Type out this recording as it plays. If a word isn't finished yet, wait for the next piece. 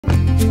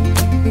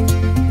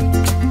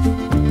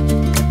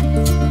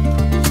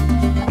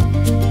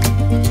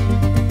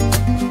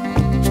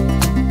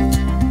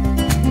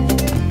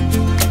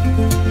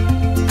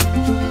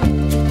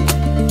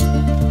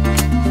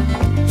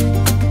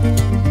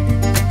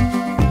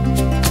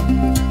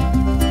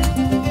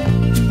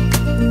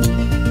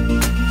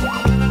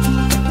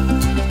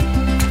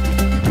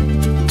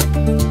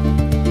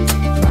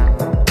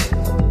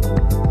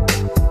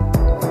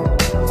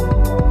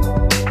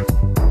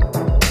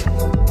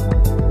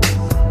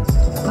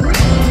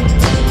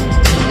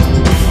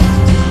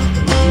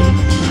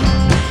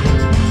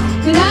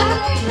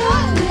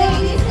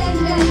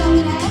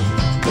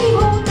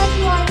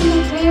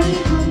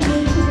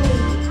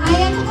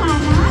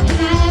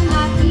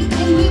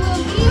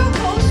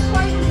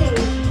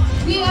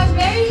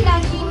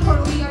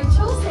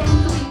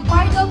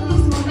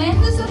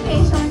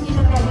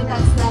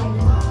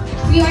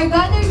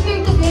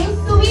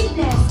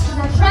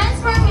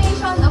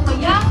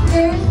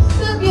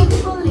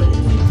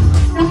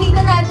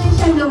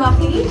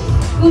Aki,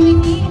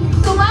 Gumiti,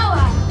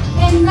 Tumawa.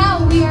 And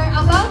now we are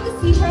about to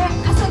see her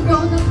as a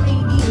grown-up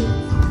lady.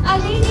 A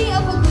lady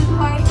of a good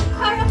heart,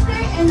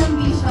 character, and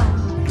ambition.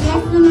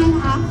 Yes naman,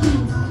 Aki.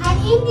 An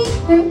 18th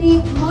birthday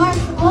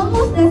marks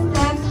almost the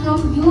steps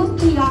from youth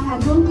to young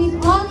adult with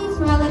all its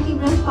relative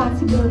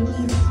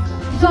responsibilities.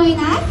 Join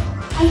us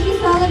as we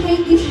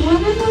celebrate this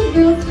wonderful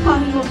girl's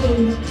coming of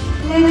age.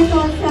 Let us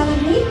all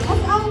celebrate as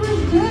our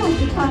girl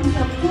becomes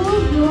a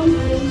full-grown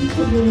lady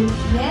today.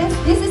 Yes,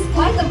 this is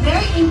quite a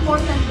very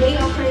important day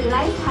of her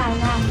life,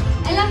 Hannah.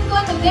 Alam ko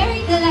na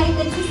very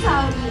delighted si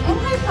Saori and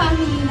her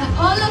family na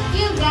all of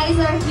you guys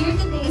are here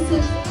today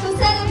to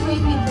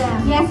celebrate with them.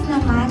 Yes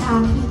naman,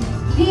 Aki.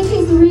 This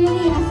is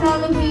really a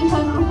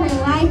celebration of her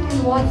life and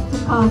what's to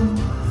come.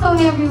 So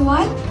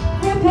everyone,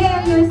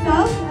 prepare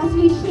yourselves as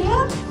we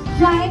chill,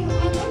 drive,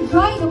 and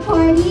enjoy the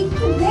party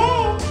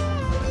today.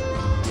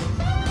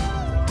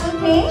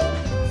 Okay,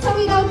 so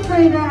without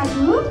further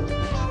ado,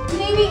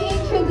 may we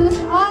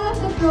introduce all of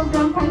the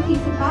program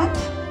participants.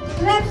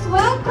 Let's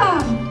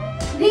welcome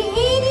the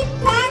 80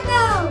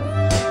 candles!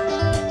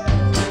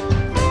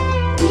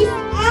 Miss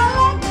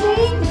Ella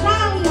Jane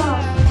Zalio.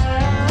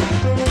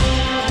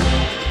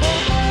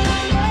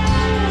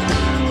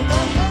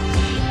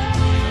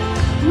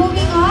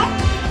 Moving on,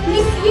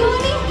 Miss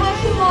Yuri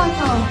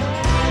Hashimoto.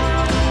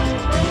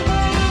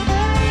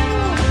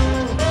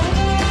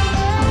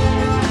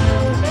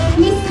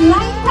 Miss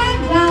Laika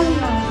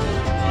Gallo.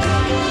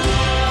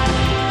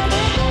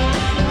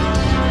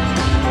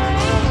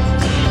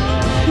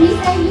 Miss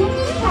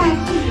Ayumi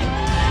Tachi.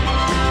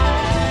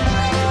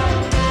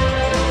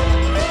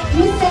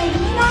 Miss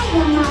Elena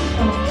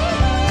Yamato.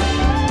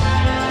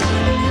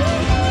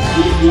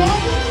 Miss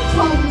Melanie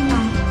Kojima.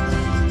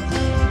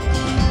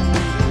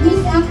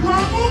 Miss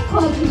Akane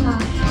Kojima.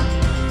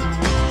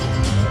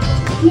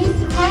 Miss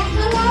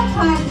Angela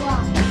Padua.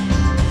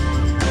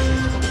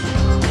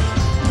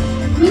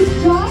 Miss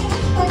Joy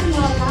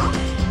Espanola.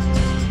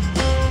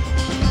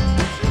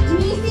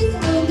 Mrs.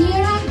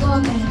 Elvira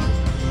Gomez.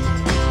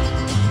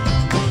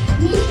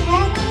 Miss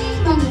Emily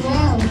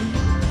Manuel.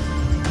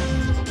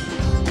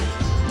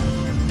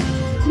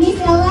 Miss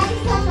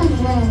Eliza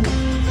Manuel.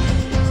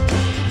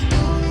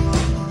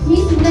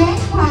 Miss Ren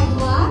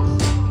Padua.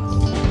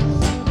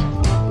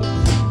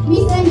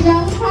 Miss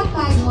Angelica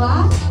Padua.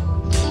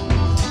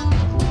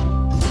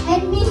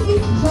 And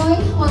Mrs.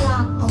 Joyce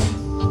Polanco.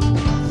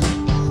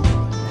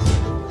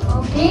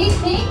 Okay,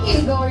 thank you,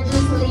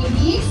 gorgeous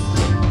ladies.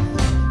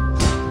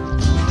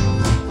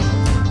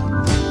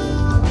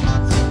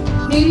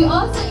 May we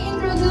also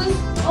introduce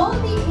all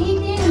the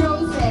 18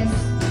 roses.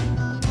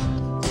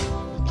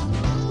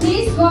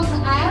 Please walk the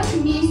aisle,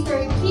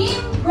 Mr.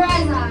 Kim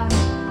Braza.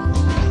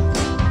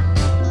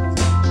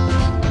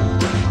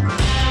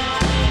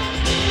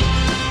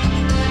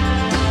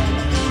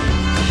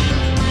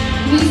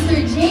 Mr.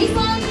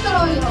 Jason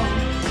Troyo.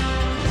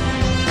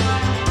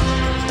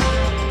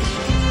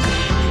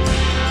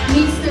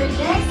 Mr.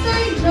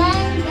 Dexter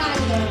John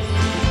Gallos.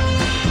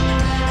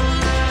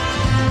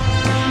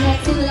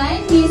 Next in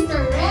line, Mr.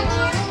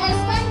 Remor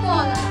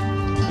Espanola.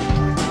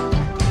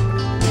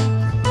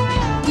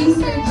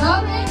 Mr.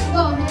 Joven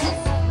Gomez.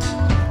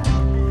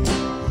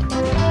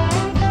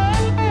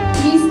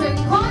 Mr.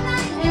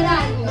 Conan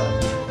Erario.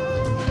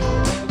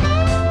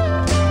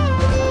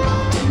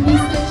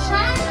 Mr.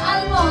 Sean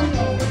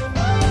Almonte.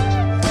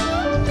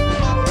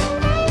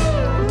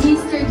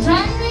 Mr.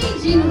 John Ray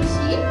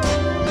Ginucci.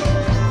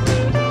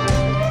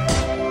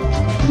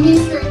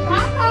 Mr.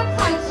 Kaka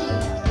Kachi.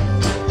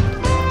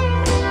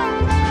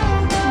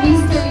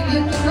 Mr.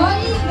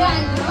 Yukinori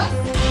Gallos.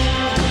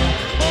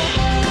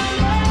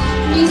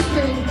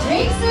 Mr.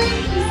 Racer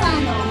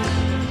Pisano.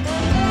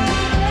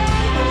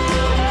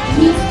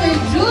 Mr.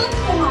 June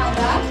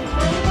Kumada.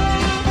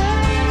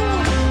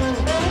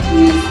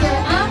 Mr.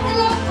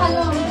 Angelo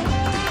Calome.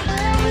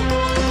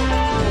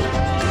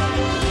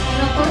 And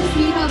of course,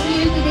 we have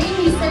here today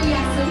Mr.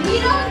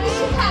 Yasuhiro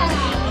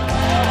Nishihara.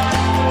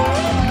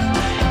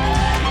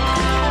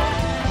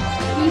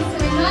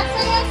 Mr.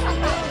 Masaya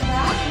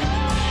Sakakibara.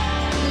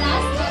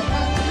 Last but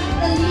not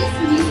the least,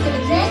 Mr.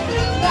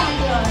 Jethro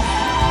Gallos.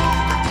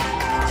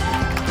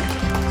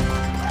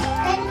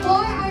 And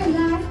for our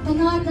last but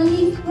not the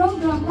least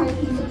program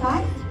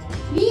participants,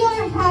 we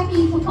are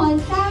happy to call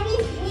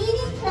Saori's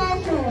 80th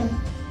treasure,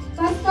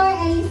 Pastor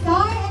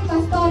Elisar and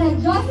Pastora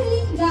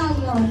Jocelyn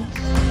Gallos.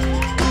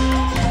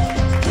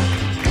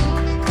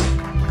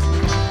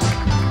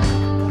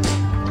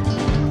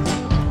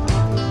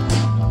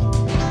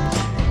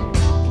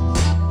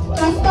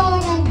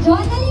 Pastora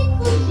Jonalyn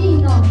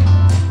Cugino.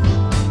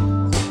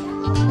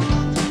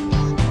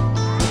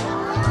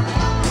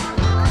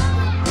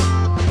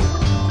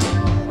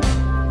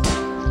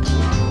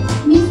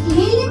 Miss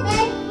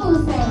Lilibet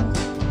Puse.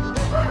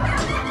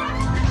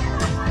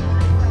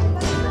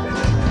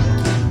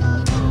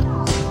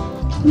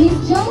 Miss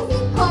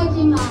Josie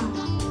Kojima.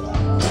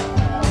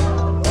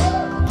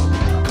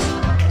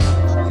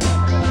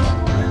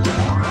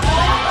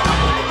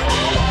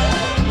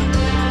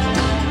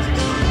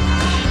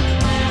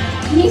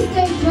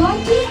 Mr.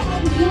 Georgie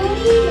and Julie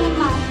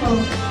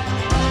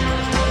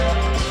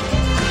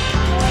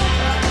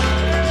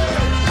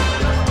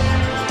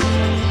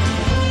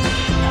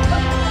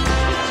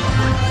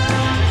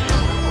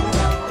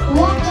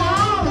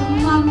Wow!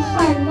 Ma'am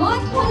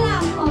Charlotte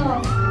Polanco.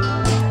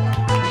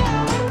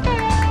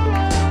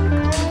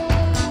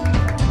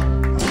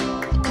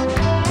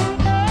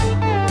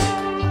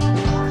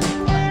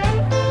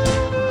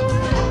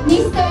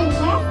 Mr.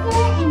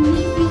 Lester and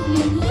Mrs.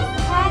 Eunice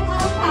Ann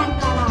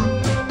Alcantara.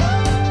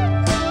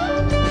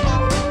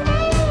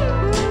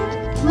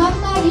 Ma'am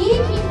Marie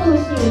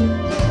Kinushi.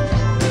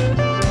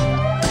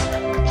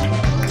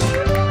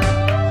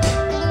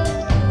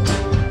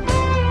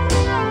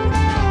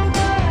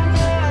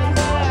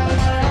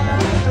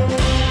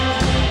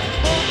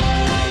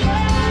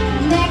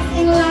 Next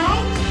in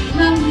line,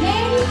 Ma'am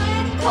Mary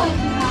Ann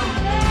Kojima.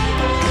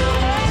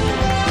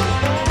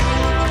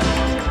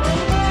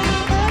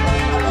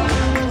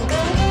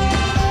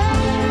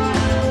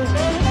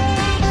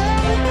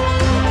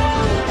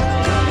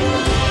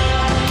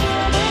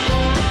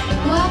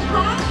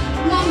 Welcome,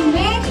 Ma'am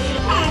Mary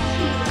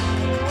Tachi.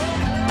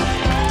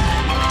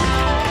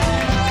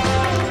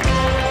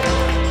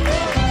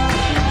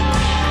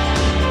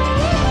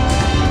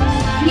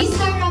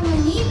 Mr.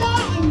 Ramonito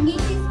and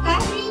Mrs.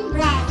 Catherine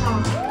Braga.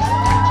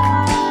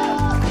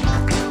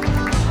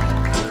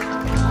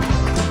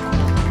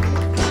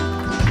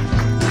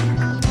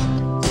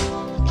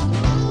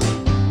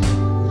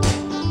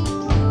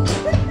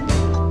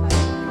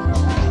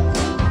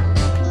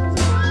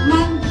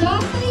 Ma'am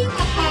Jocelyn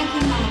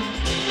Nakajima.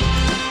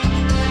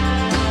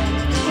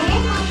 Okay,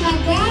 Ma'am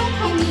Madel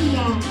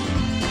Camilla.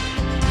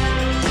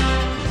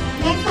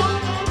 Let's all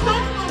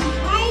welcome Ma'am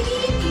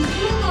Heidi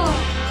Pizuno.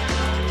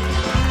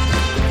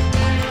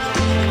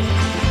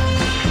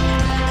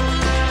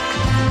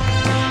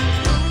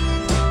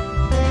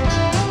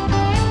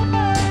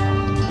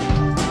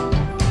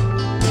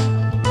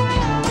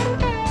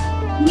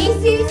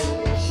 Mrs.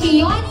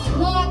 Shioni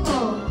Goto.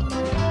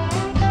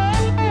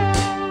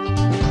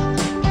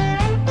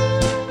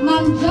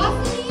 Ma'am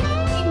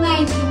Jocelyn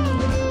Imagine.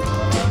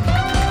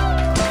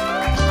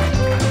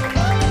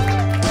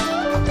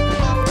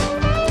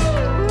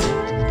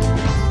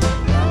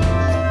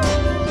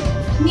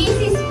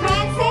 Mrs.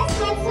 Frances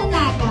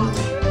Matsunaga.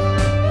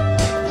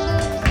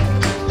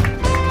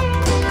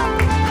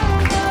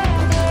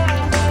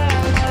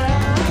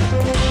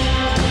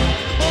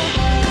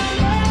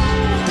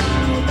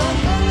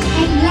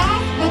 And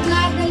last but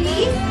not the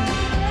least,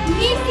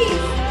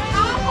 Mrs.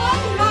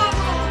 Apple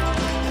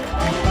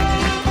Ramos.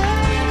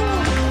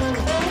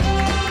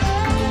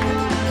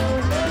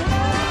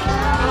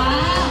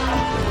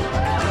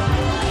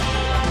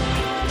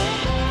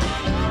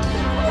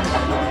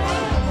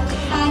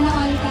 Sana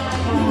all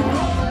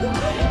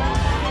talaga.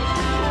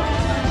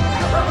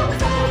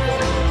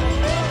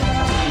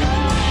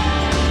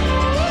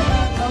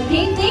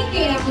 Okay, thank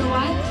you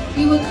everyone.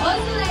 We would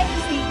also like to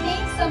say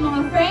thanks sa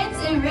mga friends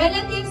and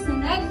relatives na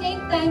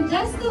nag-make time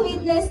just to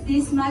witness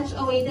this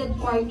much-awaited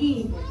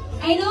party.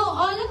 I know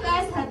all of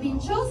us have been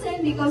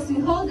chosen because we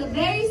hold a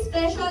very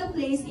special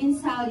place in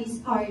Saori's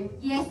heart.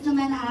 Yes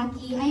naman,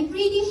 Aki. I'm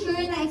pretty sure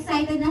na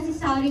excited na si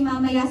Saori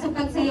mamaya sa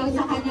pagsayaw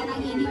sa kanya ng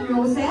Eating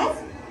Roses,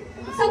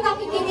 sa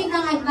pakikinig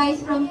ng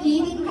advice from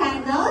Eating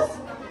Candles,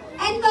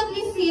 and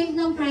pag-receive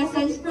ng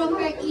presents from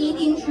her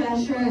Eating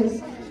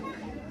Treasures.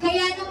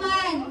 Kaya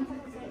naman,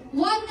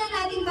 huwag na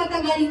natin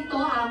patagalin to,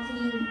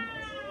 Aki.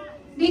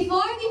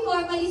 Before we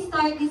formally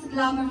start this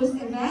glamorous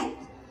event,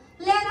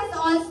 let us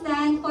all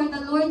stand for the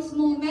Lord's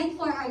movement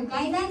for our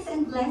guidance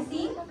and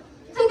blessing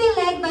to be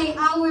led by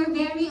our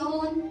very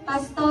own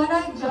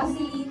Pastora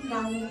Jocelyn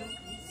Gamit.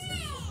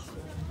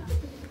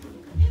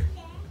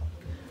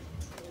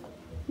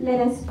 Let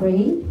us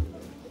pray.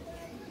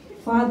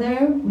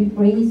 Father, we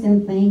praise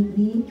and thank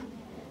Thee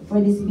for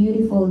this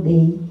beautiful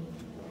day.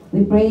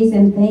 We praise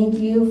and thank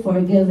You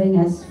for giving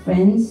us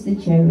friends to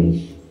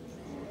cherish.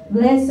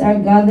 Bless our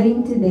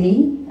gathering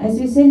today as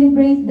we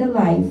celebrate the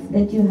life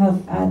that You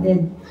have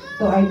added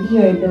to our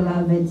dear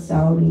beloved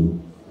Saori.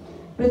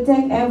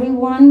 Protect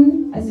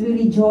everyone as we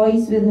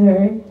rejoice with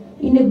her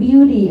in the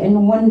beauty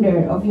and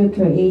wonder of Your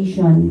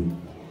creation.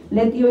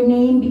 Let Your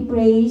name be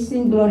praised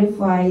and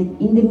glorified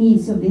in the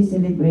midst of this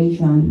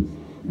celebration.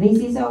 This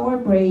is our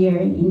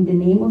prayer in the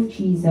name of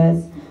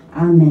Jesus.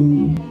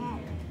 Amen.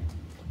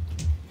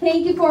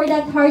 Thank you for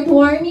that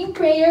heartwarming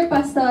prayer,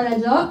 Pastora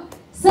Jo.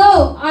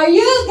 So, are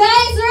you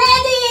guys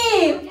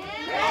ready?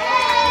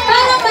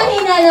 Parang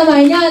mahina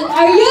naman yan.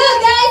 Are you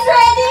guys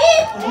ready?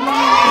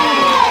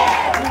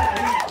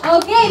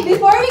 Okay,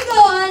 before we go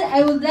on,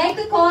 I would like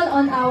to call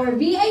on our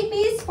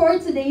VIPs for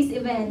today's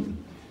event.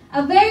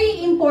 A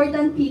very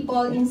important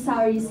people in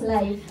Saori's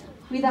life.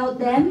 Without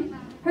them,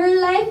 her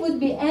life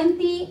would be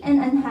empty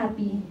and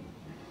unhappy.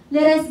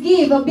 Let us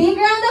give a big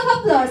round of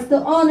applause to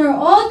honor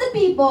all the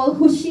people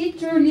who she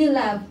truly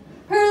loved,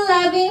 her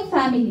loving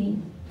family.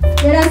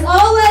 Let us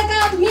all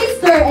welcome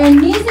Mr.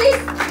 and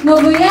Mrs.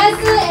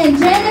 Nobuyasu and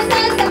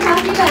Genesis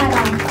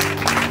Sakakibara.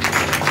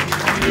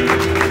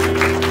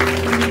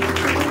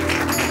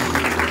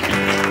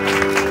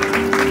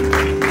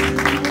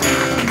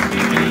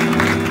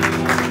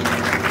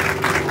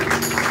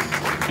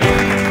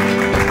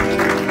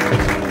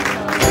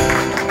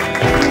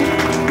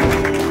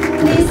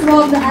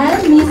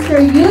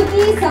 Mr.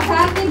 Yuki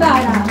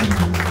Sakakibara.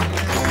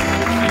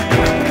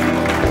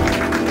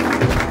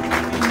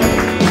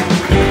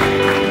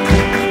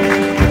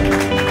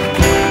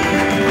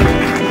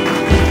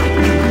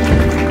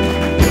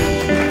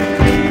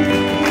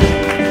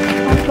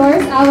 Of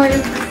course, our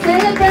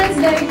celebrant's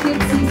very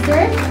cute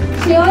sister,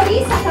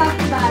 Saori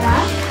Sakakibara.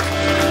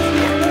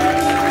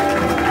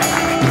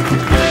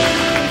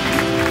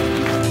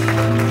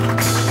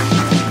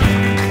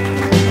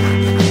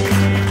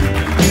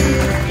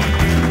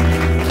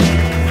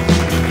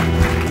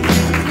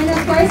 And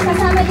of course,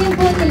 kasama din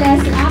po nila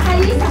si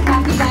Akali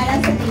Sakakibara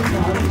sa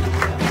table.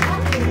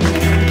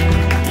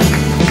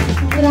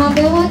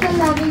 Grabe, what a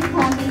loving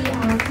family,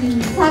 Aki.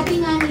 Sabi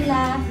nga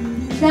nila,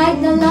 that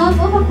the love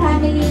of a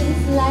family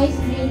is life's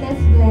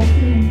greatest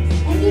blessing.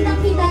 And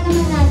kitang-kita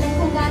naman natin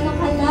kung gaano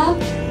ka-love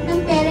ng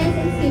parents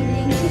and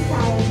siblings si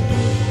Saori.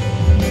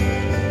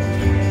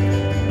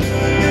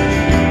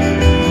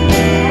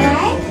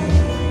 Alright?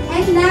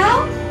 And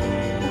now,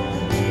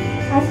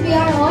 as we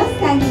are all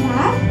standing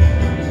up,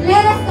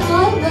 let us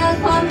all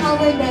welcome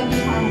our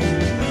debutante.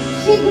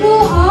 She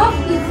grew up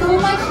with so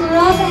much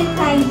love and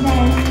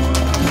kindness.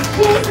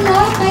 She is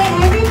loved by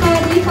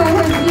everybody for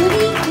her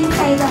beauty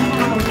inside the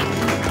house.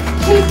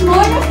 She's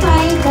more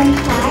refined than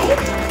shy,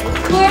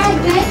 more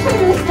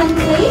adventurous than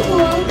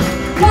playful,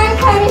 more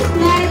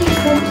charismatic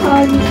than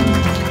charming.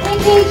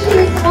 Indeed, she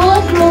is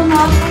all grown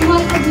up and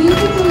what a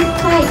beautiful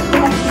sight she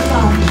has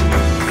become.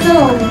 So,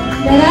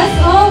 let us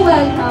all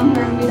welcome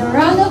her with a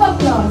round of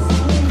applause.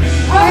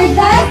 Our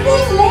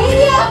dancing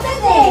lady of the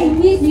day,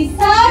 Mrs.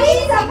 Saori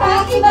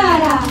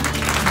Sakakibara.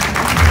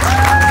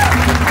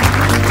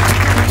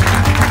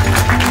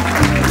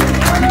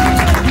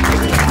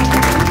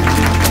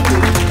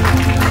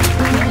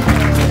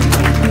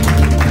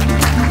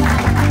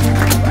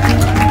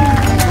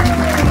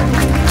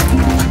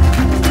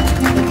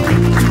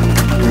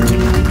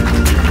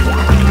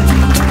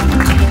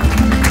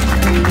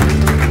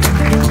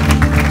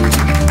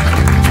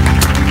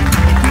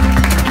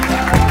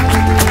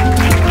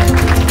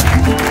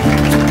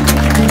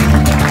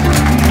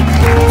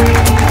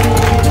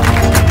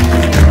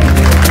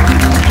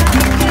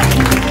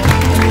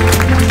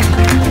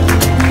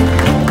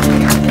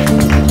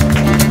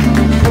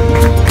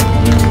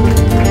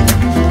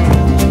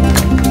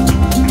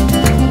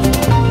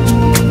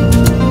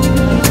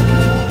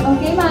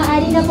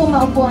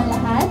 Maupo ang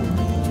lahat.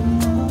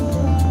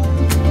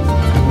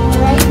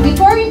 Alright,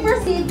 before we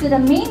proceed to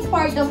the main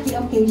part of the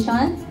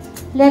occasion,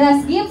 let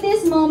us give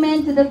this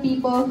moment to the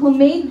people who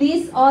made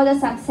this all a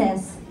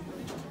success.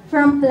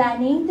 From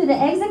planning to the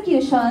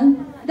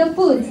execution, the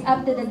foods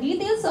up to the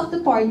details of the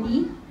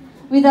party,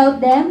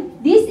 without them,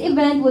 this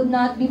event would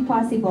not be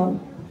possible.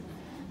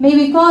 May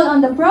we call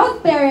on the proud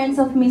parents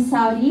of Miss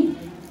Saori,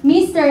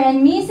 Mr.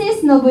 and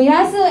Mrs.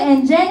 Nobuyasu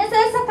and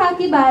Genesis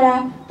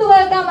Sakakibara to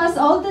welcome us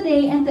all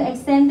today and to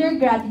extend their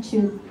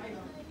gratitude.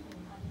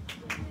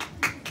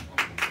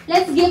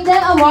 Let's give them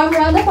a warm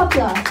round of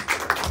applause.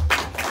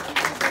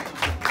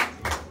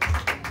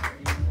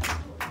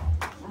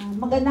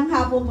 Magandang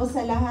hapon po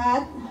sa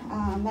lahat.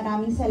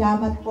 Maraming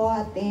salamat po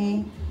at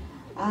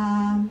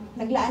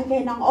naglaan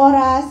kayo ng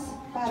oras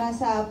para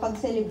sa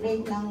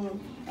pag-celebrate ng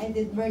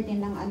ended birthday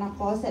ng anak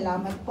ko.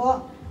 Salamat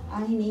po.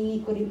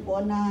 Hiningi ko rin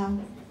po na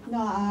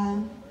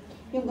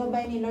yung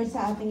gabay ni Lord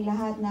sa ating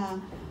lahat na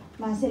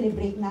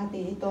ma-celebrate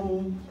natin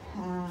itong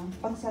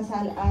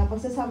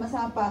pagsasama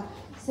sa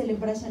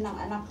celebration ng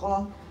anak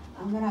ko.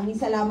 Maraming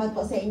salamat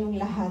po sa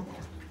inyong lahat.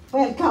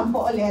 Welcome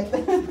po ulit.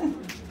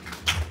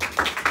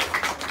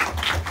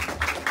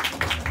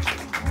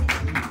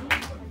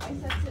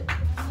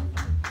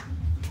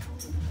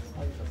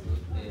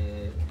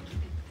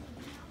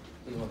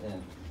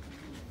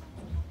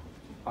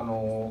う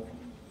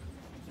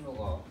ちの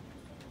が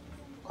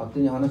勝手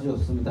に話を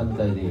進めたみ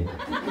たいで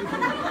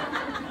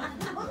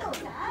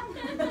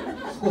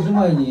少し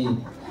前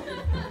に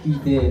聞い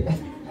て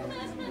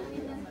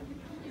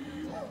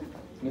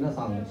皆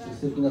さん出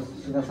席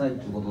しなさい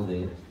ということ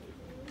で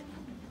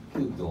急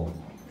遽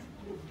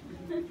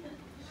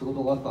仕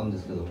事があったんで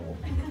すけども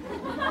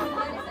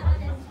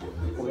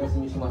お休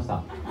みしまし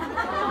た。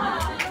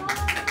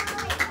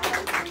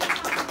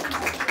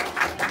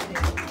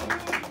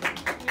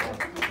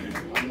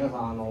皆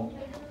さん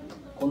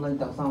こんなに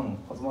たくさん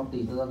集まって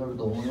いただける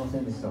と思いませ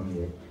んでしたの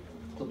で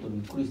ちょっとび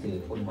っくりし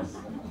ております。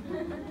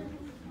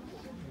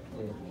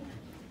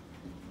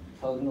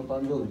沙織の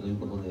誕生日という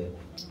ことで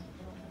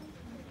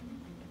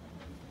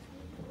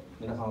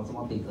皆さん集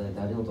まっていただいて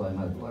ありがとうござい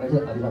ます。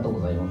ありがとうご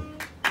ざいます。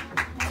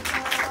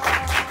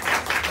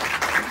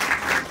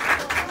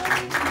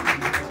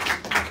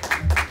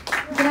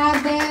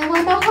Grabe,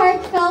 what a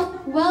heartfelt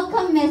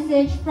welcome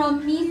message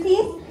from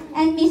Mrs.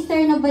 and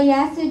Mr.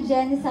 Nobuyasu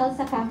Genisal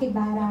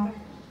Sakakibara.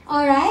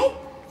 Alright,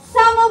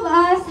 some of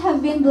us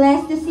have been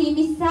blessed to see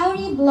Miss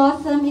Saori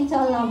blossom into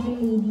a lovely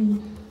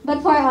lady.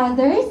 But for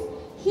others,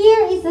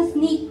 here is a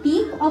sneak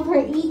peek of her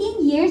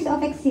 18 years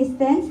of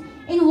existence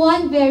in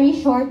one very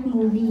short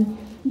movie.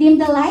 Dim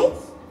the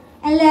lights,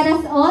 And let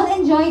us all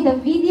enjoy the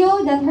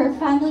video that her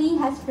family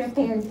has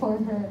prepared for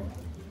her.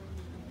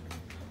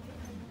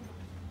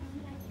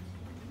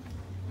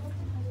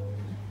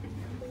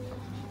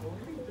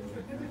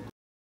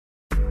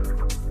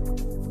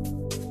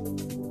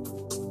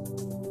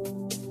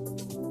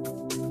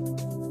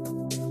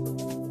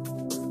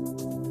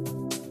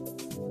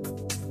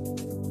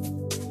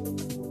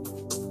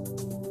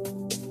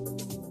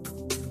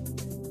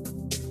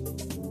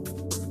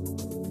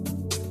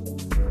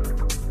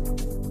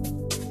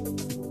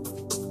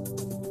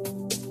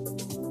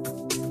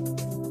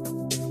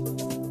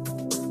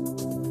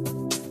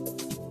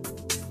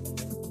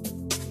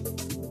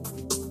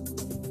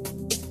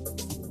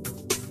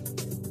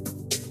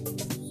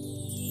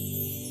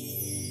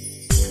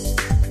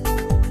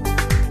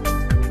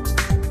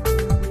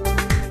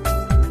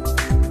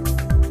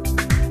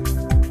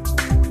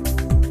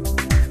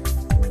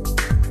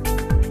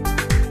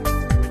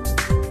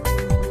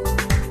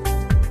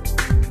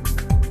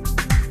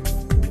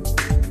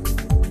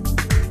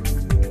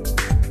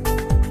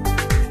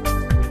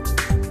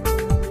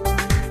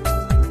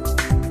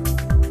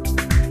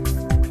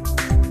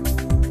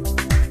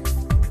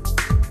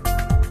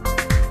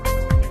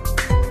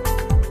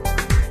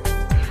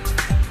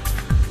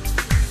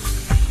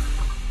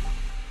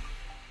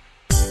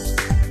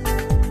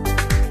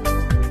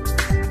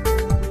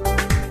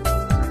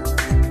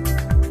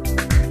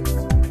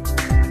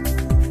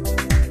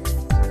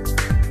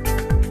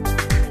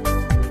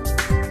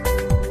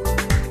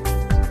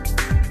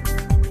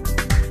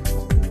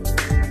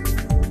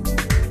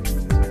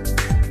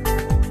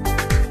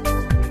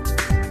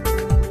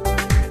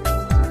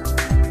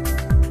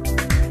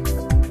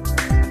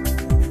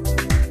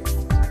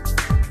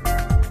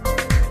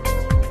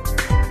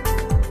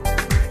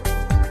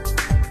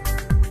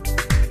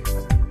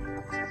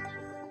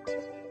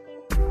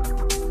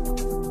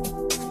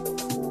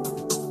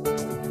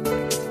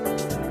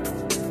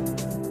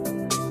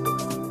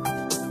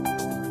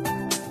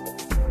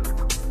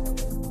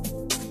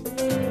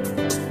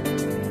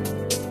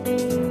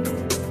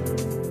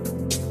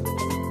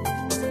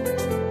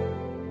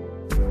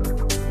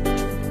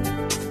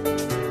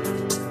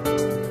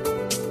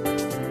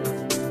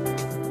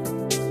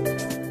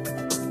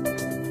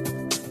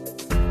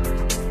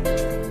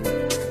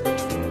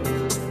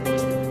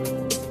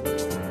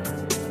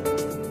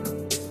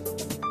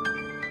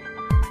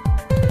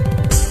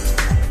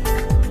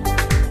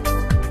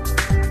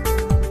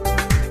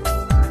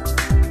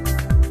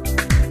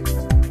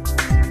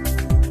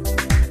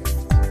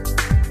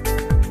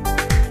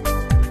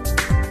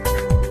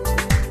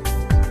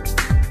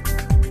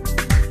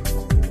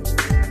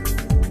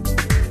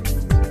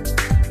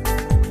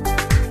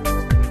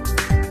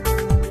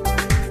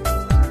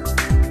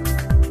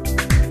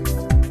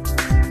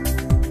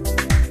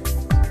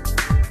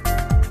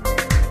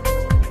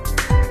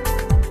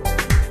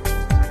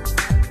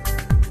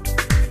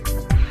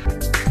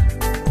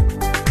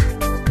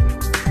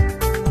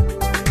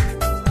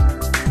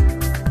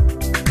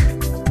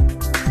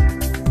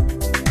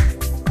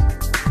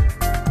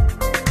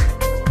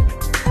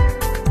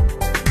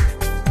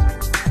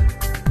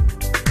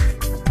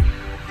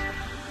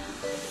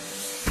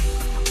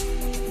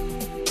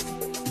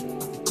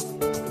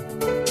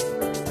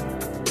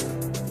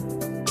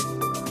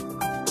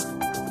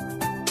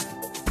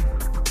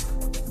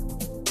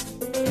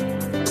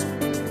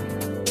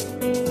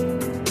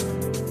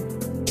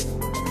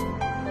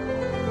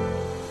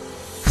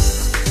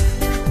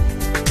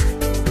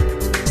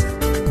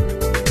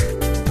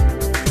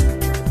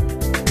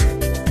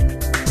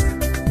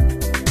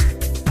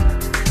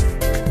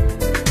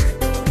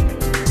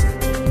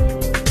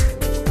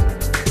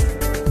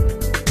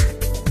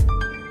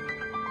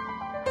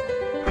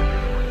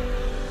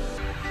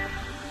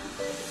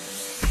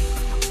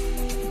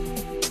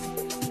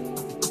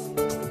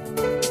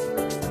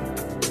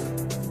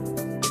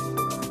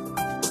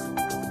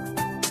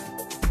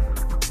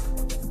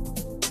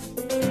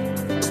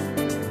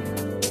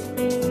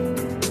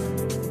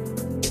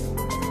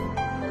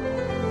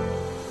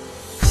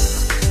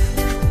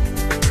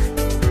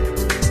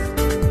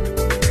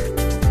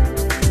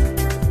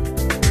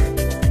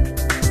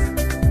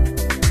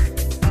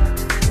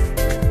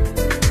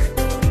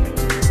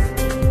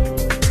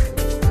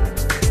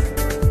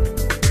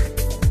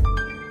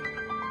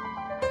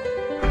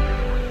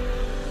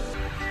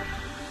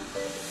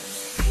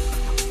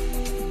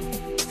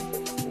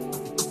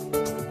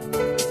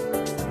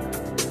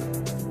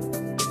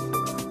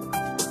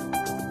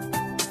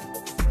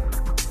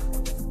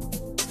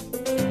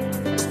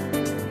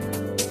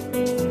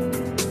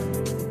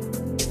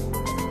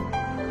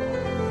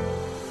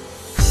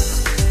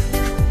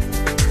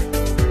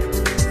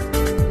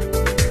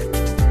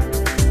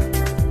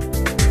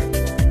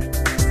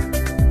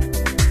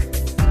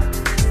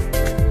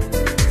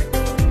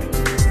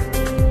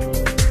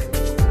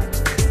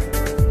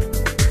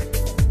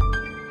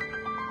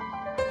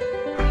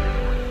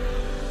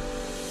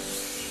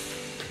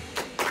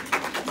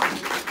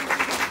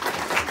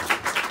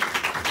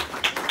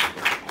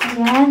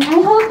 Ayan, I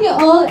hope you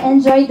all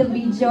enjoyed the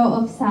video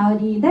of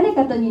Saori. 誰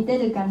かと似て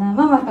るかな？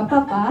ママか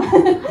パパ？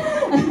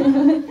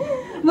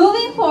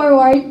 Moving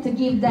forward to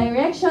give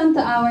direction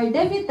to our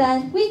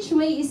debutant, which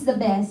way is the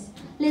best?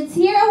 Let's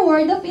hear a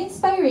word of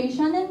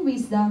inspiration and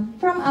wisdom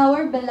from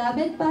our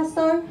beloved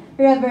pastor,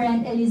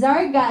 Reverend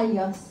Elizar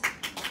Gallos.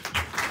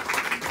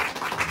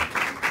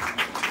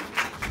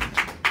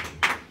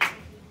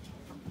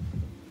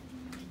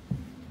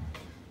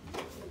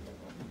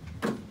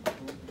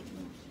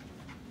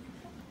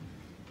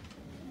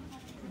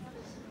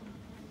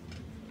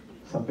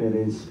 Sa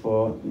parents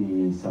po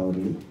ni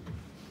Saori,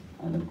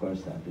 and of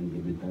course sa ating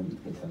debutant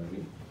kay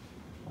Saori,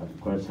 at of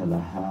course sa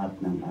lahat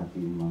ng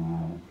ating mga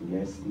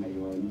guests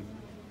ngayon,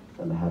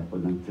 sa lahat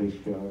po ng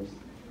treasures,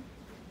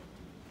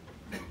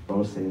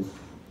 process,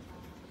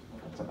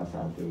 at saka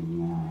sa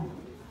ating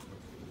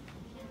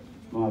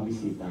mga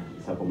bisita.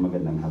 Isa pong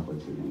magandang hapon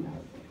sa inyong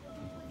lahat.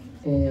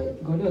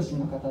 ご両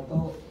親の方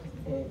と、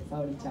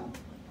沙織ちゃん、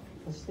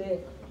そし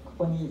て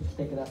ここに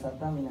来てくださっ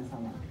た皆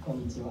様、こ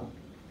んにちは。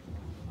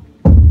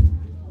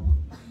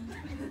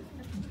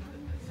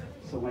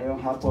 So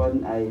ngayong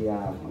hapon ay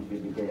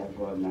magbibigay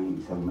ako ng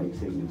isang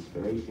maiksing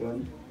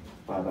inspiration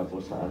para po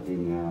sa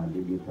ating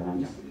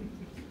debutant,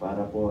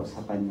 para po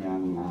sa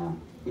kanyang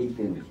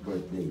 18th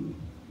birthday.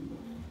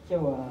 今日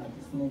は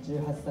ですね、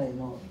18歳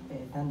の、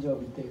誕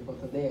生日というこ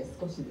とで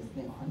少しです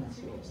ね、お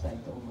話をしたい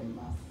と思い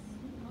ま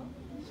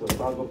す。 So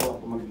bago po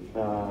ako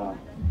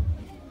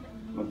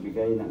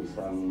magbigay ng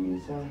isang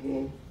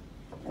mensahe,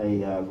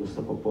 ay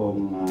gusto ko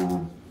pong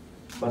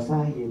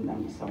basahin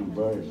ang isang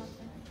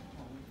verse.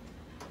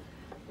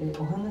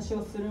 お話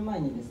をする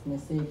前にですね、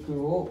聖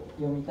句を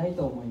読みたい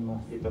と思いま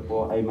す。 Ito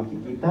po ay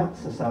makikita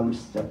sa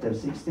Psalms chapter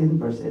 16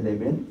 verse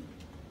 11.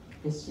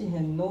 詩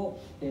編の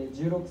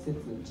16節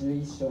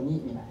11章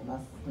に見られま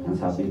す。 Ang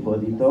sabi po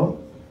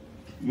dito,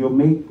 You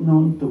make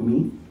known to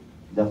me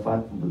the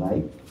path of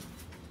life.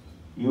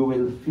 You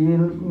will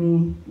fill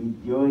me with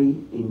joy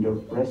in your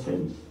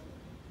presence,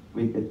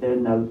 with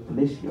eternal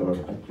pleasure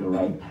at your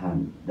right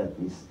hand. That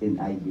is in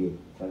NIV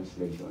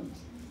translation.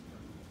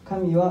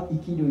 神は生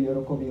きる喜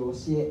びを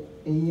教え、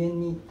永遠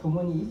に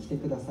共に生きて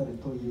くださる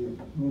という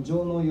無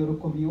常の喜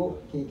びを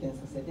経験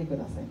させてく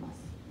ださいま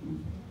す。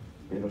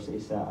 Pero sa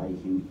isa ay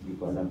hindi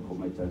ko alam kung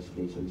may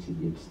translation si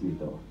Dips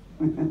nito.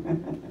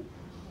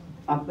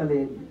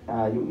 Actually,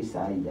 yung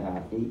isa ay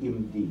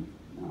AMD,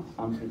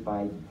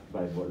 Amplified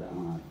Bible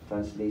ang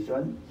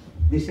translation.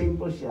 The same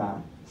po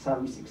siya,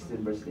 Psalm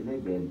 16 verse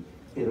 11,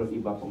 pero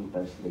iba pong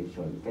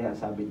translation. Kaya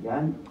sabi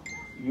diyan,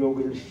 You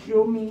will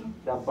show me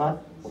the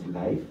path of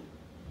life.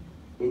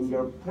 In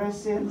your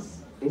presence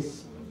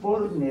is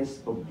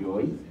fullness of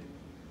joy.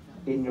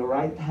 In your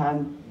right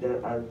hand there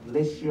are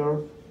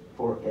pleasure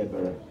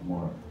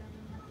forevermore.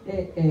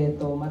 で、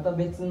また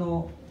別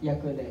の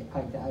訳で書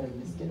いてある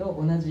んですけど、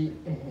同じ、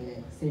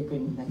聖句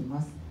になり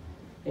ます。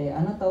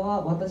あなた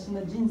は私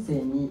の人生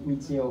に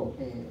道を、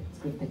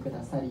作ってく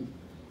ださり、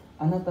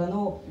あなた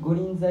のご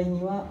臨在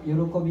には喜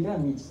びが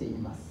満ちてい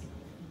ます。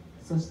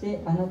そし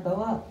てあなた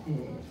は、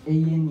永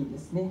遠にで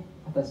すね、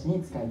私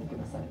に仕えてく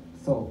ださる。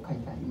そう書い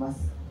てありま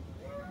す。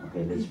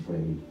 Okay, let's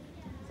pray.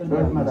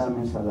 Lord,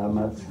 maraming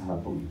salamat sa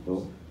hapong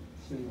ito.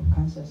 主よ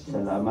感謝しま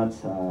す。 Salamat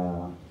sa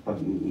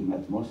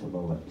pag-iingat mo sa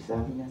bawat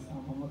isa. 皆さ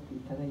んを守って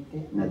いただい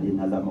て、 Na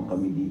dinala mo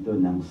kami dito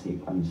ng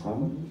safe and こ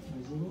こ sound. に無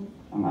事に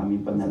Ang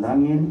aming くだ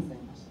panalangin, さい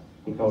ました。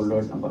 ikaw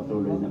Lord ang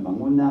patuloy na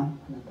manguna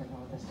あなた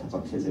が私 sa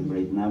たちを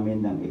pag-celebrate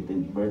namin ng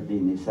 18th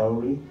birthday ni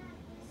Saori.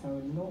 沙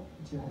織の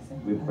18歳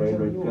We の pray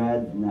誕 Lord 生日を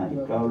God na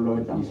ikaw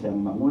Lord ang siyang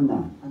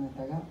manguna あな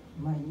たが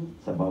前に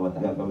sa bawat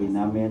gagawin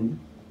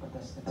namin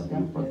私た at ちが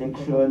yung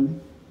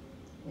protection,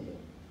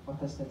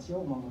 私たち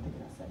を守ってく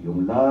ださい。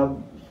 yung love,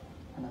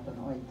 あなた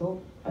の愛と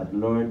at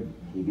Lord,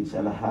 higit sa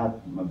lahat,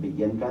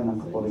 mabigyan ka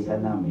ng kapurihan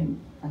namin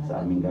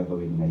sa aming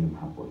gagawin ngayong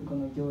hapon. こ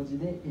の行事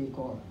で栄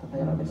光をたた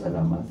えられ Maraming た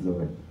ら salamat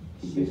Lord.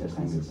 In 主を Jesus'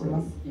 感 name 謝 we し pray. ま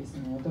す。イエス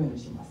の名とお祈り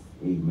します。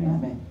 Amen.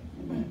 Amen.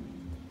 Amen.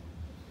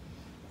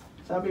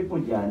 Sabi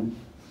po dyan,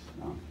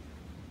 no,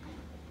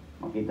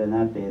 makita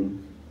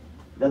natin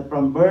that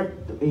from birth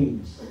to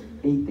age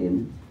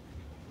 18,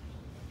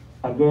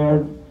 a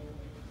girl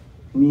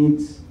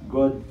needs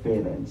good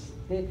parents.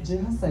 で、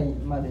18歳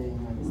までに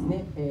はです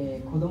ね、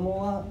子供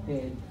は、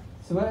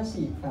素晴ら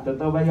しい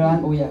Totoo ba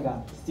yan? 親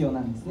が必要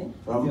なんですね。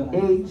必要 From なん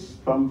で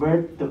す age, from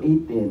birth to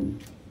 18,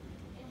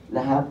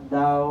 lahat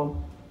daw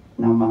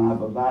ng mga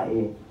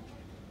babae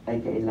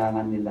ay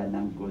kailangan nila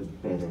ng good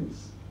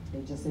parents.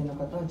 女性の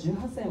方は18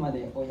歳ま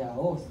で親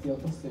を必要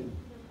とする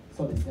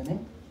そうですよね。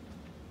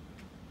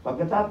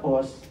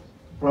 Pagkatapos,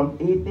 from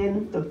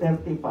 18 to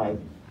 35,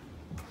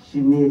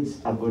 she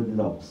needs a good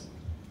looks.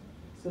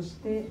 そし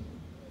て、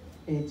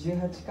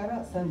18か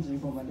ら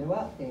35まで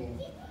は、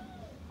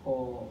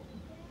こ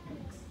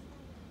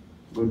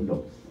Good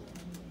looks.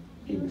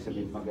 Ibig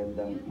sabihin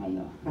magandang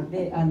ano. う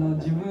で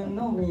自分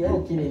の身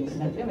をきれいにし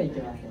なければい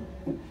けませ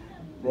ん。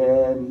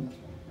 Then,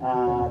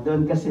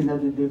 doon kasi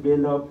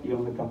na-develop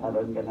yung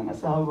nagkakaroon ka ng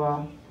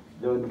asawa,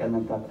 doon ka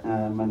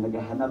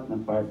naghahanap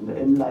ng partner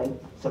in life,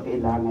 so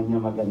kailangan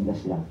niya maganda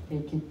siya.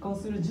 結婚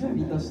する準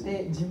備とし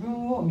て自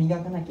分を磨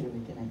かなければ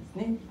いけないです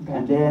ね。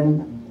 And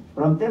then,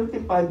 from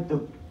 35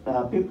 to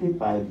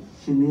 55,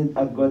 she needs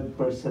a good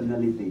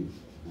personality.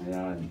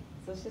 Ayan.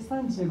 そして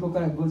35か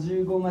ら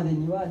55まで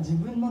には自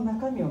分の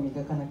中身を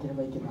磨かなけれ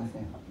ばいけませ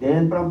ん。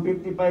 Then, from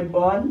 55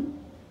 on,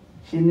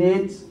 she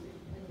needs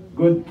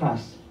good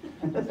cash.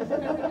 そ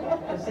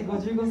して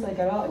55歳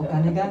からはお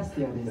金が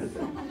必要です。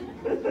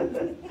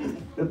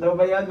 Totoo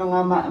ba yan,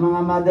 mga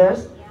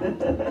mothers?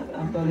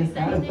 本当です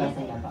か、お母さ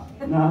ん方。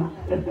 No?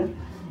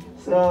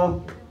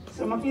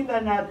 So makita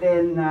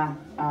natin na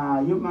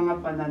yung mga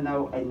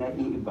pananaw ay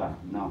naiiba,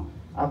 no?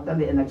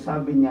 Actually, ang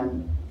nagsabi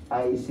niyan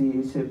ay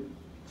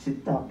si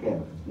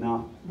Tucker,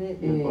 no? で、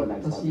 Yun po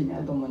nagsabi 年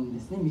niyan. とともにで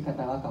すね、見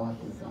方が変わっ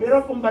ていきます。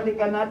 Pero kung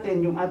balikan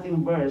natin yung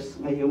ating verse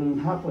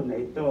ngayong hapon na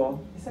ito,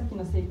 でさっき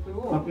の聖句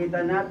を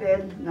makita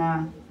natin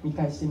na 見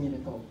返してみる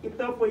と、 ito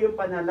po yung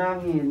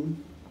panalangin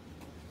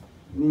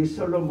ni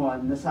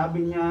Solomon na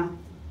sabi niya,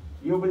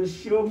 "You will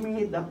show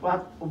me the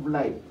path of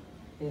life."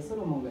 ソ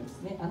ロモンがで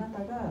すね、あなた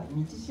が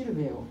道しる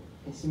べを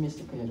示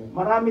してくれる。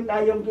 Marami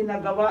tayong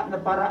ginagawa na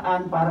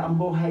paraan para ang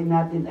buhay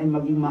natin ay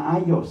maging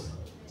maayos.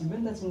 自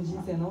分たちの人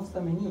生を直す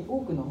ために多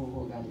くの方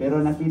法があり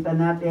Pero ます。 nakita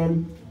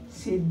natin,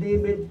 si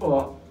David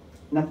po,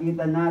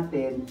 nakita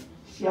natin,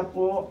 siya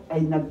po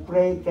ay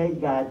nag-pray kay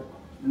God,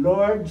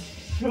 "Lord,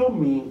 show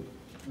me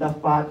the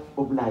path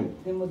of life."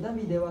 でもダ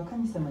ビデは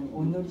神様に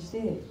お祈りし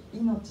て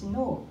命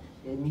の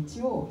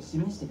道を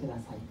示してくだ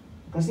さい。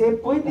 Kasi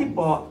pwede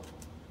po,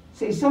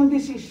 sa isang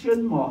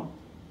desisyon mo,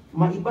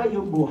 maiba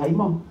yung buhay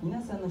mo.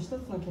 皆さんの一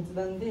つの決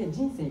断で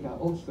人生が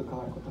大きく変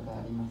わることが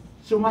ありま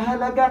す。 So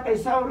mahalaga kay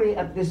Saori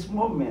at this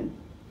moment,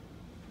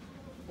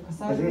 だ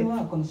からサウル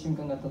はこの瞬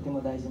間がとて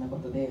も大事なこ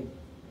とで、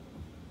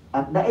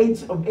 at the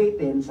age of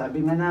 18, sabi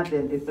nga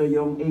natin, ito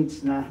yung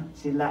age na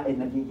sila ay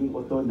nagiging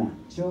uto na.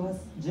 18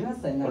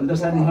歳になる Although と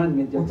sa 日本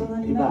medyo 大人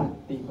になるっ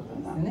ていうこと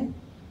ですよね。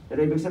 Pero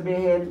ibig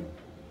sabihin,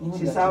 日本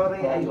si ではちょっと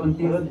Saori ay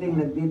unti-unting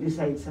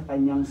nagde-decide sa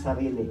kanyang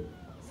sarili.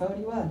 サウ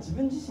リは自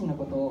分自身の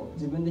ことを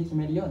自分で決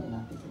めるようにな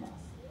ってきます。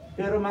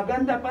 Pero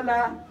maganda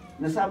pala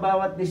na sa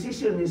bawat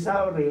decision ni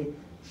Saori,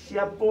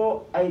 siya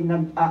po ay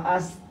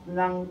nag-ask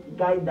ng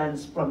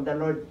guidance from the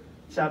Lord.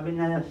 Sabi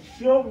niya,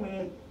 "Show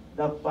me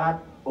the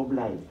path of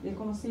life." で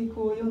この聖句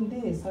を読ん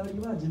でサウリ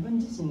は自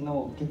分自身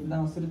の決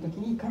断をすると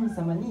きに神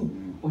様に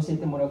教え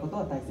てもらうこと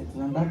は大切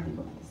なんだっていう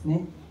ことです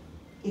ね。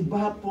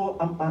 Iba po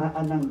ang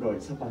paraan ng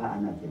Lord sa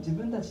paraan natin. 自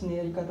分たちの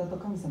やり方と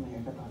神様のや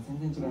り方は全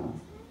然違いま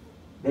す。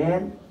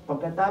 Then,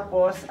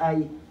 pagkatapos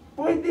ay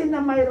pwede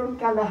na mayroon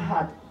ka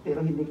lahat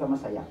pero hindi ka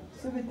masaya.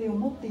 すべてを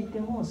持ってい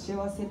ても幸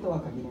せとは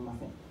限りま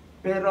せん。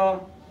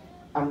 Pero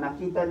ang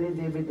nakita ni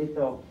David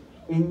ito,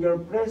 "In your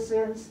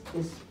presence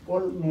is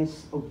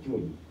fullness of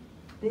joy."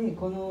 で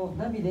この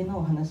ダビデ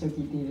の話を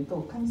聞いている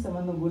と神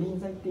様のご臨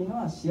在っていうの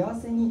は幸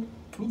せに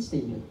満ちて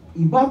いる。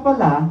 Iba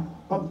pala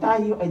pag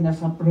tayo ay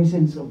nasa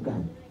presence of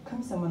God.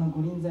 神様の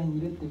ご臨在に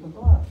いるっていうこ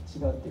とは違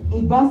うっていうことで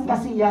す。 Ibang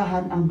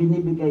kasiyahan ang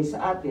binibigay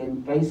sa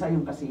atin kaysa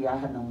yung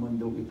kasiyahan ng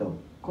mundo ito.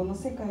 この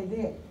世界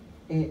で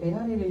得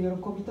られる喜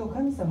びと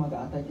神様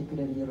が与えてく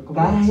れる喜び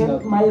は違う。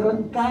 Kahit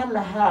mayroon ka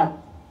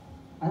lahat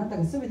あなた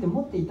が全て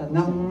持っていたと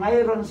して ng も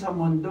mayroon sa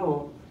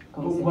mundo,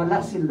 kung wala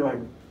si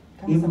Lord,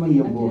 神様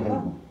hindi にな yung けれ buhay ば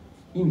mo.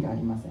 意味があ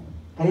りません。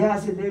 Kaya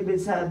si David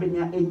sabi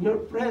niya, "In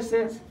your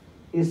presence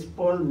is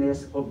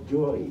fullness of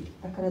joy."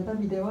 だからダ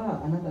ビデ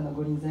はあなたの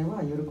ご臨在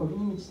は喜び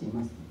に満ちてい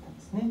ますって言ったん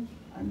ですね。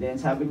 And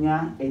then sabi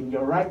niya, "In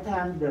your right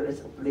hand there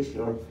is a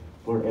pleasure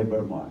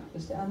forevermore." そ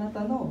してあな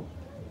たの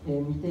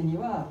御手に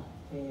は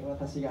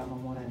私が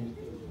守られる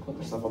ということ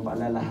です。 Gusto kong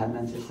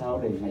paalalahanan si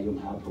Saori ngayong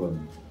hapon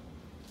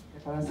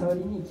だからサウ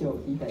リに今日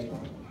言いたいと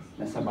思い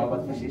ます。 na sa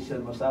bawat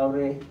decision mo,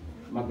 Saori,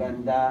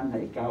 maganda na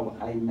ikaw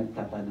ay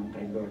nagtatanong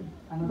kay Lord.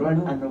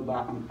 Lord, ano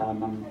ba ang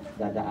tamang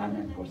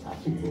dadaanan ko sa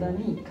決 akin? 断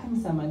に神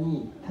様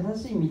に正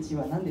しい道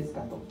は何です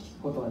かと聞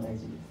くことは大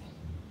事で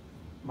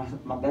す。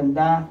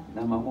 Maganda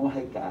na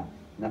mamuhay ka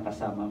na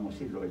kasama mo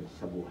si Lord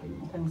sa buhay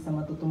mo. 神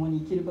様と共に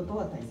生きること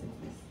は大切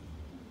です。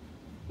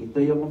 Ito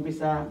yung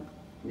umpisa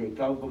na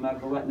ikaw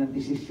gumagawa ng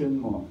desisyon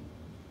mo.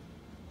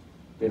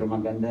 Pero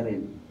maganda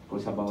rin kung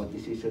sa bawat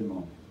desisyon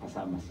mo,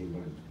 kasama si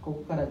Lord. こ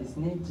こからです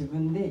ね、自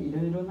分でい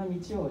ろいろな道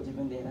を自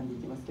分で選んでい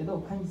きますけど、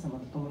神様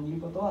と共にい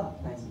ることは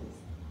大事です。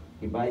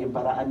 Iba yung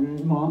paraan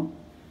mo,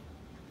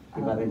 あ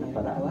iba なた rin の ang やり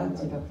方は paraan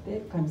違 ng Lord. く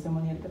て、神様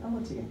のやり方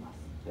も違います。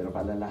 Pero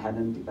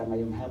palalahanan kita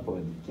ngayong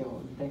hapon, 今日言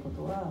いたいこ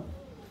とは、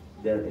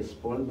 there is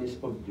fullness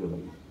of joy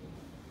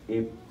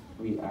if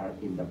we are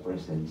in the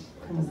presence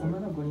of 神 the 様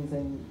Lord. のご臨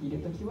在にいる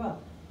ときは、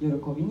喜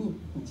びに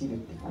満ちる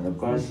ってこ And of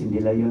と course, ですね。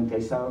 hindi lang yun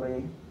kay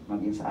Saori,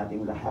 maging sa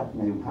ating lahat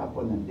ngayong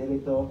hapon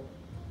nandito.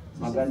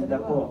 Maganda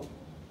po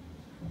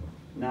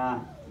na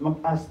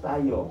mag-ask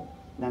tayo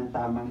ng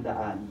tamang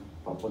daan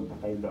papunta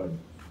kay Lord.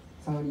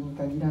 サウリに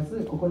限ら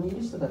ず、ここにい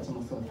る人たち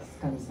もそうです。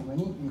神様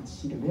に道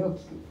しるべを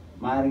聞く。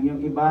 Maaaring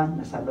yung iba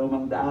nasa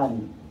lumang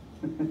daan.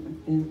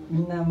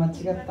 みんな間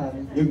違った道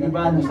Yung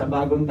iba, nasa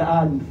bagong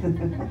daan.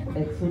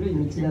 古い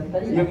道だった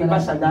り Yung iba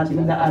sa 新しい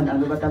dating 道だったり daan.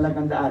 Ano ba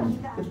talagang daan?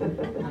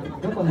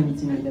 どこの道に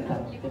入れたの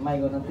って迷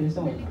子になってる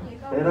人もいます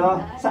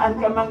Pero saan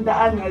ka mang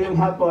daan ngayong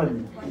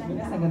hapon?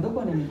 皆さんがど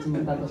この道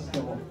にいたとして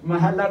も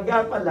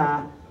Mahalaga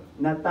pala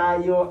na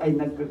tayo ay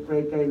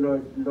nagpipray kay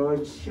Lord,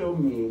 Lord, show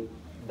me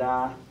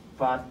the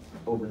path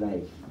of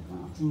life.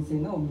 人生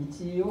の道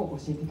を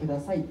教えてくだ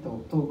さいと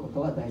問うこ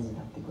とは大事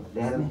だってこと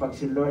です Dahil ね pag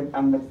si Lord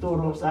ang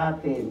nagturo sa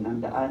atin ng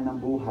daan ng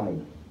buhay,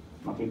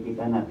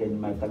 makikita natin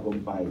may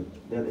tagumpay.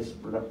 There is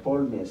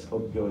fullness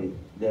of joy.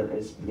 There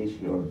is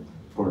pleasure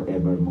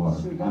forevermore.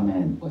 主が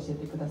Amen. 教え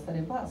てくださ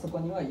ればそこ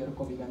には喜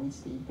びが満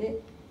ちていて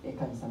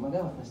神様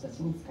が私たち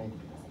に仕えて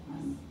くださ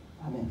いま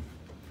すアメン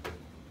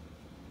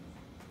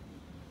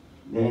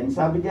Then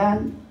sabi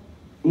diyan,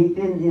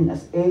 18 in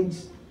as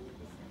age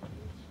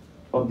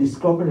of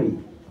discovery.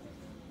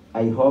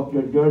 I hope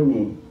your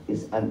journey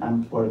is an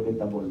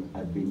unforgettable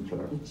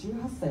adventure. で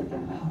18歳とい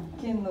うのは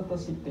発見の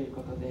年という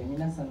ことで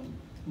皆さん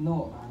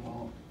の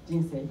人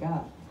生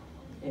が、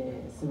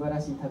素晴ら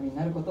しい旅に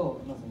なること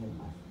を望んでい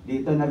ます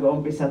Dito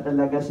nag-uumpisa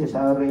talaga si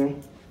Saori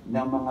ng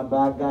mga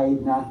bagay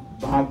na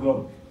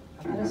bago.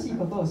 新しい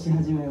ことをし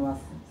始めま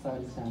す沙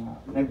織ちゃんは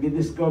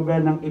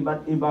Nagdi-discover ng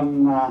iba't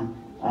ibang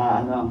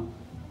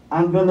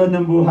anggulo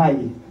ng buhay.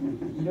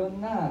 いろん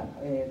な、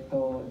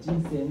人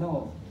生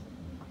の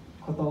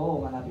こと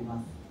を学びま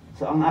す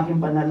So ang aking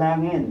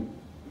panalangin,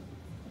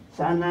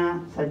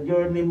 sana sa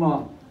journey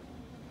mo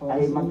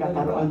ay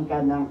magkakaroon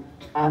ka ng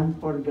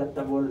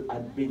unforgettable あ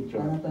adventure.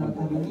 なたの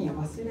旅に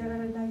忘れら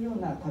れないよう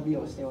な旅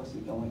をしてほし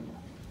いと思い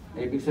ます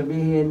Ibig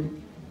sabihin,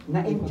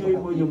 na-enjoy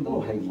mo yung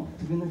buhay mo.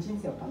 自分の人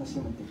生を楽し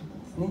むということ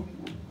ですね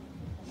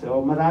So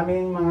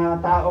maraming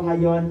mga tao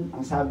ngayon,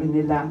 ang sabi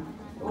nila,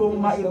 kung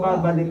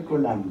maibabalik ko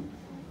lang.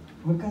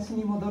 昔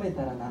に戻れ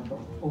たらなと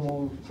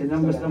思う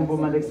Sinong gustong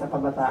bumalik sa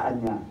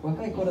kabataan niya? 若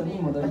い頃に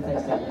戻りたい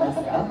人はいま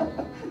すか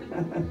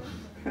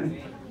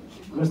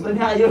Gusto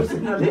niya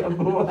ayusin ulit ang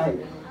buhay.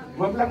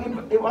 Huwag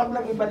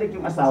lang ibalik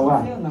yung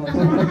asawa. 必要なこと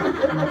を結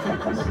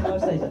婚し直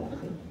したいじゃなく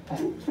ては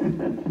い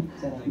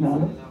じゃないですよ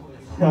No?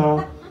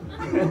 So,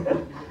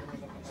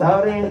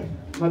 sorry,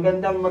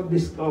 magandang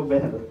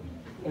mag-discover.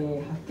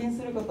 発見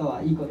すること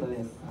はいいこと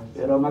です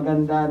Pero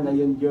maganda na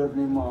yung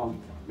journey mo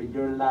with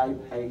your life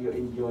ay you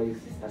enjoy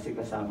kasi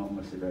kasama mo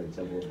si Lord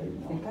sa buhay で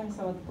mo. 神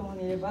様と共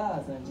にいれ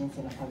ばその人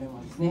生の旅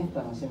もですね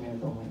楽しめる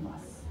と思いま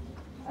す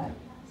はい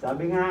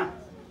Sabi nga,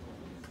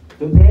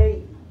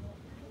 today,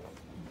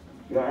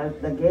 you are at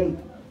the gate.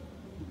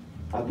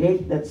 A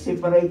gate that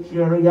separates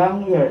your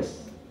young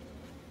years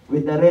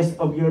with the rest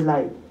of your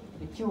life.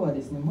 で今日は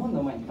ですね門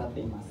の前に立って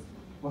います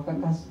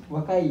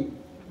若い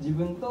自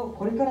分と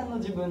これからの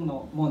自分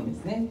の門で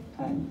すね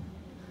はい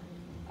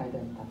間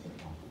に立ってい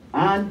る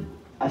And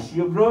as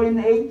you grow in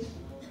age,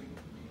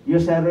 you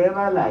shall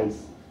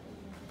realize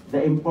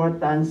the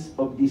importance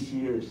of these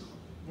years.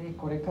 で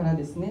これから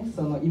ですね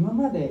その今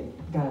まで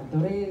が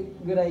どれ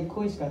ぐらい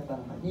恋しかった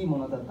のかいいも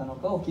のだったの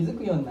かを気づ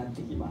くようになっ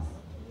てきま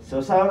す So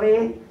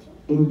sorry,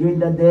 enjoy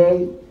the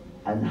day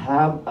and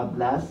have a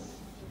blast.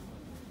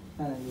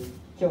 なので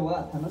今日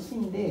は楽し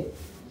んで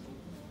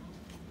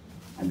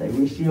And I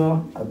wish you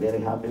a very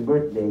happy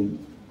birthday.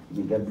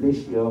 May God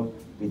bless you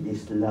with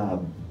His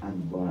love and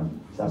warmth.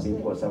 Sabi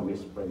po sa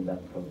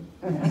whisper.com.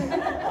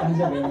 誕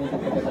生日おめでと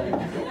うござい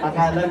ます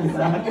Akala niyo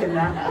sa akin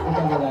na. お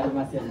かげがあり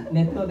ますように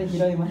ネットで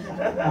拾いました、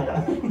は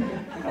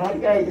い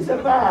Okay, isa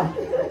pa.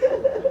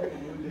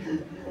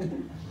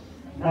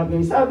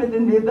 Okay, sabi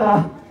din dito,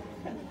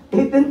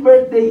 18th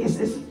birthday is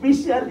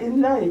special in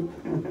life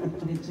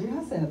で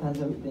18歳の誕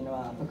生日っていうの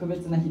は特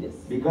別な日で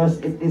す because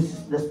it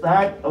is the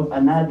start of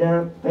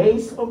another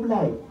phase of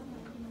life.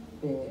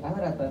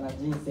 新たな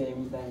人生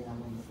みたいな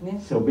もんですね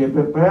So be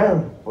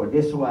prepared for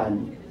this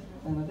one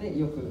なので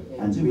よく、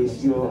 and 準備を wish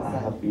して you く a ださ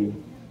い happy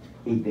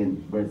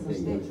 18th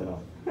birthday So,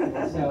 also.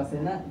 幸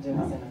せな18歳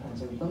の誕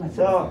生日となりま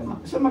すように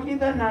So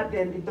makita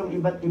natin itong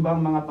iba't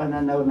ibang mga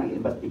pananaw ng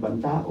iba't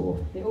ibang tao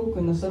で多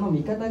くの人の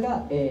見方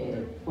が、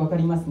分か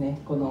りますね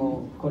こ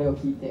れを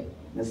聞いて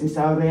na si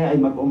Saori ay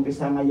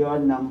mag-umpisa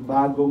ngayon ng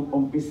bagong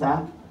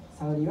umpisa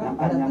沙織は ng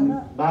新た kanyang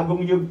な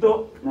bagong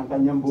yugto ng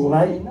kanyang 人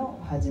buhay. 生の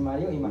始ま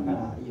りを今か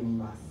ら歩み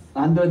ます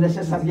Ando na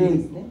siya sa 次で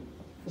gate. すね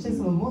そして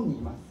その門に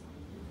います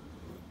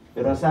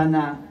Pero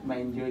sana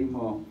ma-enjoy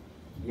mo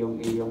yung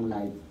iyong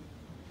life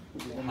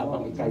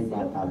habang ikay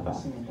bata pa. 楽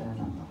しめたら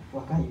なと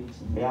若いう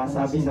ちに Kaya 楽し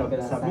sabi んでく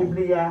だ sa さい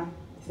Biblia,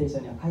 聖書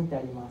には書いて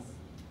あります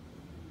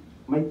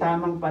may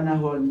tamang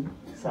panahon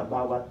sa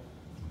bawat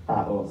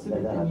tao すべ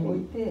na てにお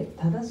い darating. て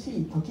正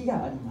しい時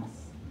がありま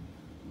す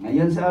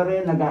Ngayon sa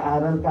rin,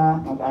 nag-aaral ka,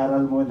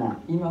 mag-aaral muna.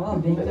 今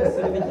は勉強す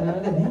るべきな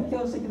ので勉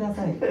強してくだ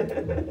さい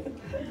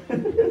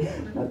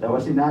Natawa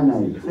si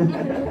nanay.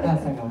 お母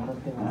さんが笑っ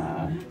て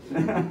ま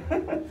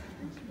Ah.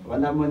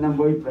 Wala mo ng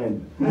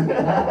boyfriend. す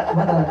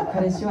まだ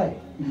彼氏はい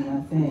ま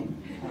せん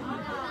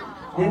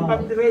Then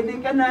pag ready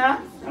ka na,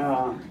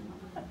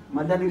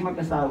 madaling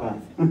mag-asawa.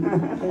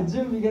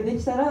 準備がで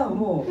きたら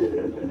も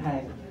う、は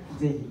い、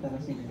ぜひ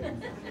楽しんでくださ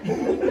い。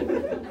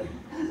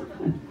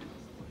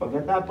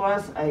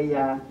 Pagkatapos ay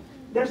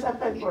there's a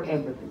time for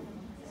everything.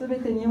 すべ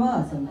てに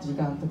はその時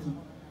間時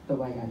と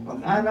場合がありま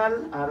す、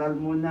 Pag-aral, aral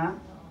muna.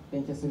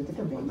 勉強するとき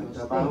は勉 Pag 強して、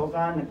 nagtrabaho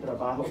ka,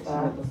 nagtrabaho 仕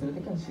ka. 事する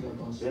ときは仕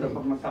事をして、 Pero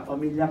pag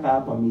magkapamilya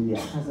ka, pamilya.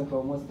 家族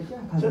を持つときは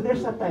家 So 族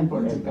there's a time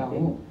for の時間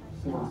everything. を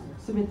過ご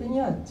す。すべてに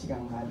は時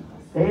間がありま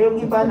す。 Kaya yung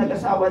iba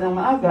nag-asawa ng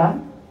maaga,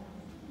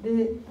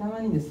 で、たま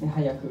にですね、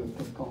早く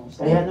結婚をし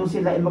て、 kaya nung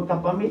sila ay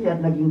magkapamilya at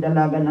naging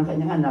dalaga ng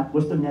kanyang anak,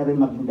 gusto niya rin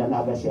maging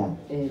dalaga siya.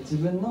 自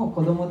分の子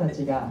供た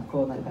ちが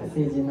こうなんか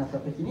成人になった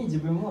ときに自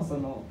分もそ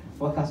の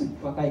若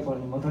い頃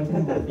に戻りた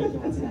いなっていう気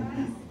持ちになり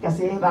ます。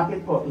 Kasi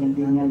bakit po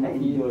hindi niya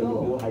na-enjoy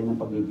yung buhay ng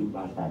pagiging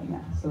bata niya?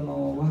 そ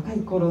の若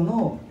い頃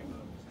の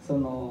そ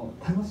の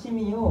楽し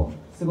みを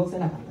過ごせ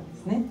なかったで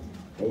すね。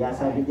 Kaya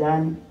sabi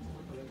diyan,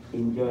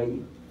 enjoy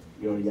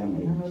your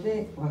young な age. の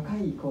で若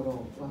い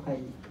頃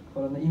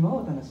の今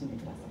を楽しんで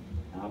ください。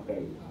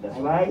 Okay, that's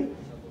why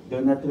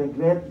do not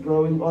regret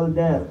growing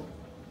older.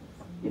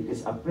 It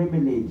is a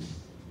privilege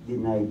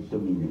denied to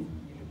many.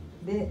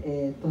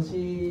 で、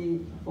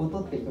年を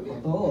取っていくこ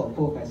とを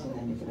後悔し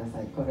ないでくだ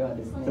さい。これは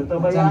ですね、チ Totoo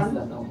ba ャ yan? ンス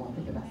だと思っ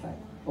てください。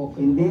多く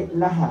の Hindi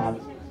lahat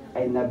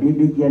ay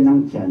nabibigyan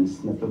ng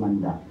chance na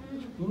tumanda.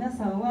 皆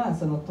さんは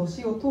その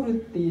年を取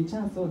るっていうチ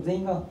ャンスを全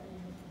員が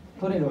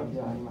取れるわけ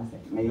ではありません。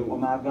 Ngayong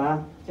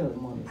umaga, 今日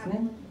もです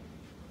ね。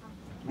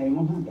 ngayong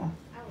umaga.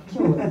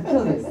 今日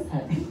です。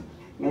はい。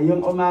 Ngayong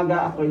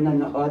umaga ako'y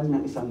nanood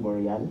ng isang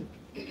boreal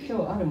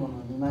今日あるもの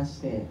を見まし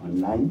て、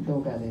 online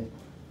動画で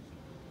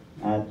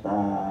at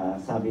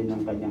sabi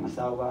ng kanyang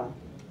asawa,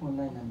 オン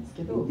ラインなんです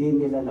けど、 hindi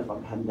nila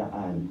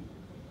napaghandaan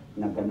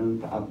na ganun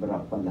kaabra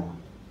pala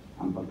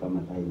ang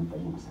pagkamatay ng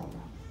kanyang asawa.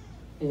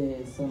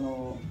 そ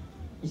の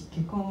結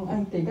婚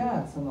相手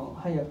がその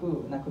早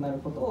く亡くなる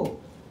ことを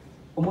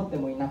思って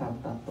もいなかっ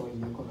たという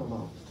言葉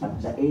を聞き At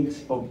まし the た。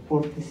 age of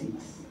 46,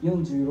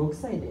 46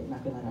歳で亡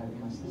くなられ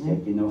ました siya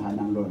ね。 kinuha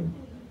ng Lord.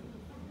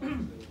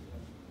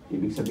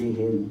 Ibig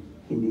sabihin,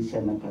 hindi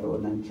siya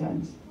nagkaroon ng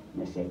chance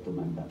na siya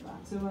tumanda pa.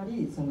 つま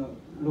りその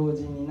老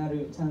人にな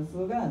るチャン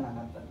スがな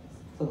かったんです。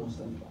その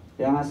人には。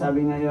 Kaya nga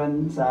sabi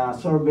ngayon sa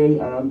survey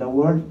around the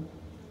world,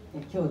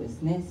 今日で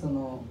すね、そ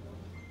の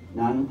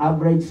na ang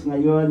average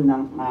ngayon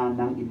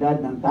ng edad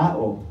ng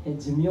tao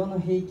寿命の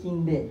平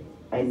均で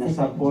ay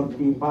nasa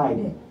 45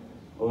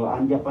 o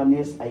ang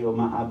Japanese ay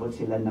umaabot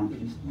sila ng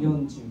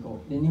 45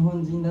で日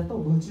本人だと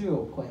50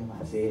を超えま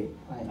す。 kasi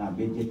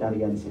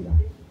vegetarian sila.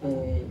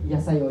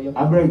 野菜をよく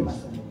食べま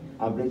すので。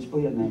 Average po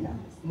yun eh. で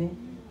すね。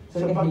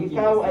 So pag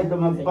ikaw ay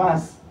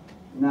lumagpas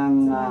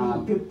ng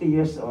 50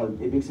 years old,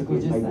 ibig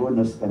sabihin may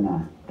bonus ka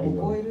na. を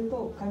超える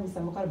と神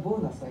様からボ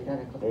ーナスを得ら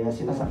れること Kaya っ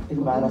て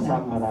こと para にな sa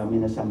ります。 marami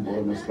na siyang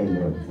bonus kay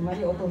Lord. つま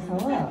りお父さん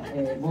は、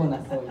ボー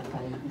ナスをいっぱ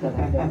いいた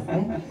だいてます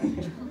ね。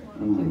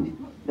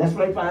 That's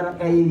why para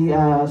kay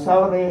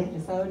Saori, で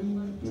サオリ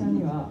ちゃん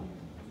には、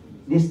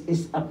 this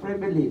is a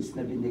privilege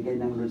na binigay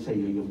ng Lord sa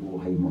iyo yung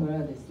buhay こ mo. れ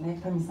はですね、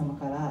神様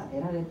から得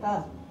られ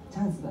たチ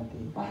ャンスだと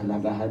いう、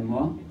 Pahalagahan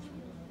mo,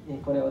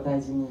 これを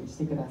大事にし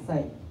てくださ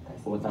い。大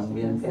切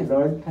にしてくだ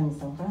さい。 Lord. 神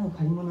様からの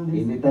借り物です。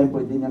 anytime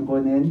pwede niyang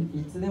kunin,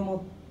 いつで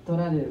も取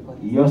られること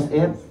です。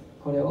 use it,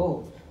 これ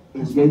を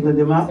enjoy to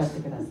the 使 max. って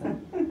ください。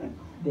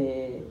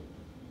で、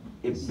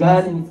 If 幸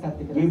God せに使っ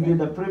てくださ give you い。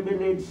 the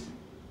privilege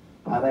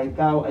para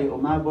ikaw ay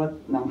umabot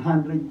ng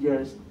 100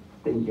 years,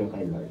 thank you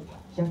kay Lord.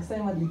 100歳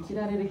まで生き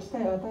られる機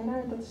会を与えら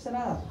れたとした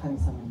ら神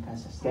様に感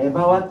謝して Kaya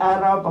bawat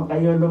araw, pag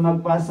kayo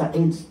lumagpas sa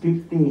age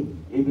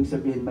 50, ibig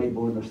sabihin may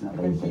bonus na だ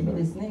から kayo sa 日々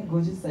で Lord. すね、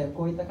50歳を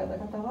超えた方々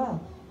は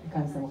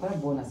神様から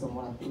ボーナスを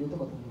もらっているという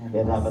ことにな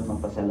Kaya りま dapat す。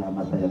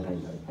 magpasalamat tayo kay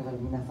Lord. だから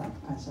皆さん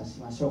感謝し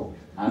ましょ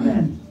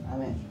Amen. う。ア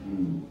メン。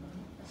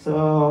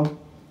 So,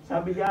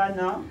 sabi niya,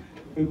 no?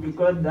 If we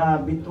could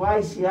be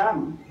twice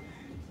young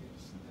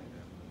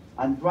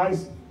and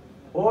twice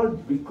old,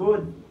 we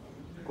could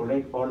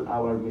correct all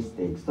our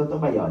mistakes. Totoo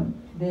ba yun?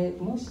 で、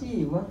も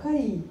し若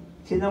い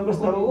Sinong こ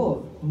gusto と mo?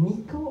 を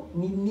2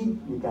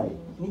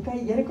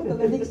回やること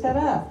ができた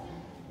ら、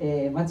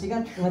間違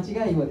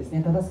いをです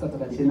ね、正すこと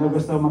ができ Sino ま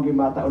す。 gusto maging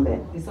bata uli?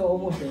 で、そう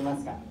思う人いま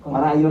すか？この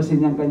Para ayusin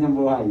niya ang kanyang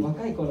buhay.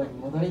 若い頃に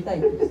戻りた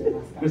いという人い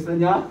ますか？ Gusto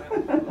niya?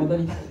 戻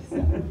りたいです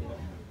よ。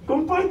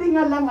 Kung pwede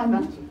nga lang,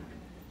 ano?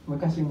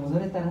 昔戻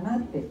れたらな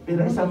って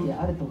思う時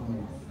あると思い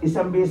ます。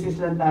 Isang beses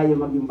lang tayo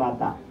maging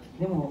bata.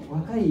 でも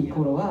若い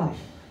頃は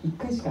1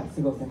回しか過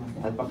ごせませ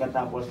ん。 At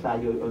pagkatapos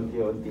tayo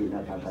unti-unti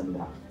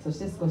natatanda. そし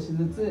て少し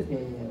ずつ、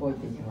老い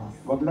ていきます。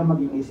 Huwag lang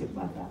maging isip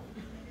bata.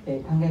 考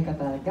え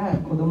方が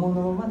子供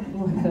のままに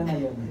もならな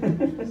いように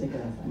してくだ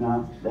さい。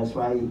 No? That's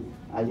why,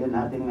 ayun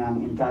ating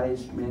ang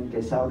encouragement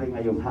kay Saori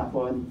ngayong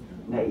hapon,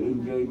 na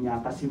i-enjoy niya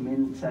kasi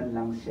minsan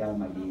lang siya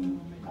maging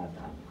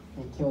bata.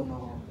 今日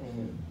の、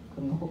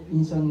この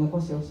印象に残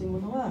してほしいも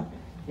のは、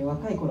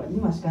若い頃は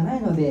今しかな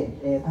いの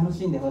で、楽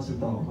しんでほしい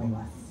と思い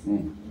ます。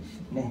 Ne?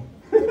 ね。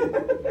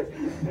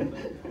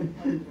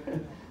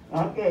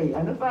 Okay,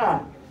 ano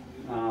pa?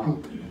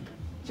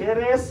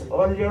 Cherish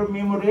all your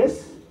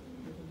memories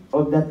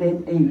of the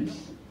teenage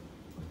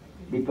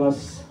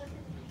because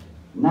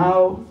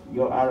Now,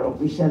 you are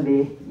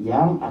officially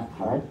young at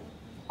heart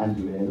and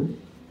well.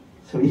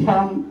 So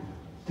young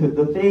to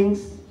do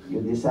things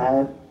you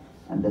desire,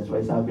 and that's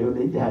why sabi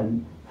ulit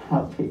dyan,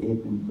 happy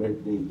 18th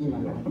birthday. 今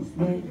からです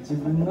ね、自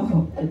分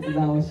の決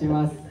断をし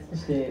ます。そ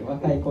して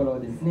若い頃を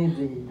ですね、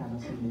ぜひ楽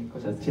しんでく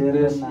だ So さい。い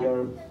ろ cherish んな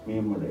your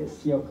memories.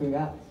 記憶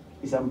が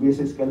Isang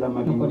beses ka lang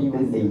残り maging ま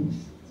す。 teenage.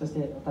 そして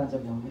お誕生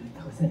日おめで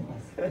とうございま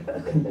す。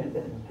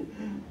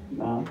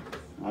 No?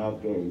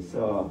 Okay,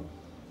 so,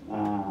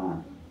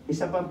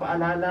 isa pang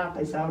paalala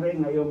kay Saori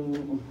ngayong で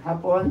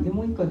hapon,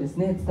 もう一個です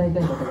ね、伝えた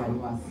いことがあり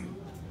ます。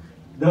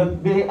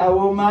 don't be a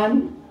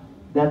woman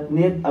that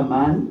need a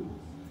man,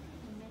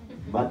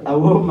 but a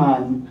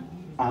woman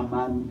a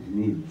man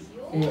needs.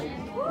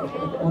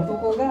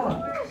 男が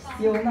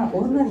必要な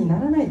女にな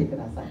らないでく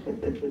ださい。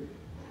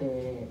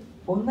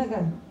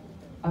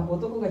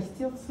男が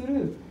必要とす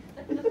る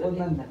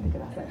女になってく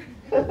ださい。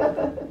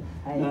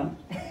はい。 No?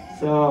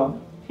 So,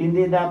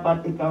 hindi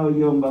dapat ikaw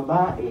yung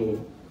babae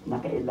na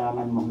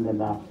kailangan mong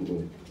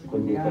lalaki,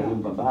 kundi ikaw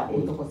yung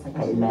babae,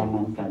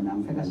 kailangan ka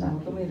ng 探し lalaki.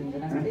 求めるんじゃ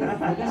なくて、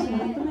探し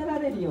求めら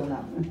れるよう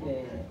な、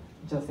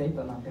女性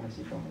となってほ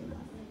しいと思いま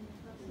す。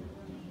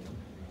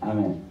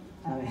 Amen.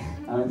 アメン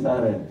Amen,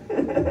 sorry.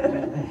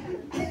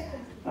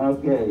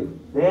 Okay,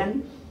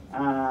 then,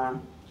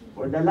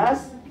 for the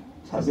last,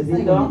 そし sabi て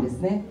最後 dito, にで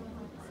すね、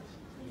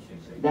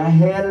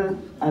 dahil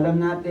alam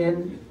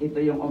natin, ito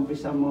yung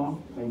umpisa mo,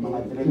 may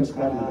mga dreams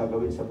ka na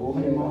gagawin sa こ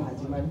buhay れも mo.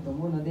 始まると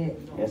思うので、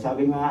 Kaya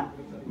sabi nga,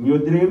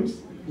 new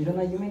dreams, いろん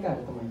な夢があ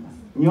ると思いま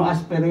す。 new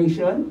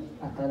aspiration,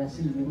 新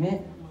しい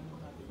夢、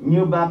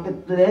 new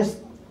bucket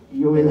list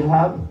you will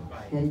have,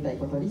 やりたい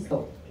ことリス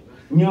ト、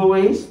 new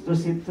ways to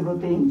see through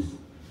things,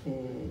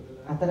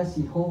 新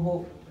しい方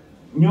法、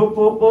 new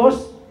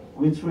purpose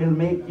which will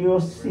make you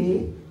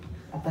see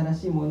新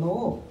しいもの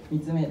を見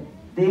つめる、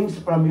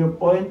 things from your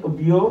point of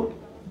view,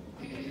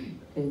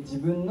 自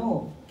分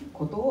の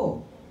こと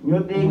を new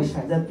things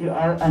that you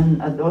are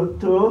an adult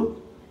to,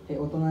 大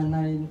人に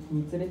なるに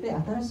つれて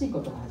新しいこ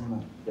とが始ま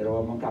る。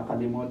 pero huwag mong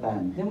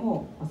kakalimutan, で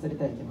も忘れ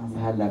てはいけません。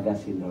 mahalaga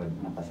si Lord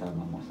na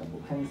kasama mo sa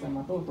buhay. 神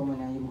様と共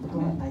に歩むこと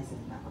が大切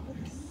なこと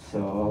です。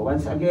 So,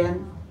 once again,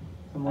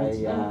 もう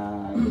一 ay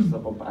度 gusto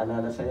kong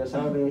paalala sa iyo,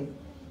 Saori,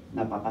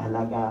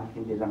 napakahalaga,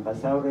 hindi lang ka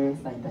Saori,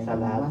 sa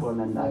lahat po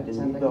ng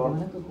natin dito,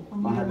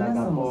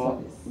 mahalaga po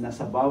na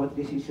sa bawat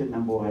desisyon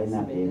ng buhay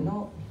全て natin,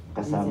 の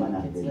kasama 人生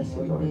の natin 決 si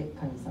断におい Lord. て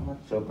神様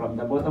So from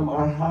the bottom of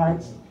our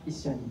hearts, 一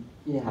緒に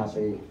入れまし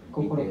ょう。 happy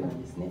心から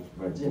 18th ですね、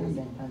 birthday. 18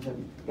歳の誕生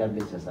日 God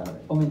bless you, Saori.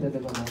 おめでと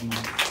うございま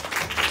す。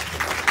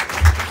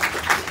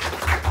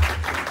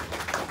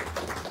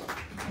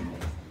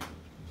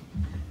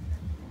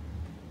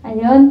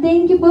 Ayun,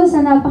 thank you po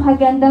sa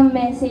napakagandang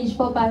message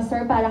po,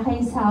 Pastor, para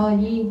kay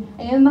Saori.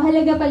 Ayun,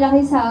 mahalaga pala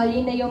kay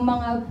Saori na yung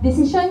mga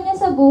desisyon niya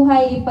sa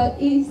buhay,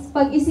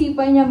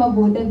 pag-isipan niya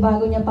mabuti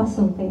bago niya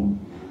pasukin.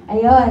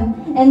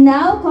 Ayun. And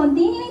now,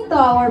 continuing to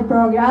our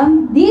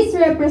program, this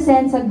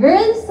represents a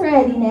girl's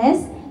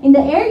readiness in the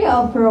area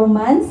of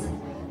romance.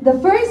 The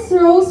first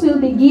rose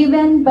will be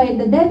given by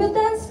the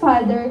debutant's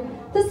father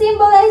to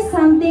symbolize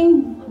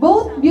something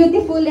both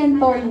beautiful and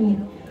thorny.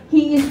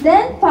 He is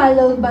then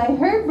followed by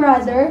her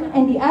brother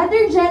and the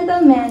other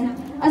gentlemen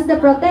as the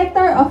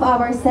protector of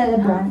our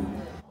celebrant.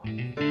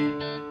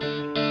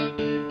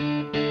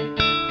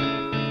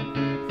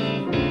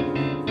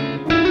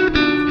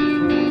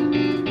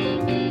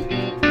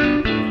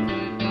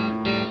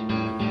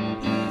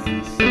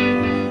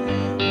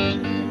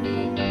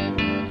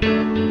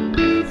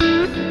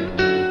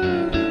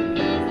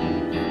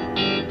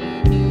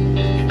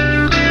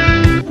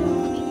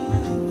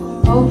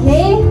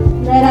 Okay,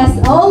 let us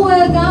all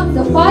welcome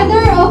the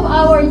father of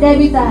our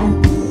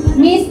debutant,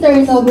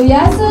 Mr.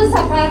 Nobuyasu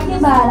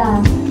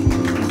Sakakibara.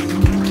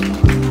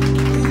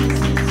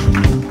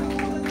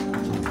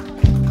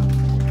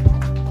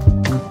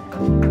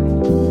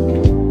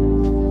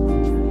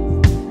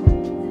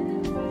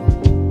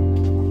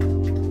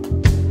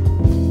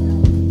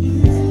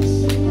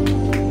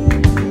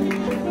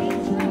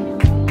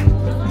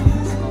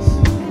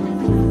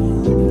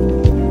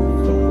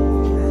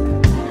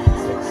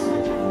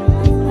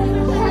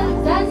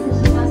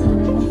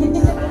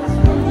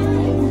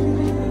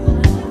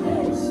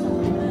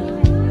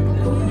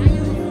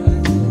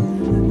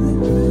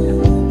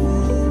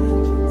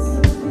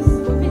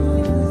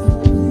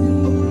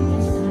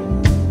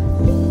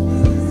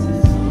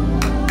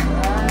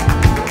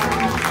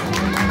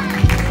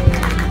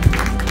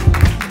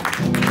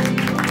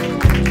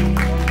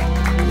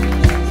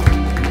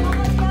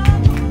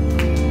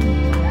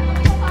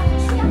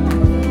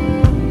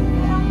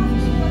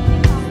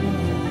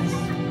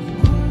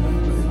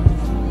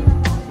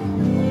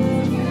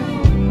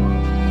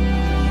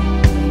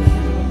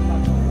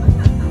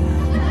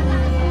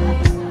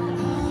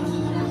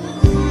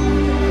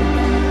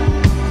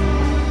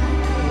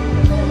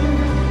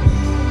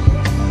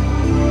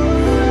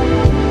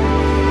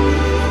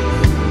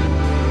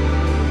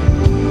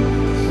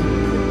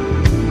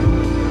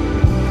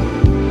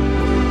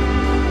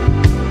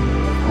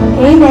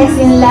 next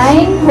in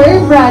line,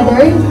 her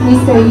brother,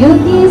 Mr.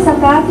 Yuki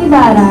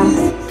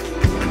Sakakibara.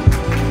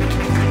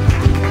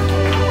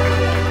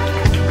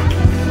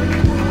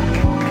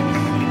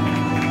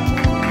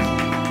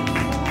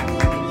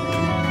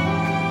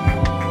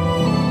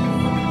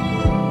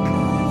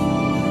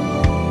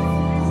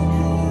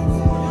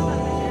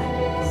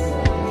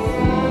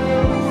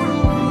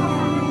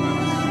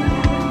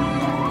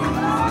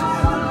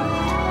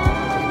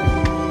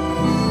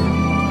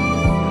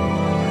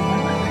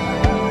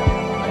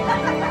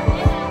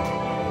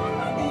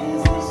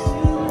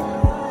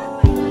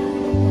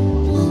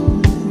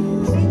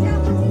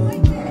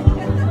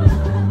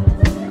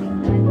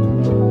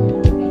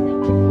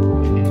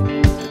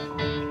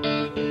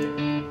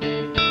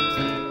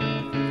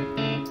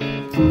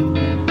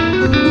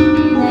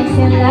 Next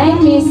in line,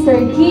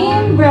 Mr.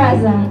 Kim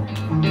Braza.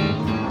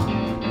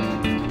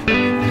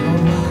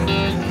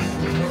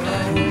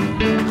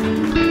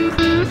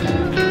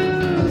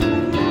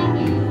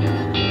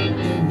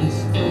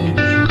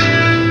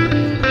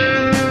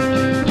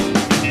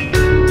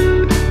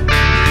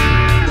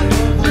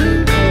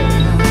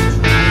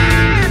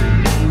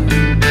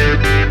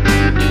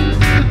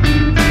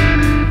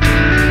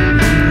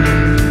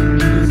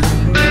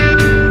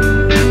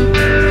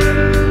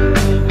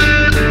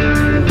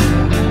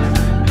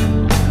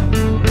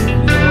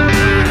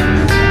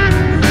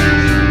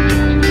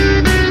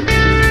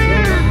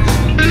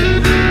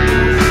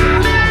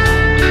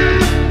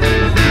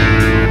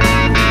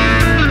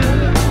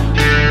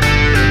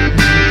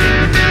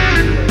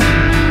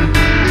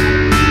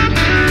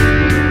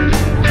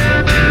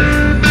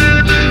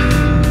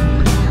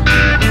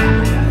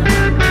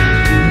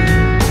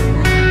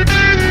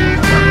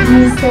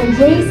 Mr.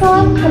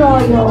 Jason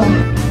Troyo.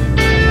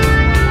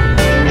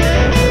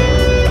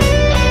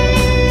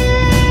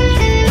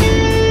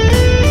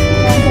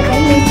 Once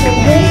again, Mr.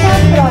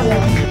 Jason Troyo.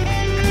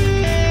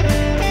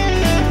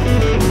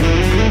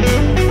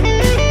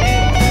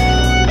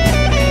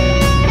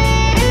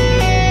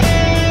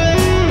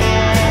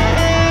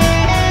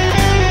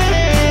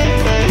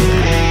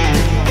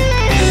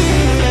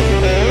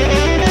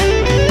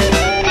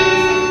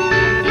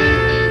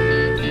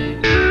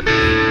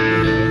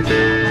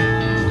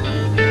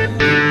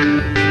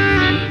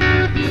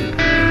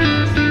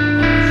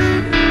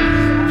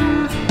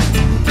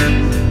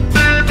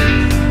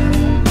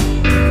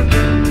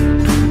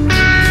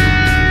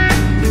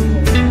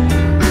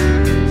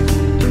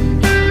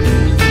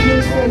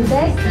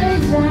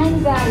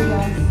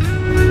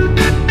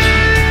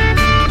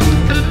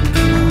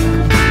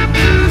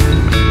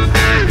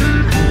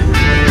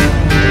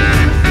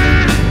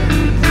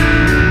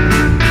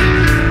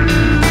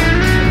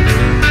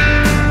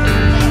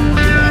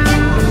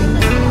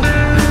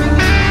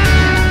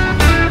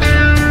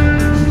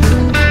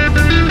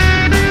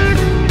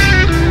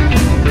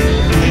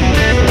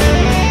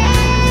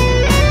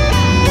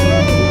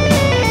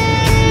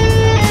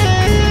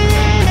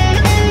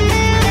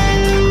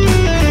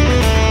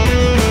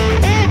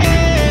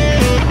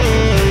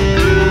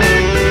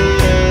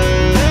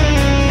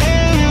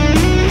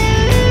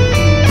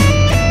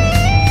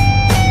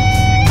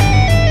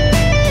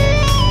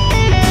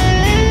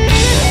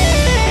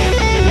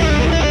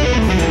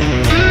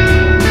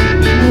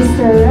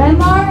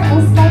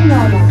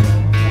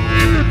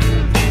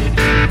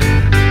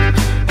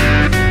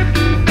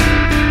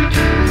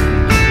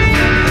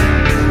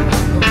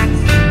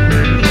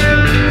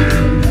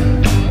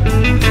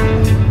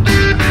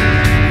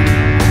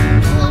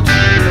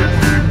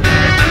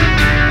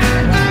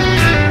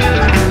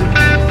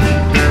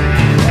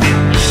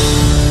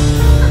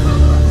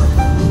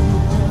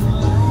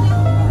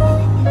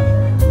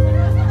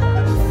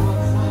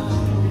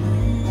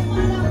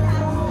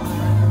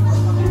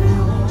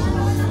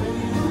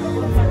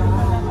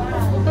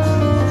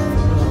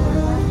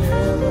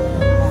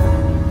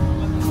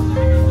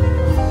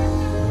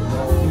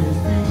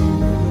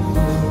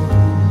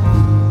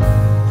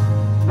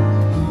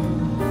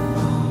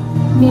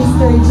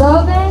 Mr.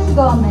 Joven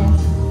Gomez.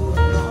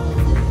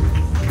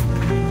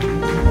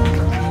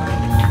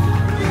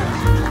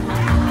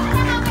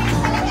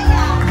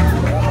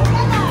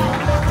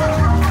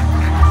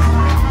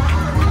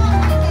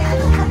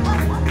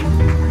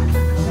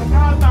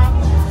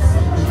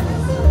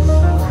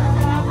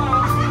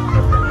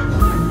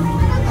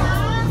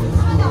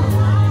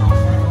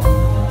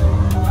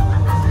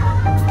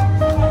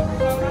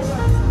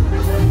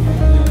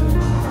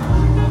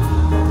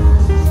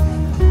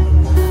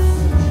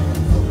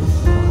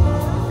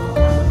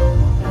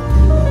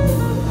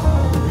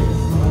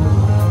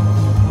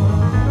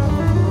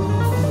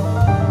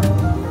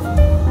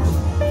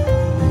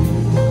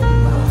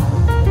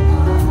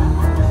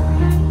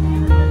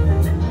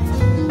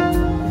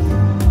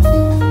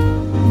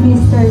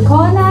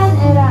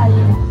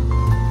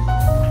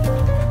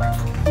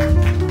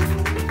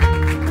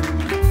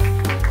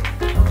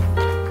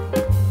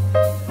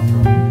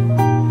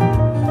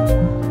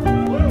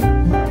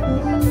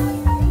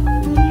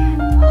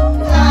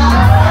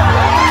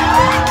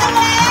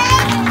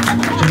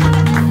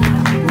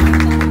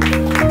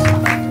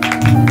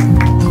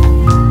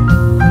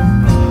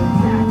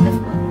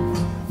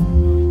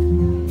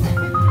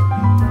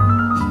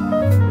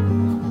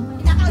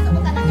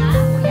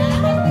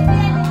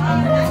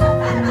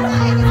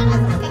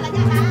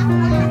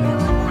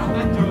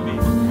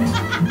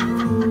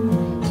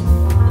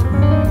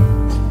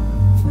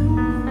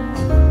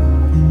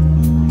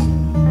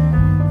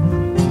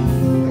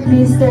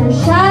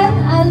 Mr. Sean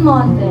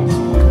Almonte.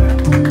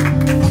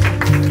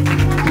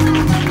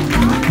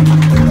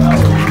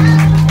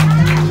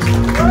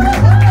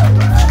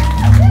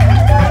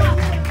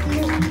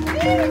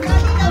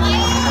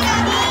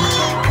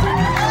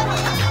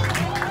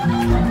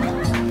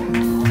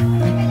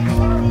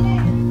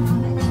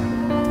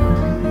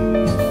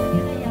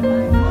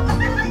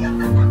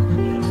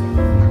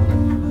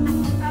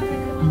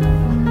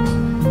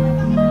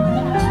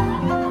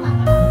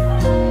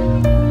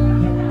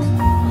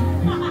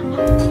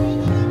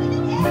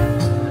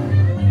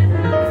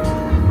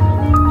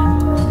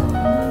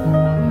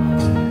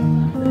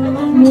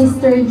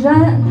 Mr.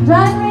 John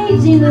Ray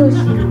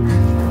Ginucci.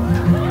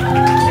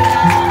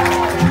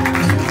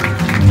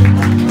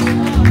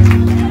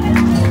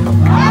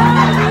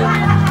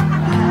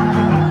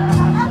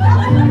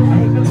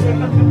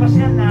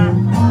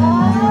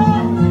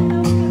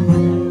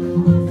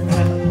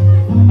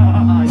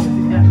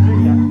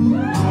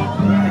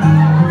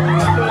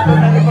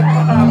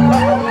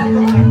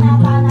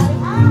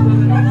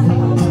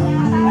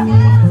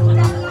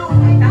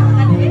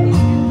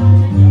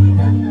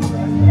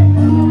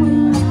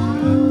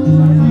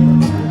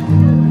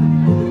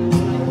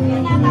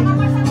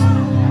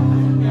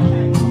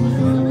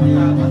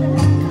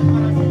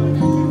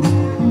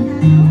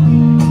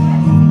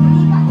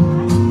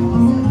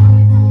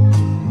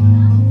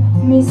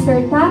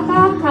 Mr.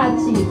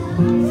 Takakachi.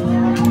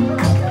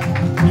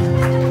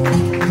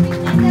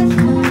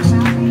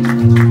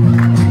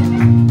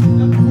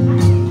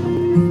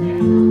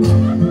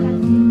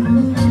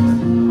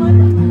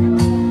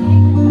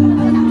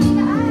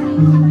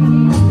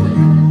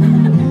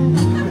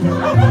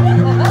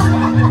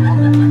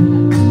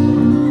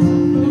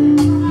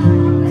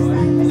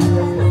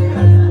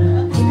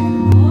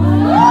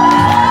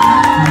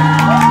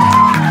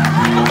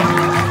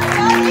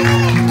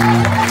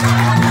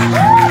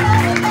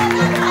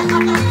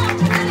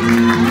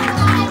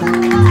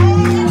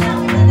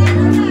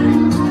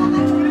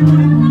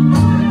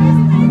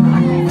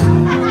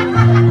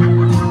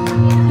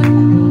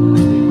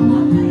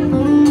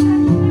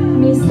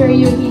 Mr.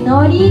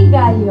 Yukinori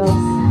Gallos.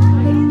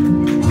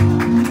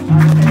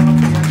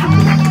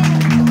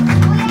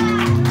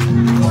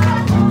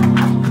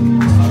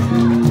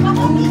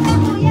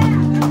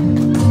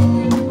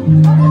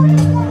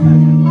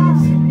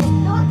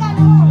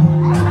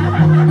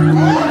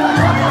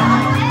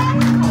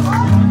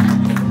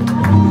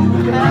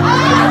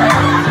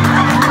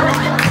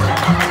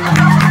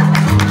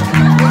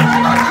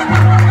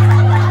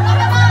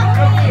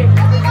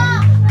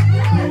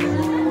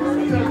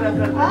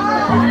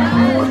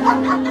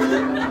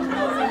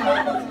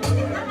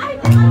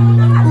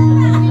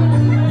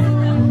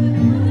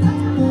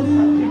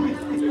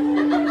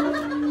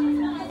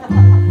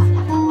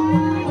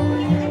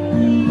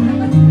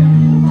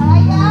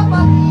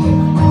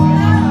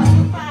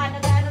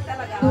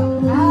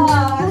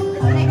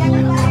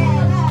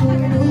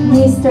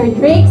 Mr.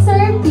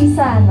 Drexer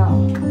Pisano.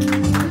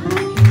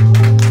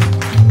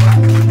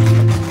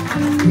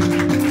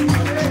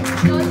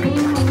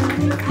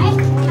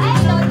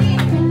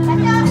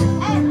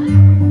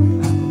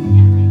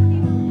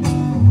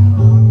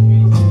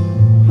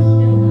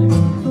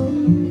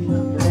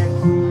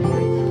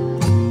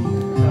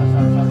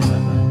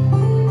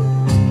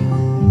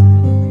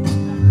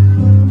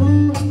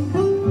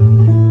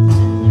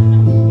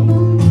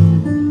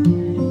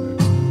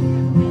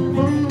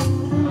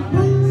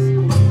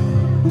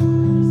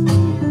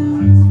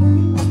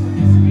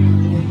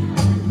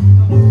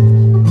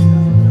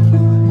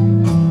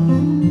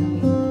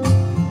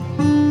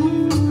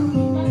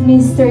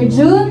 Mr.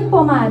 June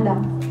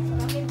Pomada.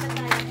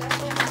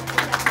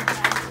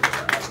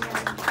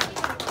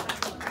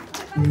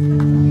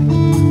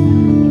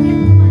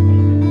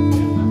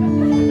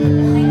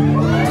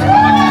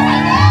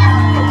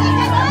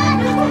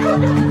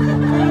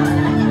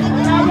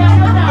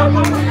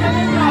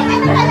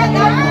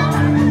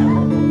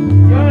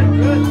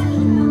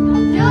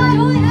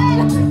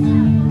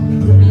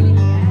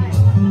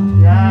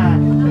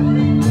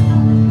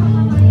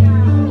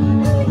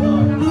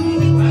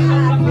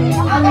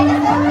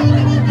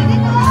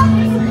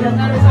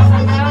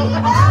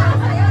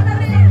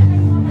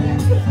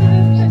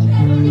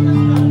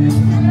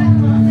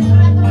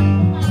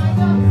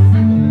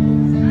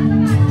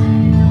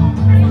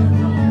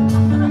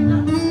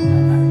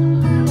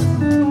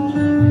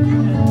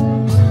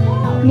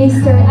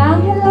 Mr.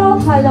 Angelo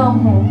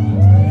Calonge.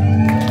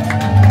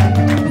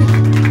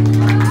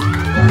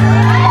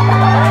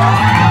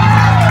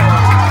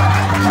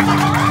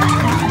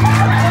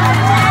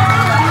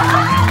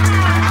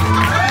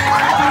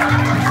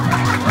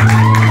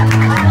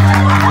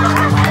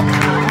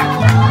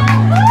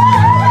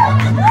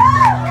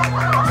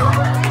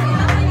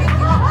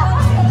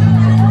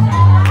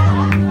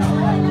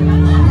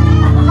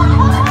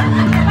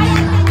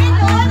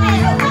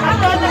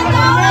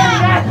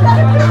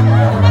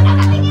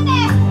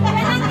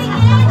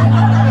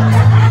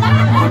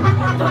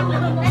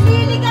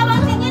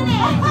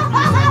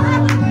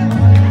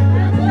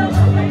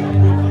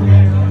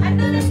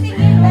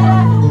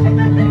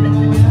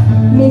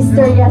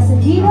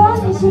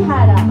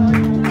 Sakakibara.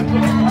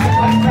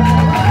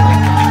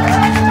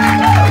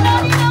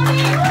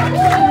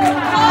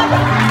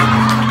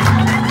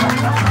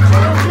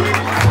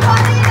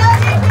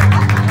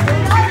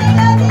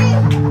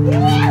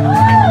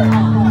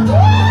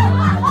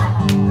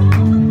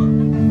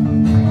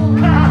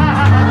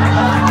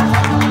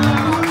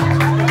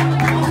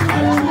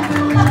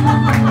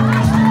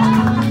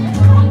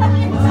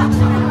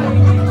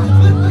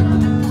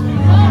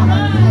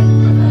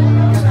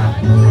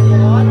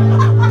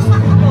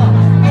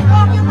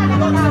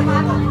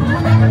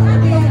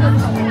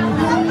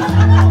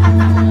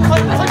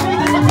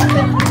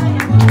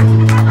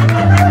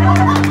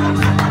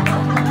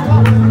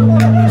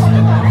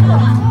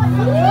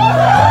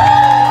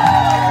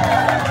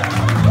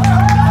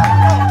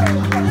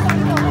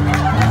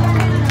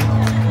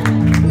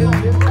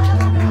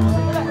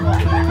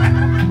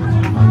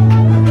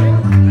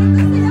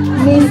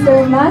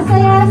 Mr.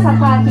 Masaya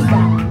Sakakibara.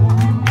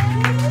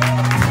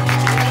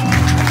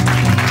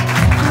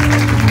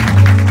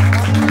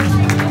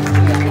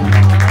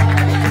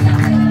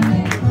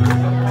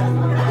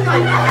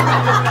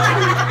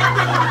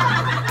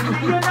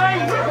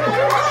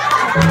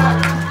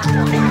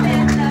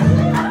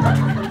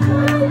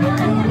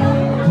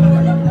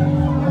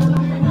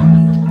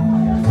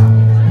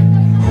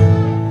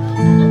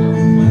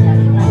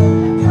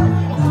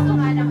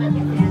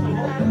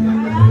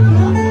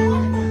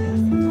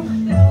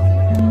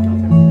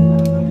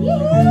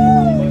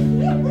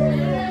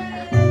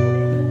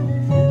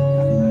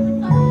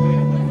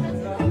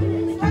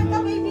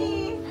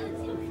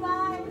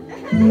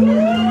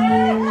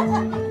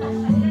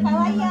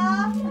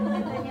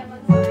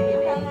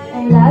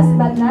 And last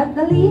but not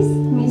the least,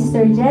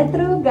 Mr.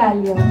 Jetro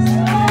Gallos.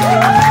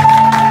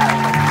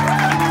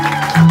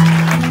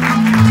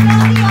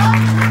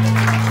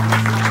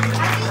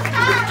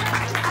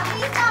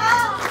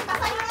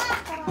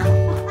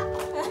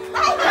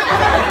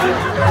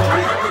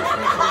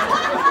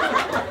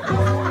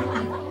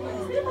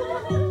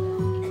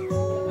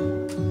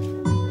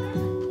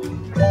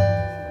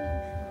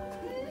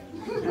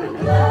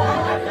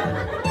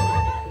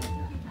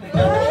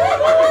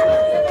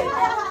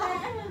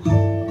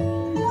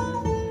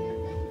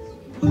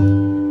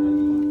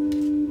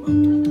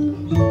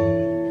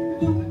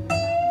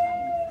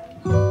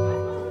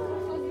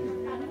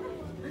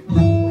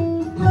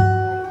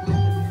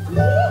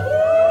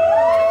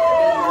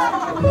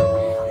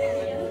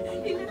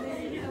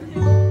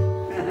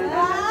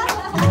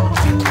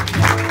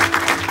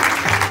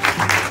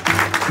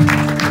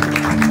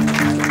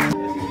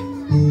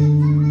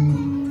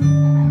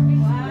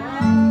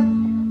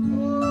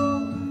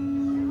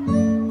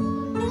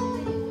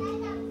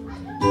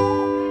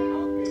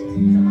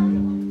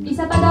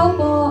 Isa pa daw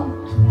po.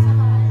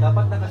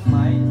 Dapat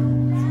naka-smile.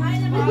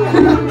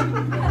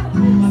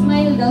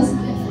 Smile daw.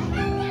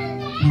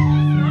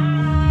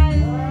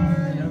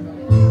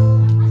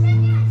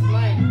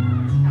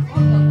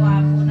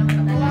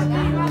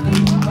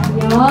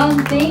 Yun,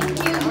 thank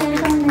you,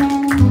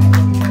 gentlemen.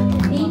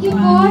 Thank you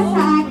po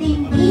sa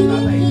ating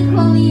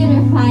equally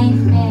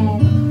refined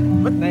men.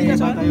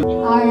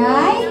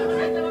 Alright?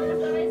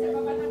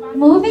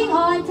 Moving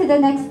on to the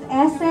next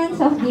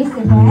essence of this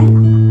event.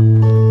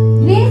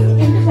 These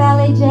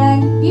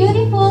intelligent,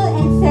 beautiful,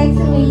 and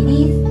sexy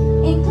ladies,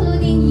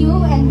 including you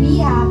and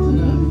me,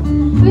 Aki,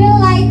 will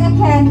light a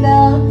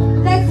candle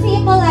that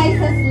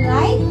symbolizes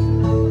light,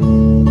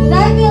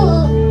 that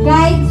will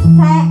guide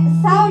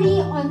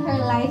Saori on her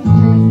life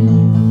journey.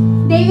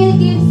 They will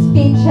give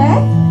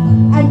speeches,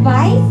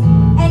 advice,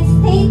 and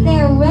state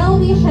their well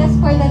wishes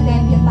for the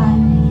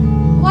debutant.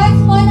 Once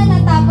mo na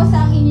natapos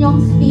ang inyong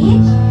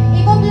speech,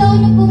 i-blow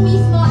nyo po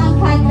mismo ang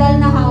candle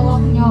na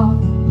hawak nyo.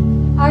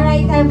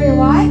 Alright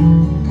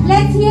everyone,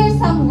 let's hear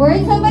some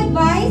words of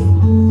advice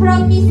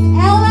from Miss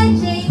Ella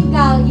Jane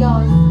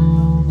Gallion.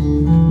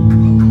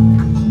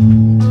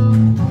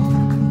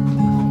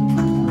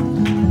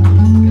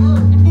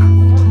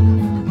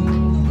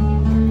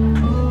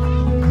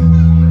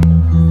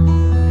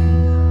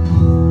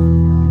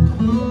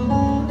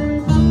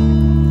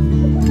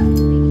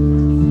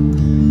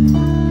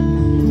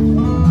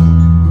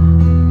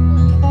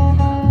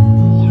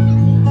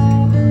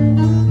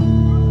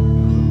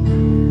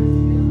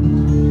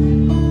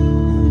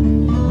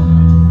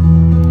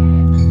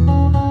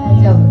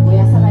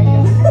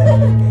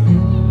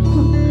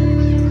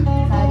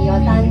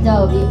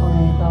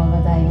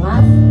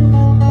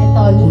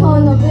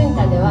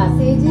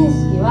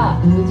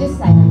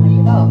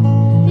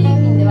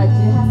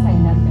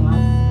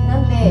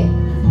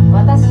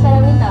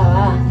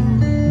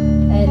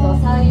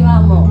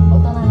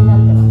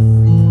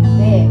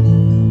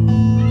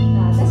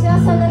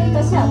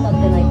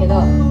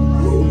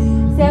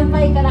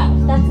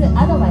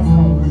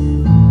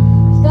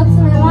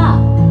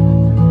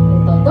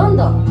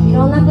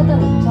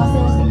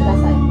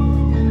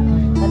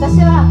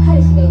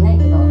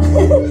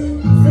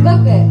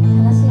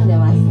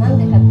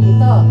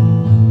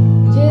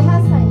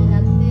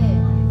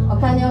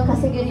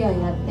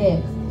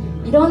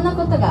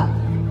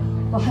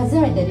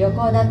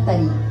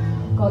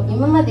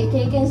 今まで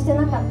経験して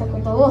なかったこ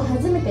とを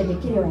初めてで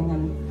きるように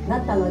な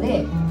ったの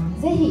で、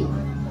ぜひ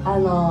沙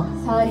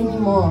織に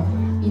も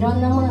いろ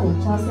んなものに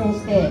挑戦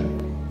して、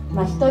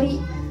一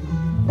人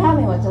ラー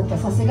メンはちょっと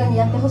さすがに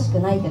やってほしく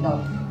ないけど、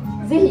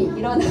ぜひ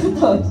いろんなこ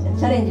とをチ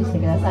ャレンジして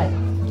ください。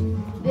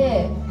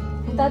で、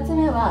2つ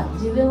目は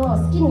自分を好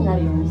きにな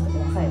るようにしてく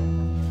ださい。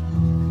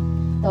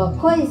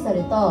恋す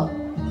ると、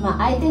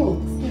相手に好き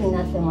に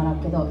なってもらう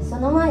けど、そ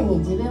の前に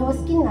自分を好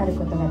きになる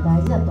ことが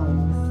大事だと思い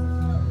ます。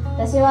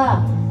私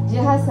は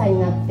18歳に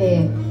なっ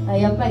て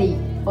やっぱり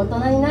大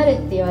人になる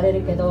って言われ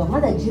るけど、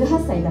まだ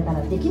18歳だか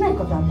らできない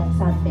ことはたく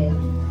さんあって、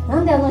な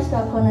んであの人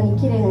はこんなに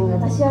綺麗なのに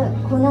私は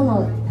こんな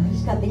の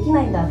しかでき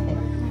ないんだって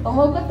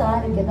思うことは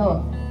あるけ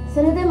ど、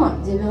それでも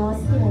自分を好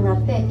きにな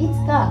って、いつ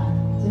か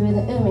自分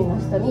の運命の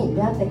人に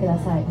出会ってくだ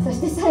さい。そ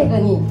して最後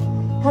に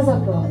家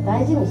族を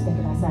大事にして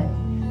ください。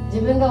自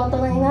分が大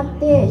人になっ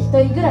て一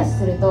人暮らし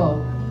すると、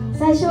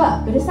最初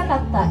はうるさか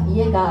った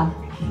家が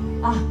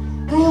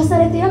開放さ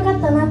れてよか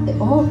ったなって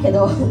思うけ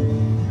ど、後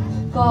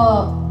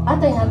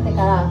になって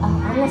からあ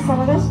んな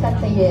騒がしかっ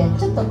た家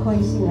ちょっと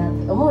恋しいなっ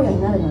て思うよう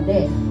になるの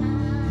で、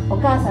お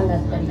母さんだ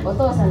ったりお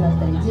父さんだっ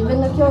たり自分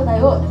の兄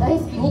弟を大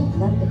好きに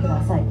なってく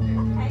ださい。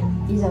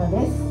以上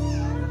です。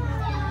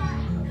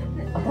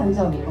お誕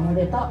生日おめ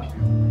でとう。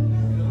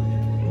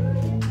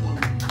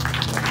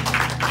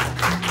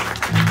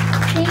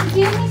Thank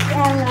you, Miss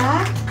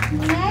Ella.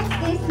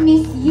 Next is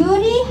Miss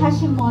Yuri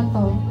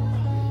Hashimoto.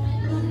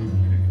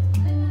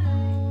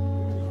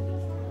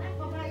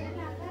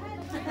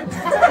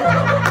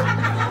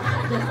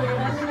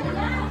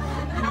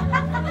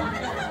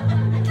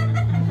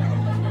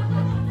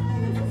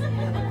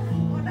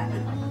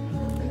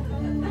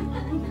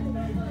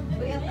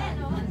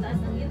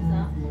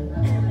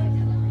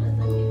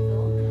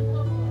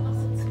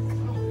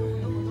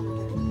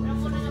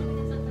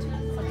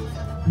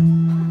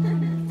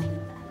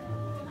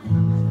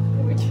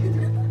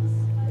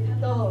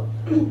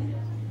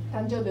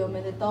誕生日お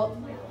めでと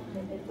う。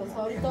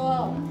沙織と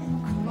は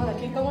まだ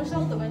喧嘩もした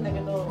ことないんだけ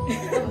ど、多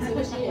分す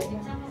るし、こ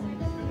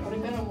れ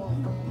からも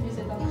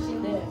人生楽し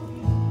んで、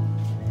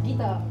ギ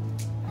ター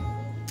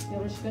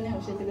よろしくね、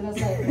教えてくださ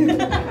い。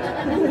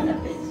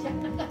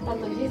あ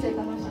と人生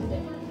楽しんで。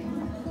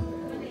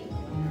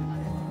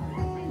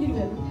ゆりが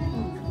やる？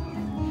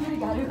ゆり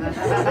がやる。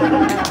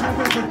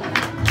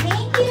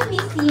Thank you,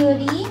 Miss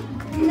Yuri.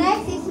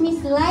 Next is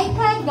Miss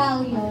Laika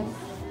Galios.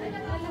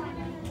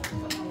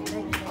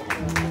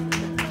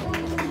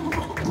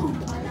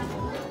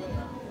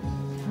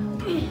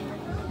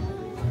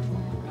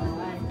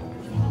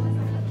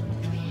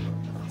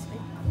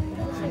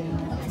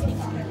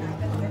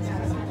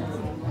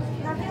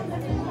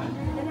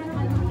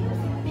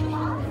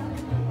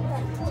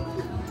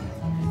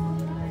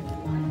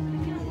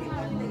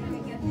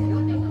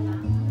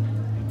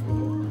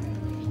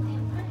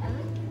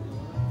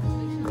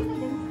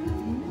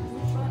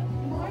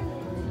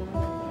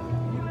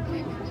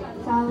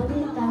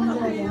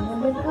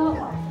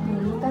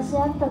昔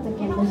会った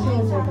時の無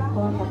表情で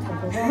怖かった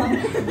けど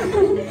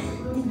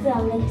実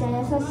はめっちゃ優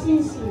し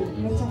いし、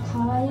めっちゃ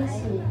可愛い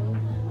し、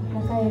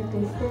仲良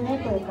くして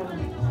ね。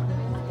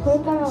これ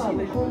からは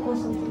高校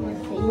卒業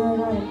していろい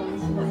ろあるかも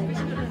しれないし、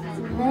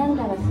悩ん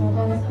だら相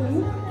談してね。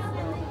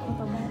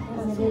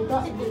おめでとう。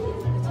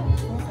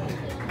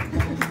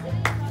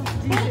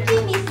 Thank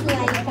you, Miss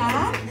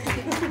Laika.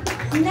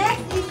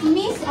 Next is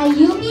Miss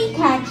Ayumi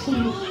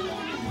Kachi.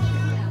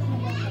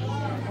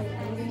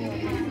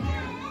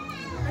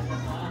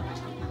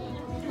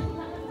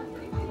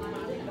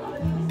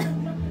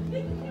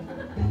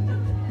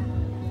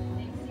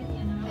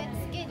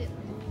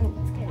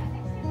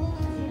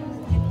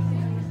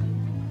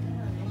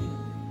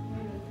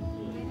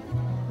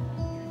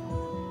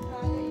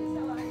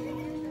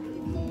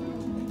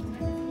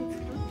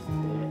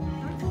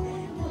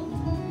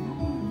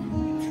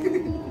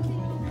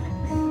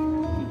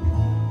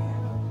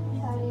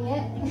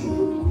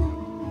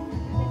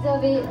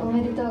お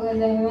めでとうござい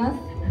ます。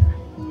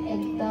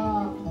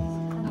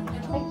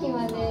さっき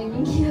まで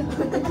元気だっ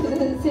たんだけど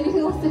セリ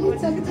フ忘れ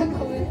ちゃった。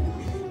ごめん。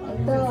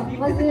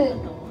まず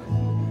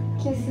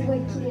今日すご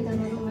い綺麗だ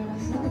なと思いま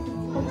した。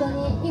本当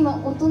に今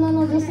大人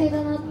の女性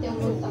だなって思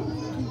った。も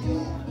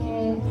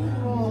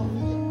う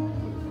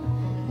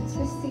美し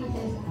すぎて言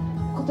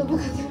葉が出ませ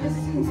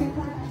ん。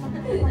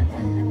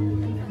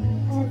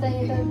あなた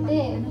にとってい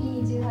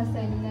い18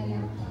歳になる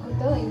こ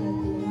とを祈っ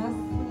ています。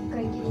こ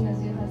れきりの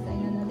18歳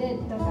なので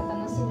どうか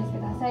楽しんで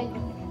ください。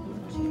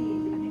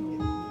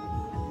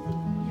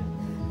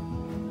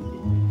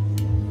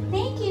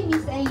Thank you,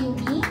 Miss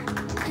Ayumi.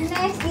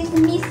 Next is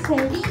Miss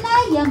Serena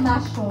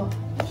Yamasho.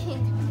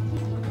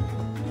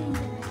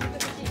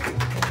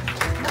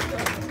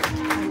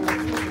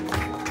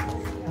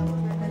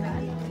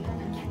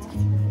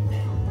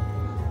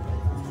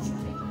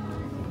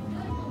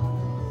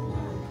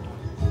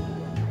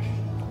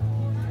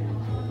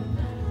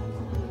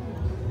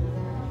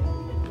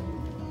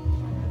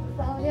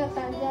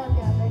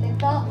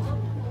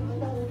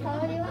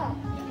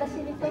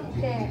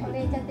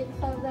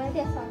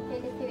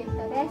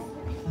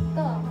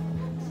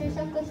 就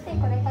職して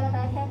これから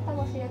大変か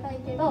もしれない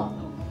けど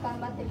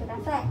頑張ってくだ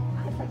さい。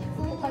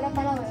これ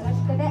からもよろし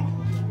くね。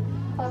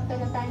本当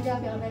の誕生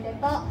日おめで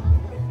とう。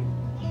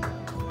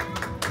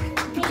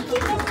Thank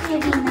you, Miss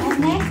Irina.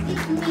 Next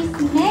is Miss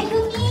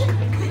Megumi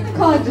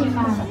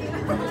Kojima.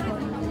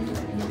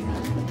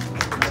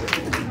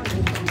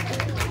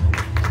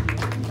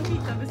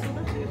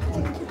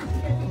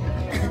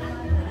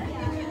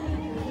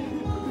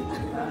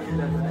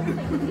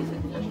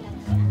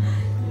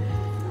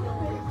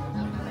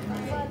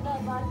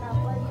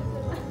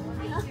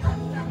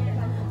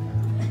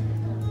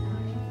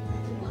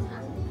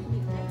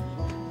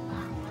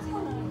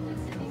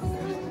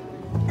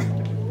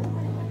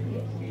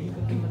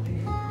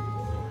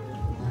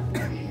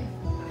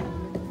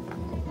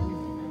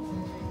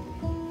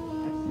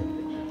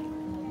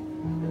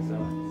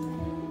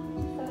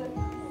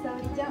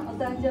お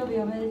誕生日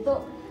おめでと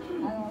う。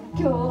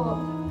今日、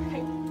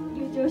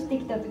優勝して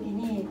きた時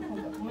にな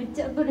んかめっ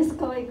ちゃドレス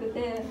可愛く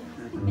て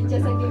めっちゃ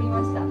叫び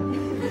ました。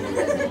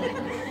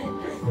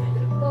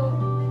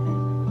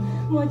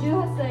もう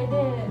18歳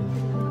で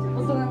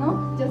大人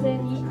の女性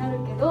になる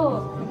け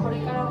ど、こ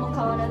れからも変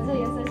わらず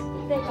優しく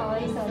て可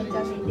愛い沙織ち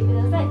ゃんでいてく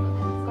ださい。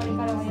これ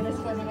からもよろし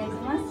くお願いし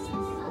ます。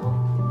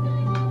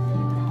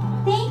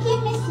Thank you,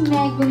 Miss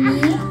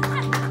Megumi.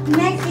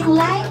 Next in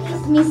line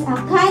is Miss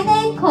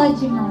Akane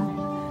Kojima.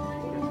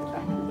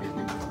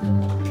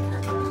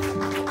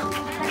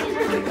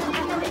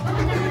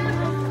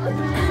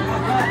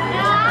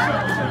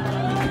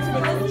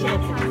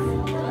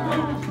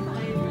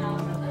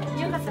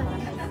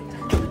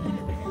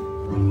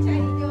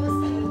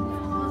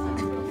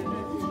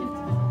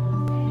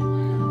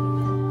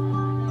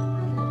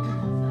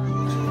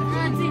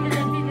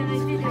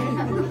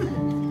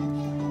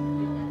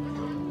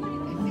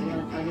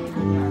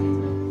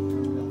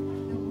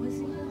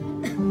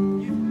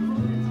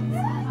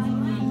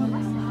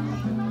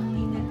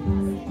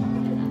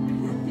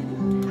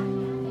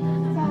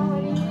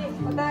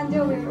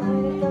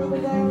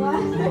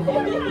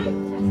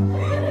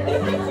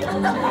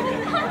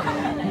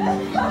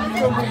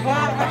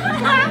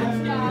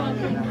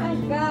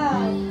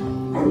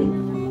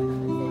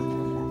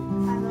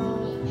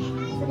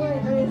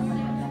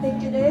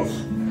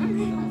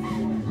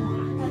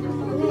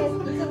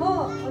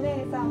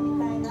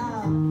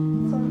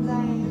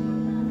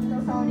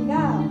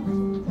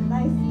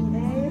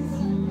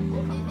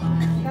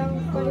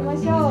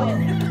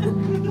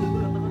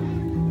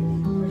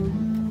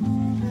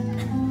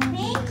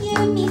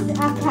 Miss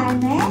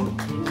Akane.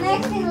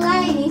 Next in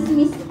line is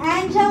Miss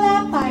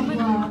Angela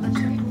Padua.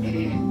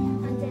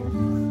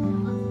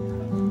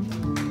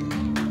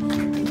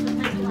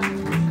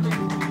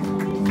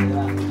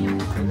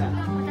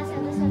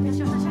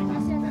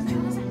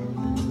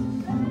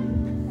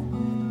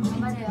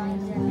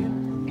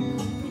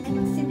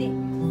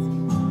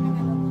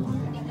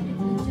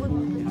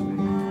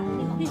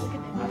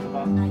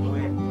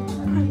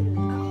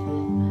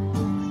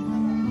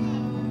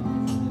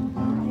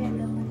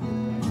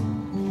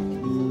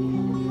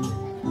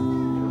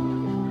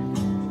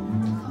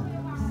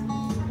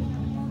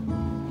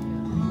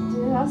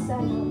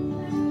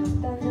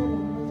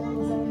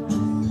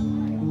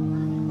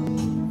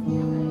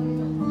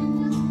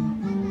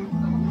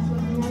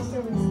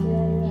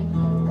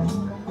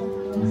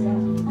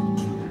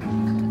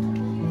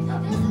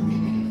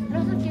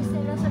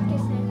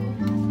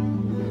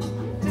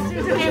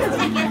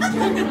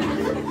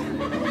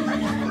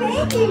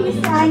 Thank you,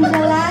 Miss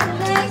Angela.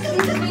 Next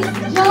is Miss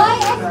Joy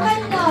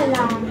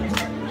Espanola.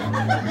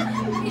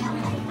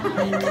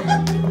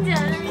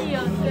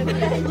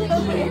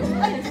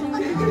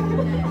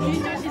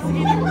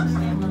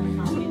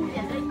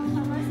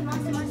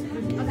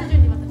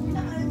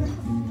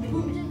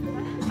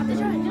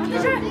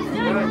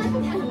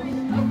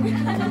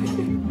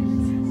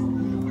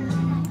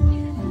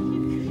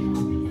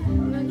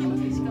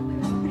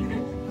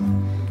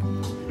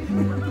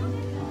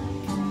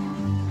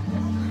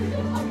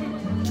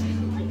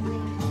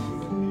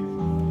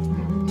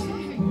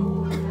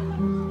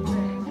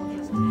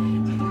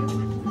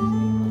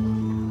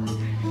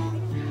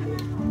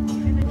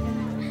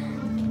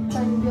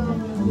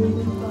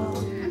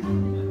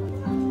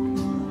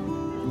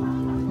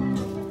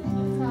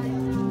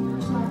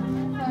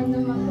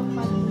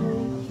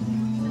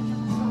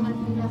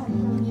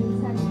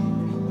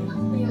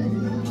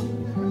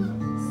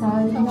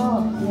 Saori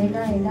の願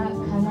いが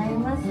叶い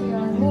ますよ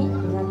うに祈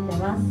って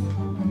ます。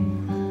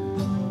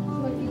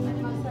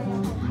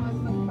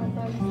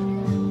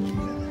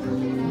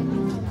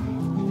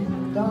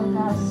どうか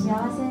幸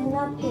せにな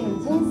って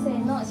人生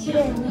の試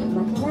練に負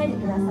けないでく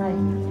ださい。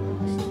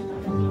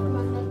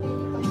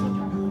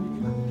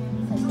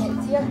そして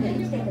強く生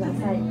きてくださ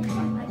い。お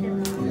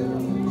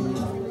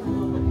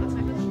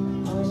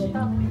めでと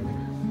う。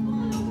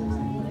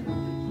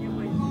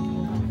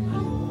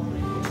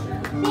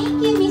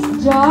Thank you, Miss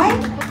Joy.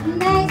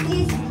 Next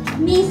is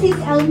Mrs.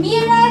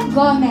 Elmira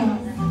Gomez.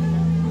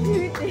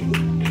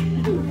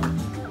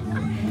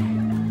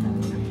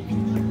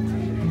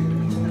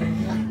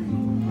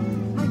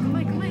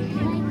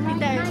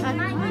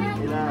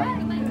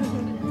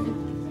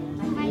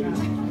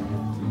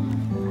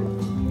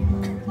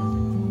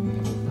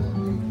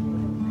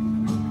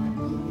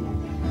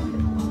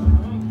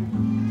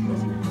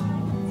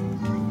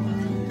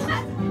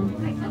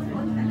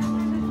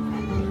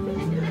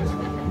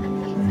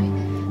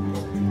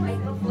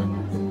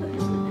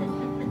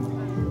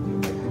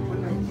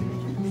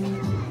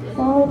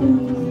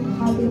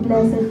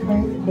 blessed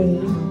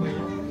birthday.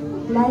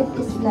 Life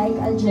is like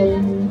a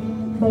journey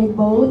by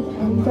boat,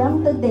 and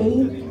from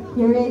today,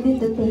 you're ready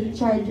to take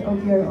charge of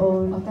your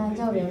お own. 誕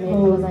生日おめでと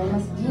うございま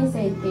す。人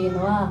生っていう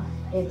のは、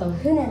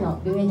船の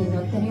上に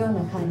乗ってるよう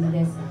な感じ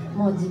です。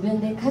もう自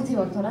分で舵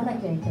を取らな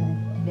きゃいけない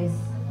です。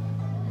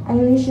I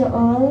wish you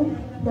all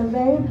the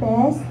very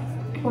best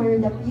for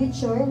the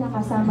future na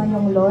kasama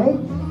yung Lord.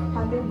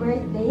 Happy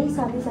birthday,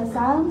 sabi sa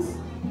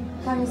Psalms.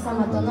 神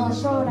様との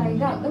将来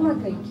がうま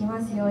くいきま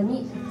すよう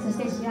に、そし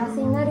て幸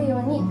せになるよ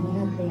うに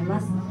願っていま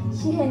す。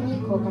詩篇に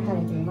こう書か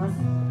れています。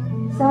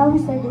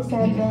 Psalms 37,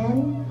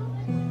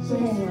 詩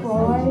篇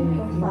verse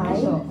の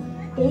4 37 to 5.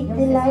 Take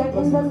delight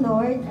in the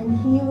Lord, and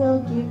He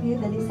will give you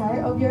the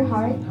desire of your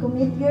heart.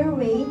 Commit your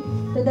way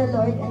to the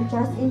Lord and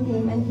trust in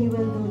Him, and He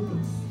will do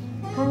this.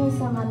 神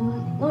様の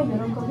喜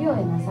びを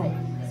得なさい。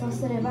そう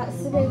すれば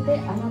すべて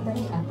あなた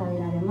に与え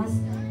られま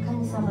す。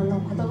神様の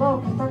言葉を